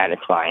really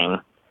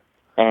satisfying,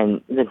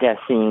 and the death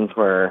scenes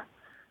were.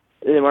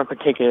 They weren't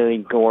particularly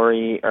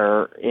gory,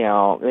 or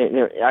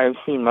I've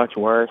seen much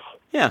worse.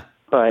 Yeah,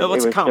 but no,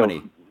 it's it was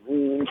comedy.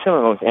 Still some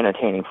of the most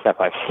entertaining stuff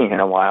I've seen in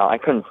a while. I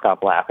couldn't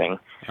stop laughing.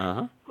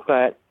 Uh-huh.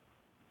 But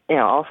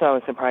also I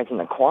was surprised in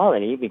the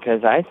quality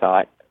because I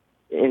thought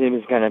it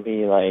was going to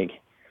be like,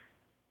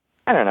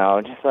 I don't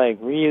know, just like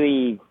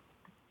really.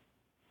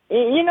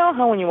 You know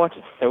how when you watch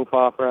a soap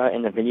opera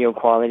and the video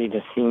quality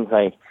just seems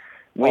like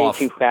way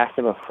too fast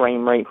of a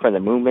frame rate for the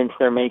movements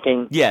they're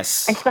making?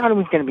 Yes. I thought it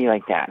was going to be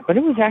like that, but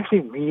it was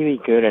actually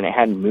really good and it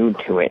had mood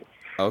to it.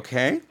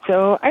 Okay.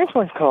 So I just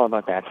wanted to call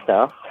about that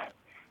stuff.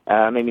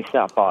 Maybe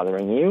stop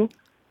bothering you.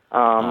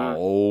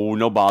 Oh,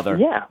 no bother.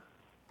 Yeah.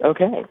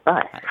 Okay,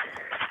 bye.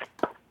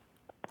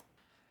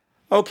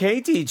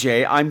 Okay,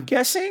 DJ, I'm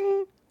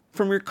guessing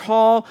from your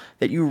call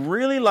that you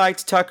really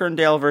liked Tucker and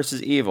Dale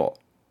versus Evil.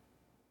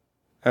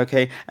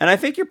 Okay, and I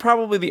think you're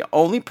probably the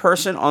only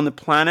person on the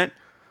planet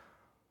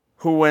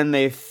who, when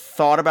they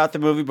thought about the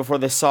movie before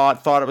they saw it,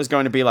 thought it was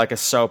going to be like a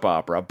soap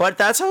opera. But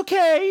that's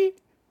okay.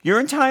 You're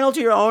entitled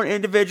to your own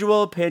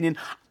individual opinion.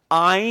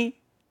 I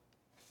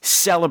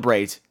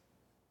celebrate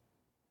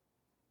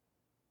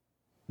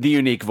the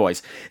unique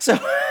voice. So,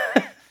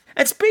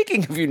 and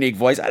speaking of unique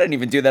voice, I didn't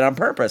even do that on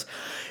purpose.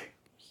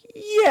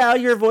 Yeah,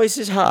 your voice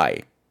is high.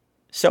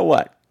 So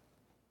what?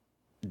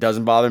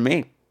 Doesn't bother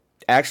me.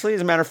 Actually,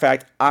 as a matter of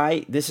fact,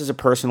 this is a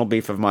personal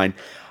beef of mine.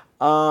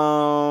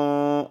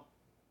 I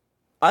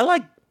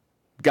like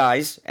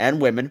guys and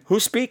women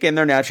who speak in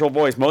their natural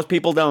voice. Most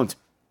people don't.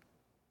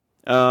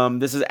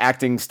 This is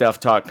acting stuff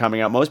talk coming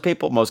out. Most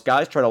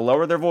guys try to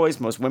lower their voice.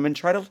 Most women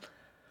try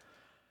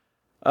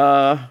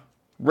to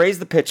raise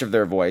the pitch of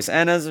their voice,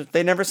 and as if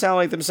they never sound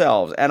like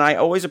themselves. And I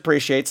always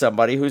appreciate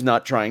somebody who's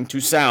not trying to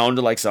sound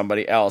like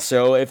somebody else.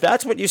 So if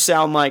that's what you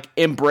sound like,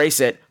 embrace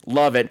it,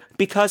 love it,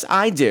 because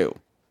I do.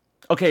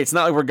 Okay, it's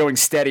not like we're going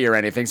steady or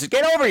anything, so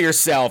get over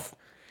yourself.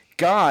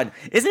 God,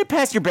 isn't it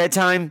past your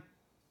bedtime?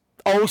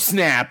 Oh,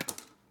 snap.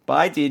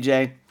 Bye,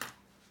 DJ.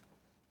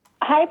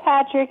 Hi,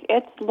 Patrick.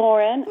 It's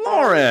Lauren.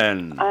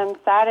 Lauren. I'm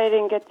sad I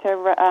didn't get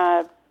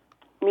to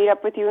meet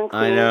up with you in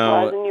Queens. I know.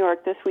 I was in New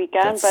York this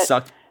weekend, That but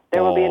sucked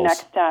there will be a balls.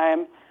 next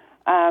time.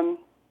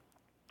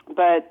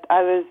 But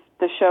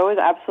the show was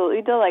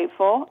absolutely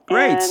delightful.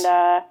 Great. And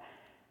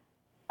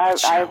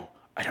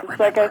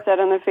like I said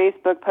on the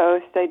Facebook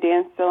post, I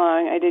danced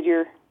along. I did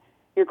your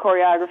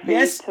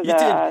choreography to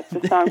the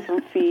song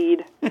from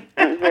Feed. It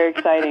was very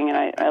exciting,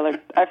 and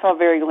I felt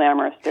very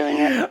glamorous doing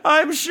it.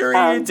 I'm sure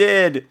you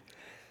did.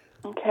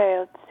 Okay,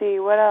 let's see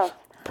what else.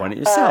 Point at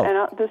yourself.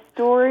 And the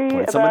story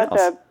Point at someone about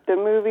else. the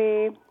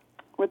movie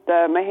with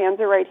My Hands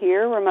Are Right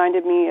Here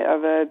reminded me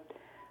of a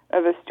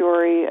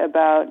story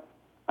about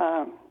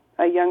a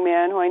young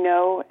man who I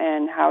know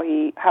and how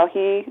he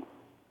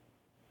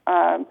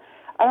I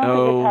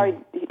don't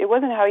think it's it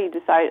wasn't how he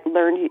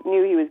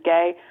knew he was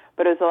gay,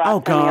 but it was the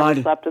last time he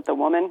ever slept with a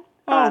woman.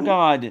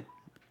 God.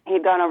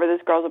 He'd gone over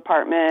this girl's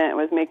apartment and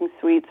was making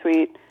sweet,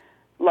 sweet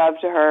love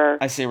to her.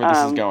 I see where this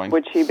is going.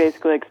 Which he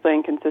basically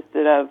explained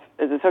consisted of,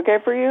 is this okay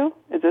for you?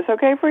 Is this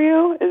okay for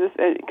you? Is this,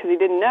 because he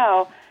didn't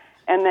know.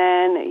 And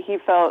then he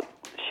felt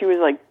she was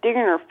like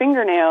digging her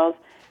fingernails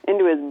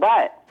into his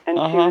butt.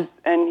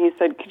 And he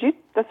said,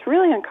 that's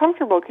really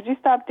uncomfortable. Could you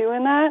stop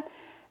doing that?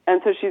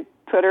 And so she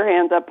put her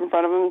hands up in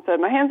front of him and said,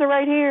 my hands are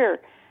right here.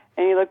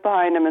 And he looked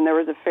behind him, and there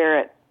was a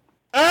ferret.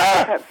 A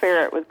pet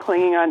ferret was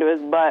clinging onto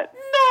his butt.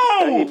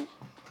 No!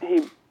 So he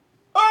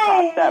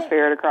tossed that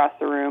ferret across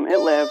the room. It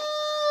lived.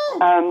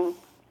 I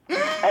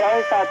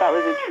always thought that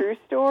was a true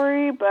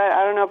story, but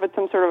I don't know if it's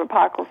some sort of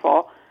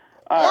apocryphal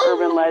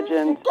urban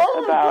legend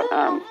about.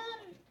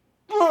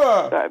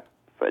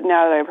 But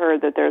now that I've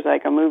heard that there's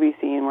like a movie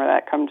scene where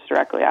that comes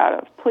directly out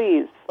of,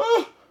 please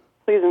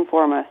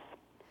inform us.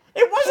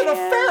 It wasn't a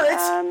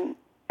ferret.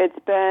 It's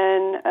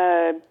been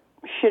a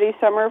shitty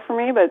summer for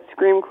me, but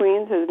Scream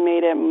Queens has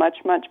made it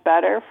much, much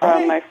better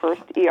from my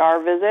first ER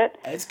visit.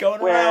 It's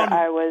going where around.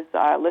 I was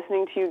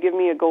listening to you give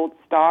me a gold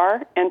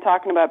star and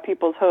talking about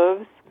people's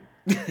hooves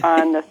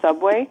on the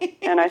subway,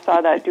 and I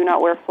saw that "Do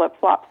not wear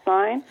flip-flop"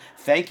 sign.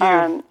 Thank you.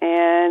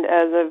 And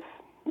as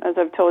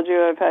I've told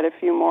you, I've had a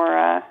few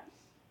more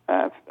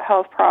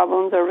health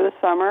problems over the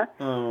summer,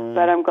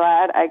 but I'm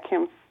glad I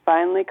can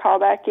finally call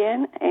back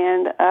in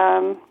and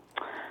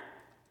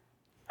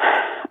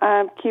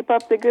keep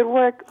up the good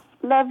work.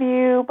 Love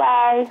you.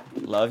 Bye.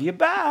 Love you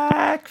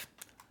back.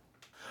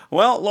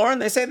 Well, Lauren,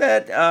 they say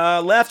that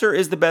laughter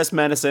is the best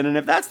medicine, and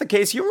if that's the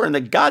case, you were in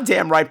the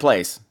goddamn right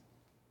place.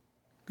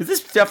 Because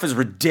this stuff is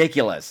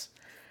ridiculous.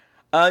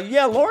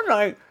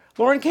 Lauren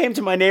came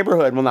to my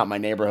neighborhood. Well, not my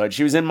neighborhood.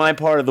 She was in my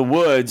part of the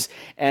woods,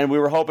 and we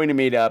were hoping to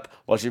meet up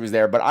while she was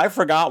there. But I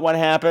forgot what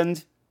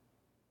happened.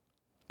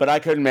 But I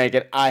couldn't make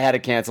it. I had to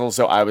cancel,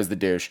 so I was the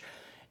douche.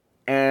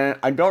 And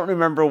I don't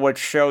remember what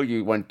show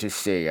you went to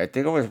see. I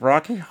think it was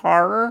Rocky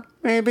Horror,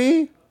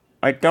 maybe?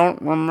 I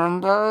don't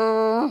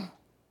remember.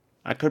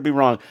 I could be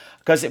wrong.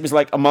 Because it was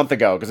like a month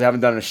ago, because I haven't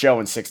done a show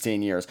in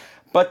 16 years.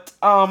 But,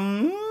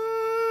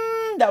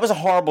 that was a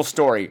horrible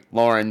story,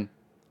 Lauren.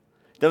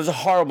 That was a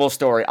horrible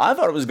story. I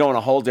thought it was going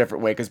a whole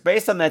different way, because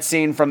based on that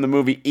scene from the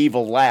movie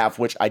Evil Laugh,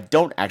 which I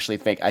don't actually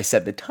think I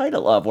said the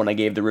title of when I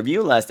gave the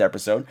review last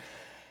episode,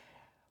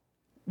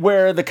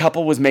 where the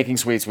couple was making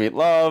sweet, sweet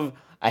love,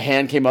 a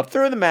hand came up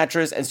through the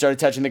mattress and started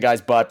touching the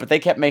guy's butt, but they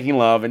kept making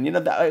love, and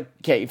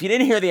okay, if you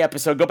didn't hear the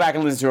episode, go back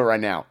and listen to it right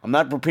now. I'm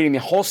not repeating the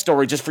whole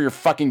story just for your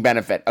fucking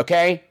benefit,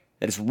 okay?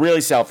 That is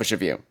really selfish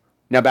of you.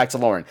 Now back to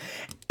Lauren.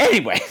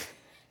 Anyway...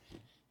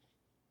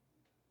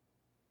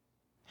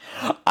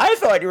 I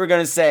thought you were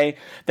going to say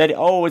that,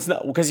 it's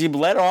not, because you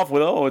led off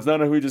with, it's not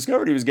who he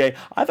discovered he was gay.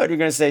 I thought you were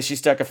going to say she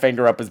stuck a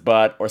finger up his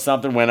butt or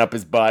something went up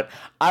his butt.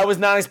 I was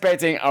not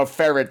expecting a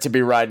ferret to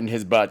be riding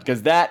his butt,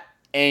 because that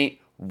ain't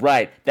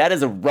right. That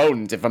is a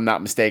rodent, if I'm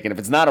not mistaken. If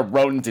it's not a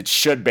rodent, it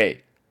should be.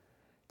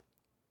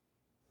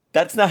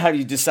 That's not how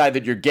you decide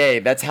that you're gay.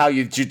 That's how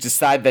you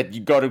decide that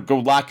you go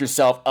lock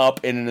yourself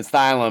up in an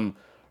asylum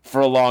for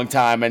a long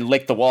time and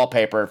lick the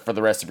wallpaper for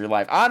the rest of your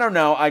life. I don't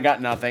know. I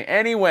got nothing.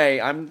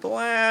 Anyway, I'm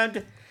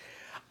glad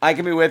I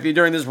can be with you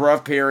during this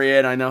rough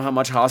period. I know how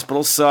much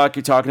hospitals suck.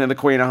 You're talking to the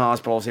queen of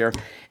hospitals here.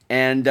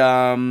 And,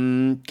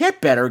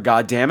 get better,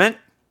 goddammit.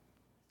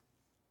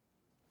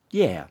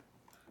 Yeah.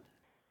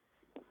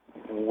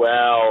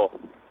 Well,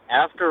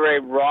 after a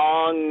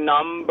wrong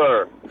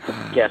number,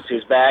 guess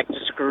who's back to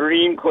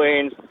Scream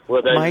Queens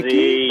with a Mikey?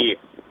 Z.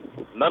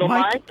 Metal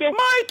Mikey?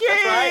 Mikey!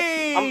 That's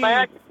right. I'm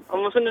back.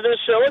 I'm listening to this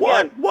show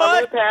again. What?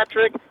 I'm with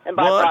Patrick, and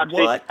by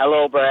proxy,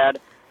 hello, Brad.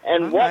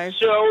 And what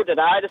show did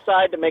I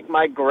decide to make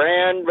my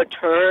grand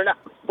return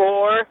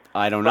for?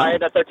 I don't know. Friday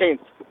the 13th,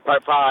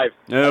 Part 5.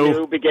 No. A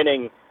new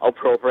beginning,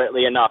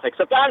 appropriately enough.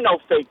 Except I'm no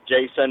fake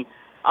Jason.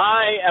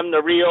 I am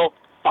the real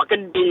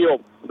fucking deal,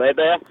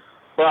 baby.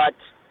 But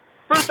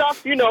first off,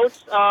 few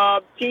notes.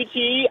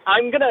 TT,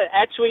 I'm going to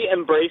actually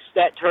embrace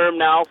that term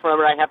now for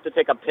when I have to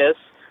take a piss.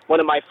 One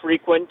of my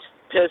frequent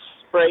piss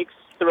breaks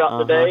throughout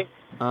the day.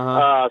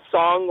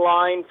 Song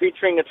line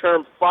featuring the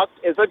term fucked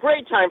is a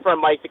great time for a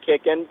mic to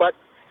kick in, but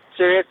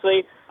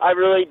seriously, I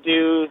really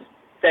do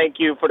thank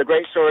you for the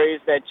great stories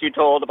that you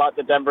told about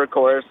the Denver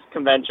Chorus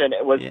Convention.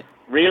 It was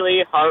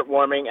really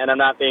heartwarming, and I'm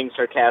not being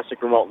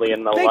sarcastic remotely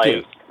in the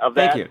light of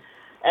that. Thank you.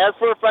 As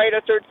for Friday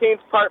the 13th,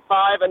 Part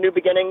 5, A New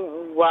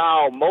Beginning,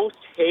 wow, most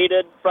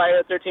hated Friday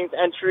the 13th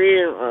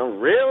entry,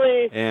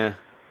 really? Yeah.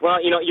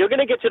 Well, you're going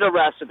to get to the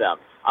rest of them.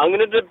 I'm going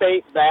to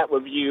debate that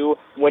with you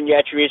when you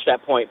actually reach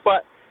that point,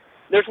 but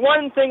there's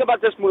one thing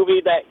about this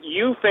movie that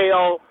you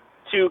fail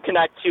to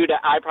connect to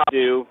that I probably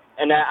do,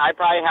 and that I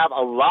probably have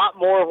a lot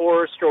more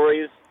horror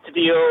stories to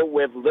deal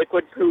with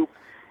liquid poop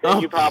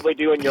than you probably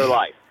do in your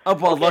life. Oh,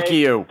 well, lucky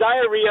you.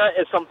 Diarrhea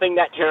is something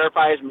that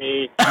terrifies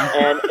me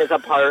and is a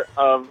part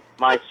of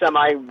my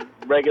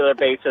semi-regular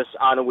basis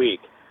on a week.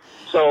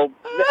 So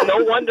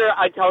no wonder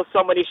I tell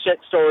so many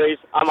shit stories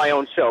on my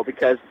own show,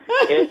 because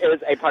it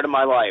is a part of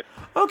my life.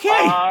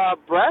 Okay.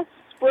 Breath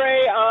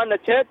spray on the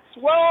tits.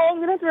 Well,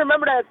 you have to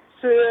remember that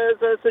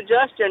as a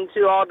suggestion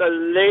to all the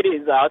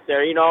ladies out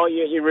there.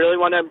 You really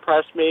want to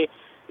impress me.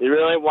 You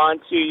really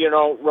want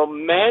to,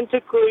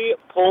 romantically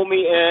pull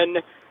me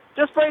in.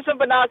 Just spray some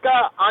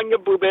Banaka on your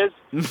boobies.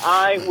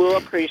 I will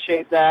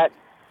appreciate that.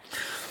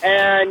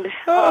 And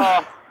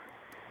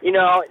You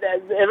know,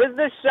 it was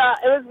the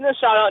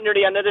shout out near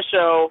the end of the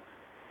show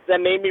that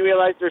made me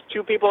realize there's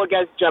two people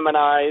against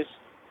Geminis.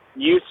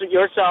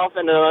 Yourself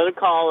and another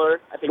caller,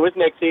 I think it was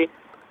Nixie.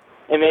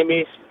 It made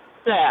me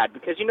sad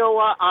because you know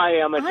what? I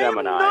am a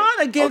Gemini. I'm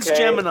not against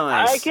Geminis.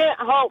 I can't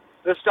help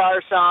the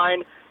star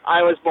sign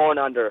I was born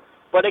under.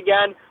 But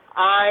again,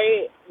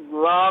 I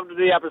loved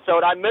the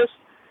episode. I missed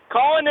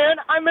calling in.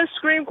 I missed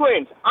Scream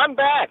Queens. I'm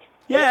back.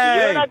 Yay!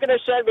 You're not going to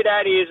shed me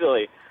that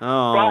easily.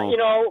 Oh. But, you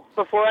know,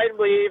 before I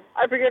leave,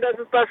 I figured as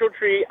a special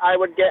treat, I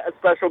would get a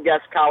special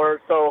guest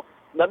caller. So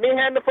let me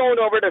hand the phone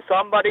over to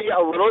somebody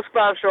a little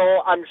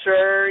special. I'm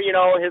sure, you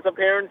know, his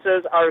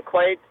appearances are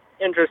quite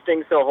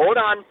interesting. So hold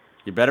on.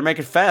 You better make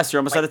it fast. You're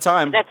almost out of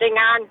time. Is that thing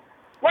on?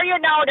 Well, you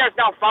know there's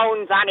no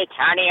phones on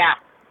Eternia.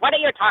 What are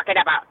you talking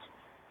about?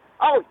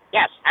 Oh,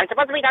 yes, I'm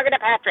supposed to be talking to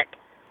Patrick.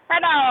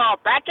 Hello,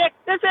 Patrick.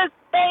 This is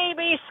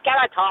Baby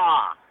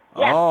Skeletor.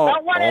 Yes, the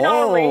one and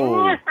only.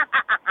 And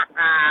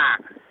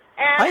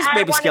Hi,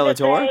 Baby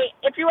Skeletor. Say,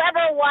 if you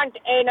ever want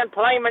an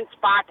employment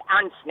spot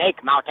on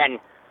Snake Mountain,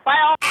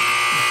 well...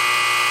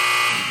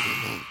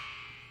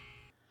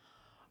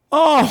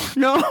 Oh,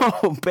 no,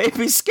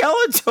 Baby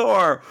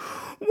Skeletor.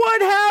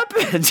 What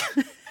happened?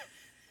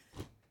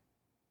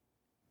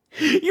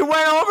 You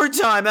went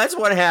overtime. That's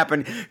what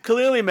happened.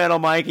 Clearly, Metal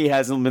Mikey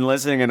hasn't been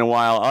listening in a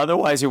while.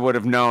 Otherwise, he would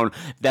have known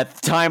that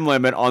the time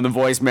limit on the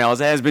voicemails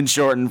has been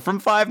shortened from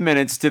 5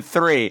 minutes to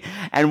 3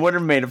 and would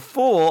have made a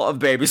fool of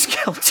Baby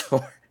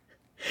Skeletor.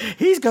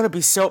 He's going to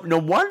be so... No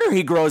wonder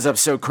he grows up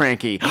so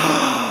cranky.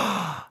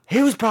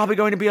 He was probably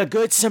going to be a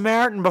good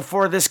Samaritan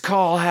before this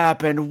call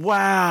happened.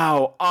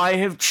 Wow. I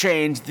have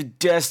changed the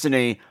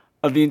destiny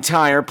of the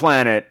entire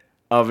planet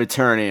of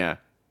Eternia.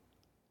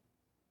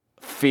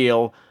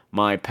 Feel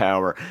my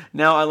power.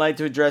 Now, I'd like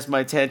to address my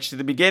attention to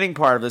the beginning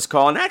part of this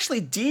call. And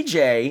actually,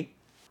 DJ,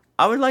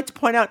 I would like to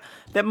point out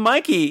that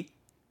Mikey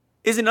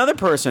is another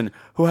person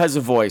who has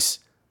a voice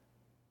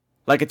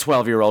like a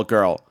 12-year-old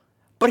girl.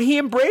 But he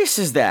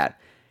embraces that.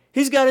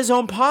 He's got his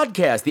own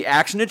podcast, the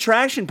Action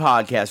Attraction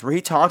Podcast, where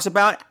he talks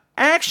about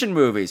action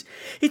movies.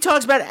 He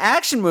talks about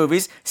action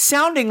movies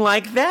sounding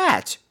like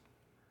that.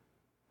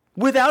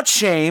 Without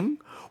shame,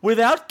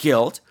 without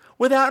guilt,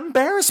 without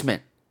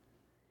embarrassment.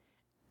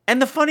 And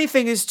the funny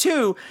thing is,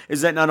 too,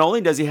 is that not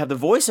only does he have the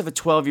voice of a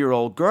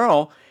 12-year-old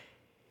girl,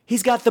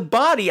 he's got the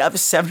body of a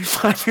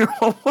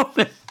 75-year-old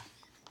woman.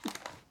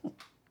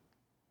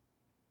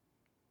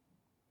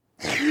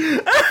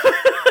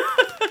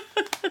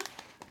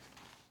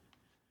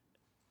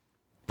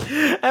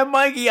 And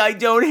Mikey, I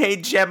don't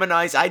hate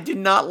Geminis. I did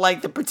not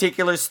like the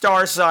particular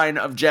star sign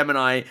of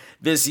Gemini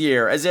this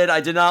year. As in, I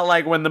did not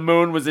like when the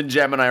moon was in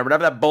Gemini or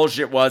whatever that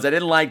bullshit was. I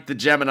didn't like the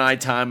Gemini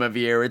time of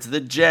year. It's the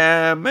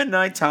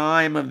Gemini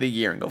time of the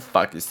year. And go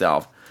fuck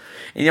yourself.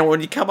 And you know,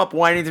 when you come up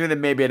whining to me,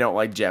 then maybe I don't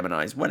like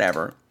Geminis.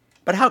 Whatever.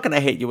 But how can I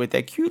hate you with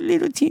that cute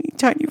little teeny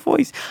tiny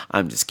voice?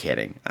 I'm just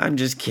kidding.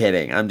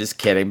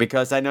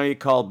 Because I know you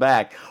called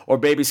back. Or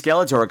Baby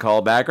Skeletor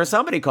called back. Or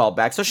somebody called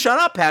back. So shut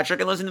up, Patrick,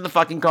 and listen to the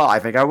fucking call. I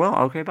think I will.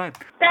 Okay, bye.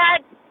 God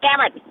damn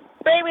it.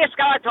 Baby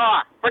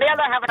Skeletor, for the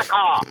other half of the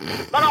call.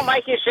 Little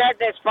Mikey shared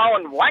this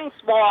phone once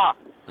more.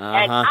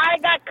 And I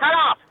got cut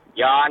off.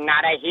 You're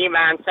not a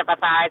He-Man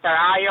sympathizer,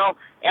 are you?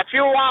 If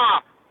you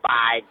are,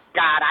 by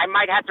God, I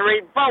might have to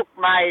revoke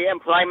my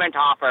employment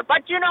offer.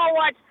 But you know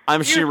what?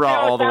 I'm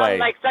She-Ra all the way. You sound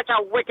like such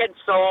a wicked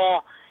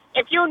soul.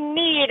 If you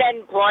need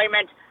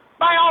employment,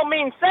 by all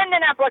means, send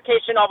an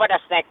application over to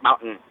Snake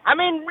Mountain. I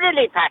mean,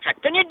 really,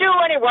 Patrick, can you do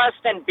any worse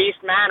than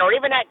Beastman or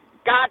even that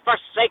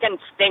godforsaken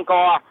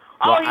Stinkor?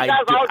 All he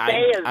does all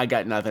day is I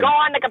got nothing. Go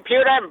on the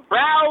computer and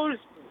browse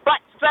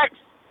butt sex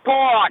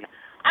porn.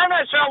 I'm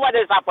not sure what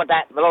is up with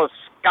that little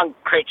skunk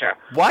creature.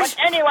 What?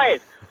 But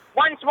anyways,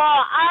 once more,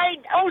 I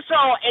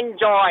also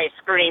enjoy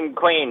Scream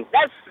Queens.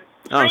 That's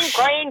Scream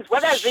Queens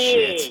with a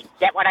Z. Shit.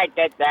 Get what I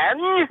did there?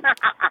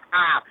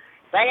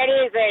 Take it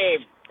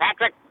easy,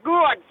 Patrick.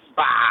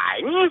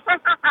 Goodbye.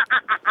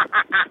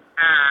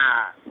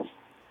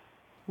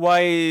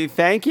 Why,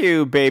 thank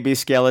you, Baby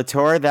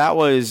Skeletor. That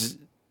was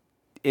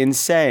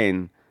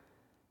insane.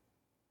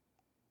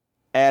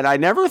 And I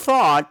never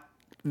thought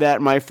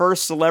that my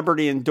first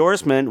celebrity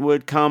endorsement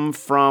would come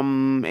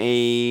from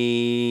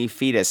a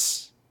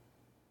fetus.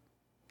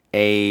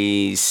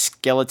 A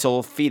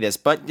skeletal fetus.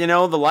 But, you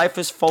know, the life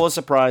is full of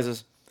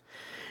surprises.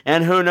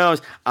 And who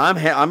knows?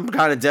 I'm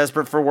kind of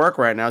desperate for work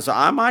right now, so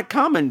I might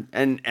come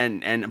and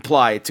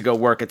apply to go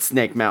work at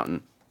Snake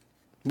Mountain.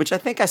 Which I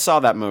think I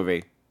saw that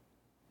movie.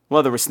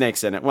 Well, there were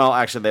snakes in it. Well,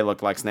 actually, they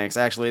looked like snakes.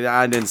 Actually,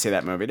 I didn't see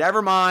that movie.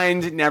 Never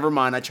mind.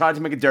 I tried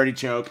to make a dirty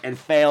joke and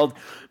failed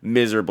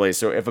miserably.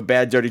 So if a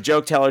bad dirty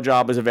joke teller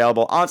job is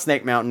available on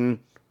Snake Mountain,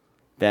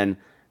 then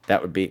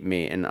that would be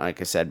me. And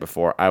like I said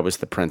before, I was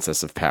the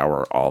princess of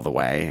power all the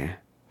way.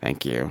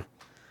 Thank you.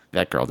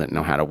 That girl didn't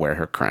know how to wear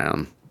her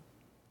crown.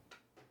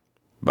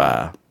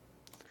 Bah.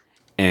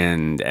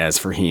 And as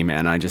for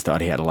He-Man, I just thought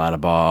he had a lot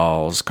of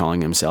balls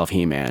calling himself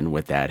He-Man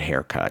with that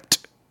haircut.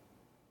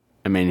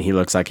 I mean, he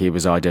looks like he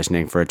was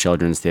auditioning for a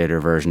children's theater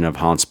version of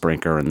Hans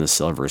Brinker and the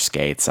Silver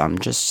Skates. I'm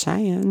just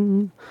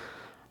saying.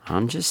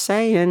 I'm just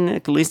saying,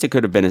 at least it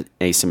could have been an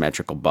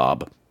asymmetrical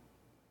Bob.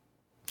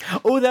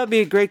 Oh, that'd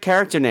be a great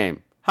character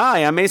name.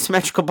 Hi, I'm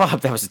Asymmetrical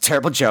Bob. That was a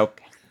terrible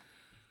joke.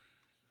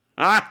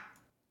 Ah!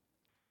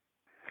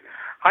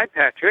 Hi,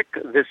 Patrick.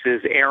 This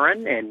is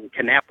Aaron in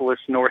Kannapolis,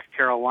 North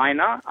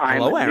Carolina. I'm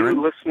Hello, a Aaron.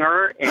 new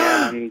listener,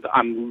 and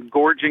I'm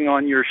gorging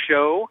on your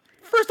show.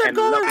 First-time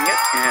caller. Loving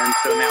it, and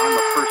so now I'm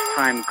a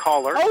first-time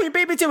caller. Oh, you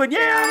beat me to it,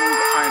 yeah!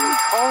 And I'm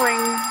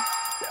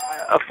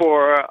calling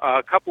for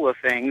a couple of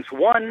things.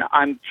 One,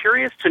 I'm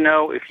curious to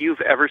know if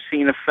you've ever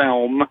seen a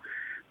film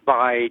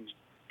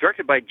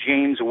directed by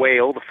James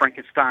Whale, the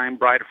Frankenstein,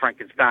 Bride of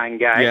Frankenstein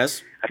guy.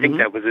 Yes. I think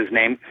that was his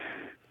name,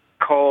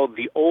 called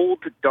The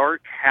Old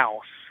Dark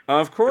House.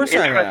 Of course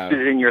I'm I have.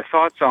 interested in your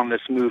thoughts on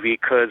this movie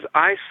because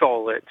I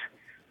saw it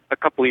a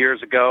couple of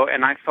years ago,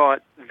 and I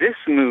thought this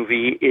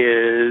movie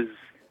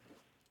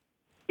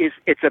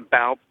it's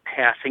about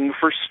passing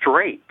for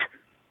straight.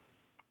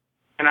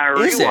 And I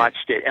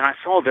rewatched it, and I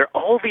saw there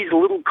are all these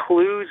little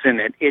clues in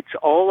it. It's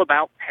all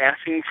about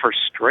passing for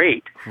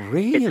straight.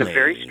 Really? It's a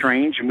very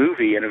strange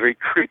movie and a very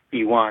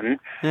creepy one.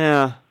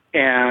 Yeah.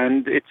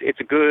 And it's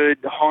a good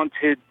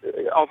haunted,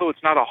 although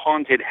it's not a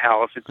haunted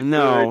house. It's a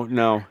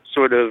good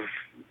sort of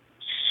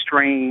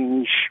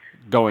strange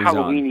Goings-on.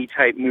 Halloween-y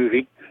type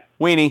movie.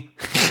 Weenie.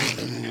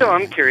 So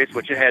I'm curious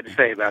what you had to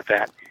say about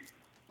that.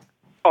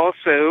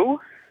 Also,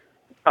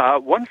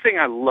 one thing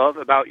I love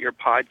about your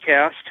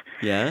podcast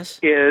Yes.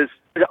 is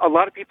a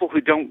lot of people who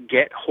don't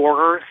get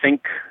horror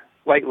think,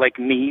 like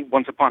me,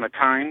 once upon a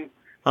time,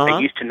 I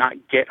used to not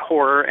get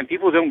horror, and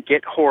people who don't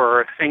get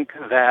horror think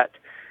that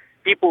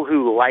people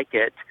who like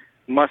it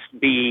must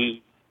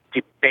be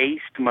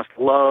debased, must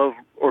love,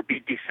 or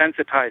be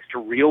desensitized to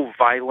real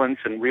violence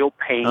and real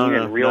pain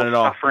and real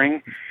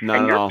suffering.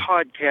 And your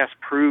podcast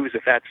proves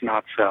that that's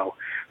not so.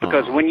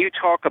 Because when you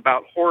talk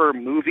about horror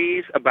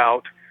movies,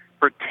 about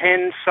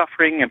pretend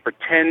suffering and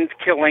pretend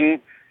killing,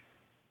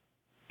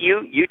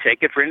 you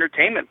take it for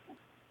entertainment.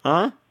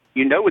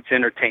 You know it's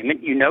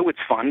entertainment. You know it's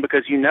fun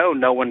because you know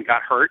no one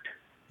got hurt.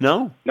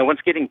 No. No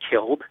one's getting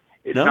killed.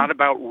 It's not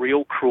about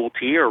real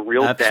cruelty or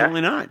real death.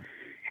 Absolutely not.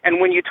 And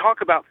when you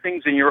talk about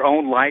things in your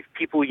own life,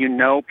 people you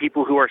know,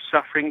 people who are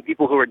suffering,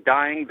 people who are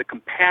dying, the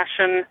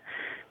compassion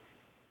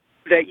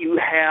that you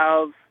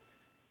have,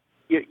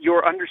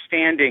 your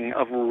understanding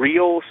of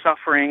real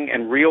suffering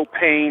and real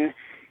pain,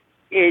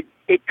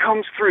 it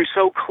comes through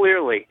so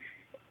clearly.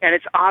 And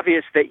it's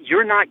obvious that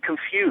you're not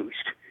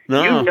confused.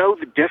 No. You know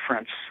the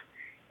difference.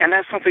 And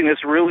that's something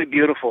that's really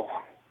beautiful.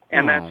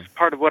 And that's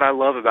part of what I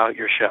love about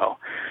your show.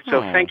 So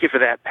thank you for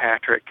that,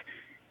 Patrick.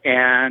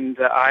 And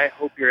I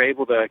hope you're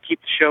able to keep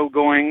the show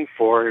going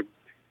for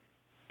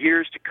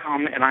years to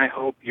come, and I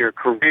hope your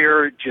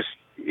career just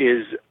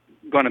is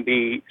going to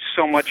be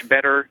so much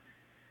better.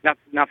 Not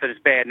that it's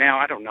bad now,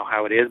 I don't know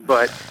how it is,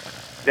 but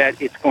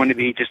that it's going to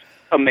be just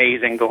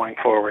amazing going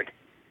forward.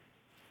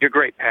 You're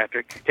great,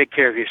 Patrick. Take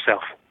care of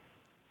yourself.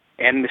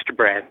 And Mr.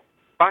 Brad.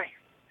 Bye.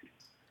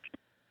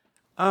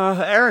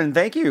 Aaron,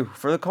 thank you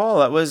for the call.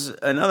 That was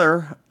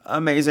another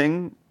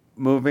amazing,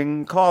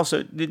 moving call.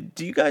 So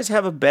do you guys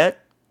have a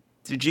bet?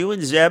 Did you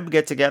and Zeb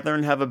get together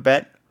and have a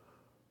bet?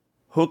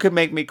 Who could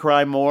make me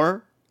cry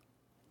more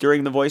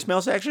during the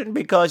voicemail section?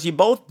 Because you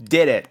both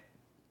did it.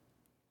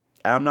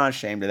 I'm not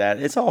ashamed of that.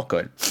 It's all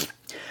good.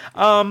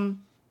 Thank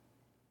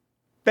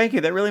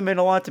you. That really meant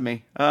a lot to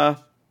me. And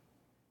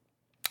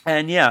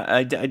yeah,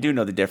 I do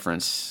know the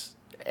difference.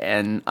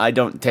 And I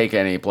don't take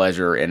any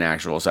pleasure in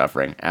actual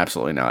suffering.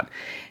 Absolutely not.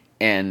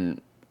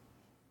 And,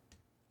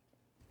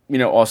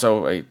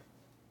 also,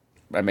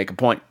 I make a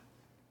point.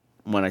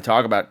 When I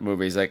talk about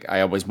movies, like,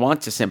 I always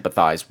want to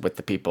sympathize with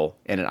the people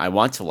in it. I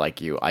want to like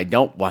you. I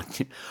don't want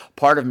to.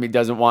 Part of me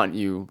doesn't want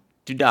you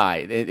to die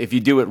if you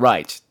do it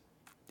right.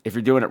 If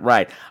you're doing it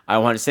right, I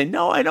want to say,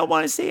 no, I don't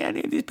want to see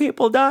any of these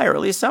people die, or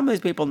at least some of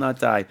these people not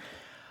die.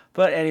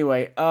 But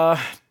anyway, The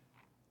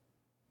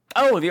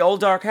Old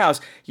Dark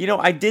House.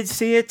 I did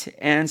see it,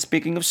 and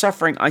speaking of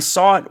suffering, I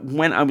saw it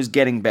when I was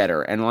getting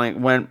better. And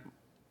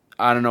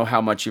I don't know how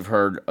much you've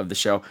heard of the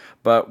show,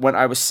 but when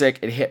I was sick,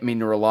 it hit me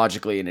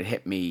neurologically and it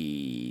hit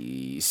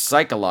me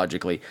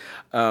psychologically.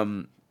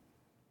 So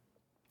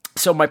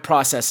my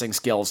processing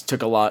skills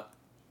took a lot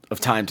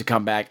of time to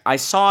come back. I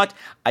saw it.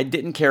 I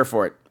didn't care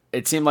for it.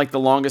 It seemed like the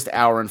longest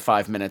hour and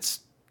 5 minutes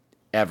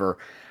ever.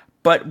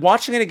 But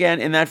watching it again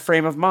in that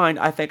frame of mind,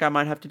 I think I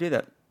might have to do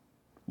that.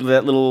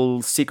 That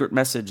little secret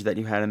message that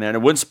you had in there. And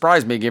it wouldn't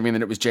surprise me, given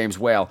that it was James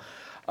Whale.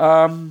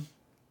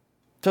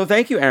 So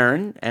thank you,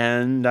 Aaron,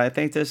 and I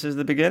think this is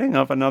the beginning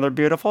of another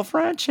beautiful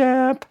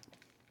friendship.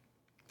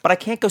 But I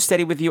can't go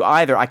steady with you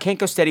either. I can't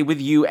go steady with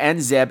you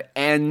and Zeb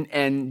and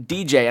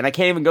DJ, and I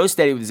can't even go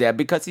steady with Zeb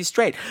because he's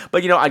straight.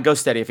 But, I'd go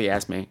steady if he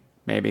asked me,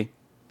 maybe.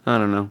 I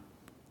don't know.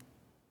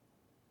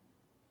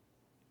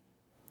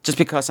 Just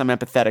because I'm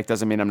empathetic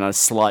doesn't mean I'm not a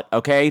slut,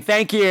 okay?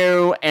 Thank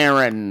you,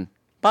 Aaron.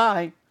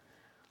 Bye.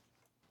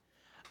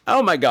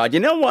 Oh my God, you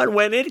know what?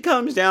 When it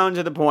comes down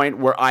to the point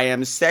where I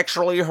am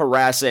sexually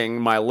harassing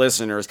my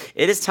listeners,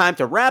 it is time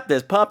to wrap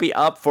this puppy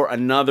up for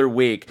another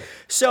week.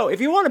 So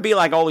if you want to be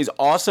like all these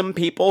awesome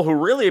people who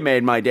really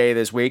made my day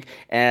this week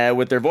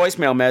with their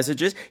voicemail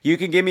messages, you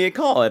can give me a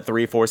call at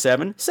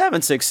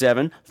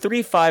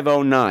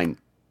 347-767-3509.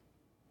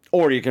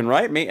 Or you can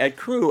write me at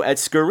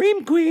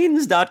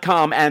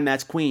crew@screamqueens.com, and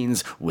that's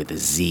Queens with a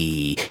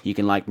Z. You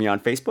can like me on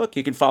Facebook,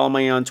 you can follow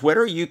me on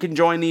Twitter, you can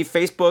join the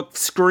Facebook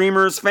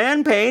Screamers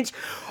fan page,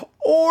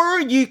 or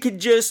you could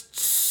just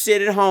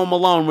sit at home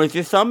alone with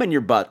your thumb in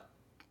your butt.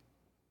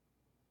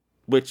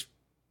 Which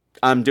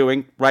I'm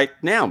doing right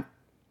now.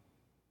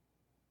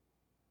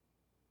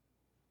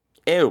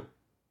 Ew.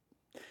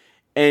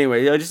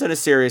 Anyway, just on a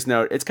serious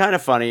note, it's kind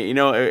of funny. You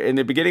know, in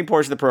the beginning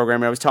portion of the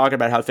program, I was talking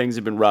about how things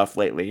have been rough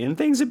lately. And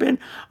things have been,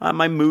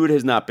 my mood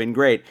has not been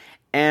great.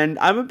 And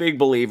I'm a big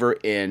believer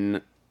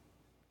in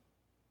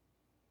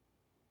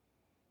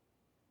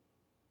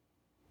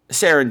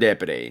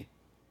serendipity.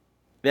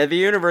 That the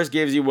universe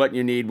gives you what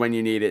you need when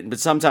you need it. But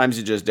sometimes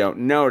you just don't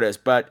notice.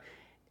 But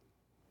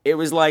it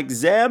was like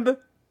Zeb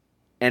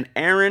and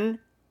Aaron,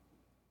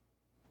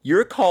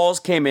 your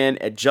calls came in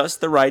at just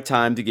the right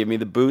time to give me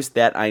the boost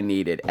that I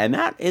needed. And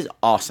that is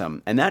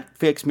awesome. And that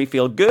makes me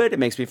feel good. It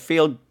makes me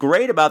feel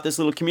great about this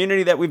little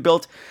community that we've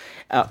built.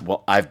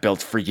 Well, I've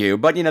built for you,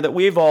 but you know, that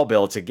we've all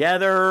built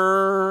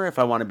together. If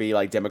I want to be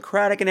like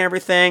democratic and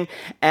everything.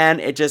 And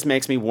it just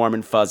makes me warm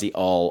and fuzzy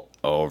all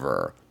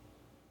over.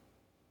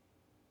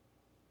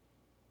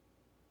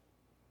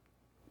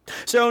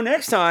 So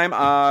next time,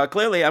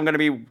 clearly I'm going to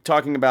be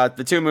talking about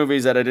the 2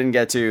 movies that I didn't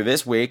get to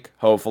this week,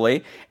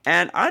 hopefully.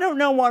 And I don't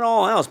know what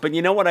all else, but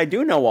you know what I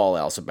do know all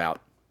else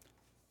about?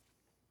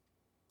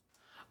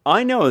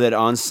 I know that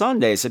on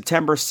Sunday,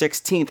 September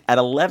 16th at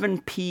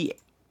 11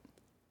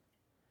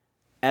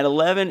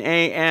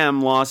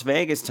 a.m. Las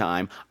Vegas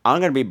time, I'm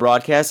going to be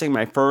broadcasting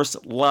my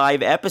first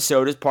live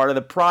episode as part of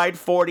the Pride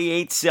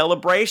 48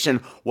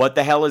 celebration. What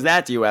the hell is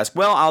that, do you ask?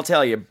 Well, I'll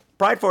tell you.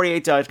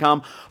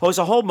 Pride48.com hosts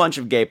a whole bunch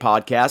of gay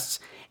podcasts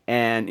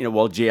and,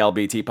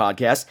 GLBT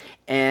podcasts.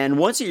 And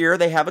once a year,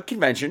 they have a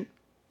convention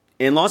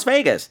in Las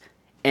Vegas.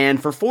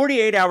 And for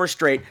 48 hours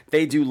straight,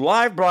 they do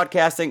live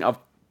broadcasting of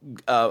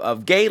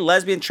gay,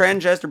 lesbian,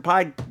 transgender,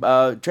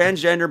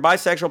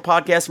 bisexual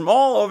podcasts from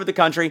all over the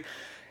country.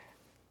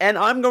 And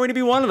I'm going to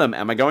be one of them.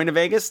 Am I going to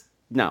Vegas?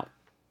 No.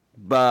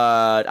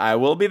 But I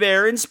will be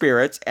there in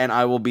spirit, and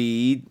I will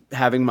be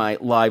having my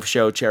live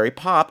show cherry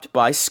popped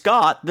by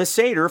Scott, the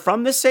satyr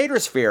from the Satyr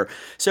Sphere.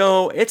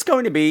 So it's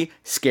going to be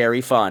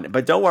scary fun.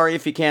 But don't worry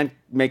if you can't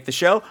make the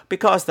show,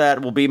 because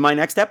that will be my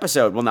next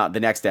episode. Well, not the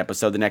next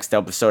episode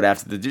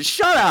after the...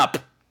 Shut up!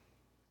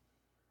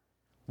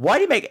 Why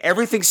do you make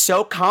everything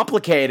so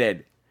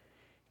complicated?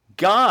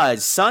 God,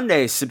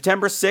 Sunday,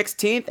 September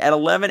 16th at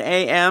 11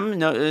 a.m.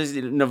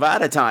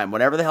 Nevada time,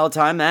 whatever the hell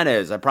time that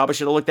is. I probably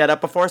should have looked that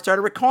up before I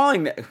started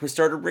recording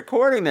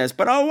this,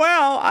 but oh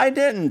well, I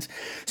didn't.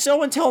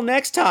 So until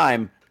next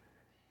time,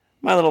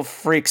 my little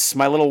freaks,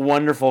 my little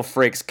wonderful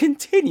freaks,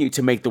 continue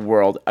to make the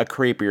world a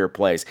creepier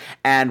place.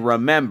 And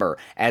remember,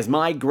 as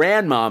my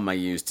grandmama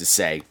used to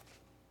say,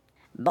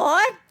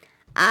 boy,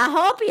 I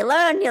hope you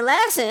learned your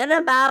lesson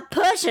about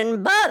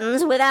pushing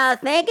buttons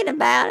without thinking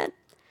about it.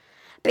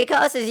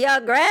 Because as your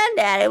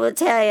granddaddy will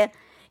tell you,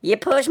 you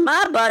push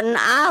my button,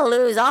 I'll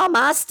lose all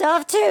my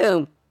stuff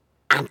too.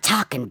 I'm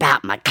talking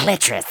about my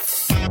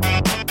clitoris.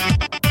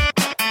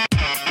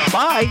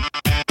 Bye.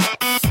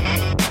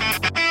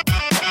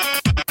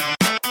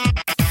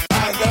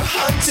 I go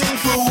hunting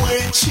for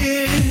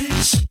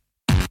witches.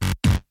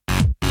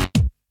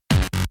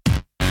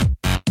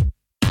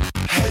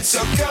 Heads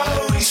are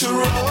going to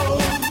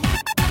roll.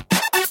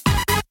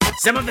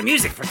 Some of the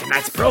music for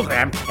tonight's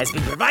program has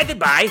been provided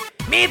by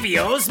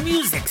Mavio's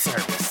Music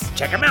Service.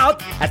 Check them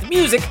out at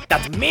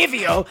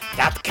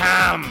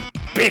music.mavio.com,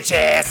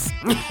 bitches!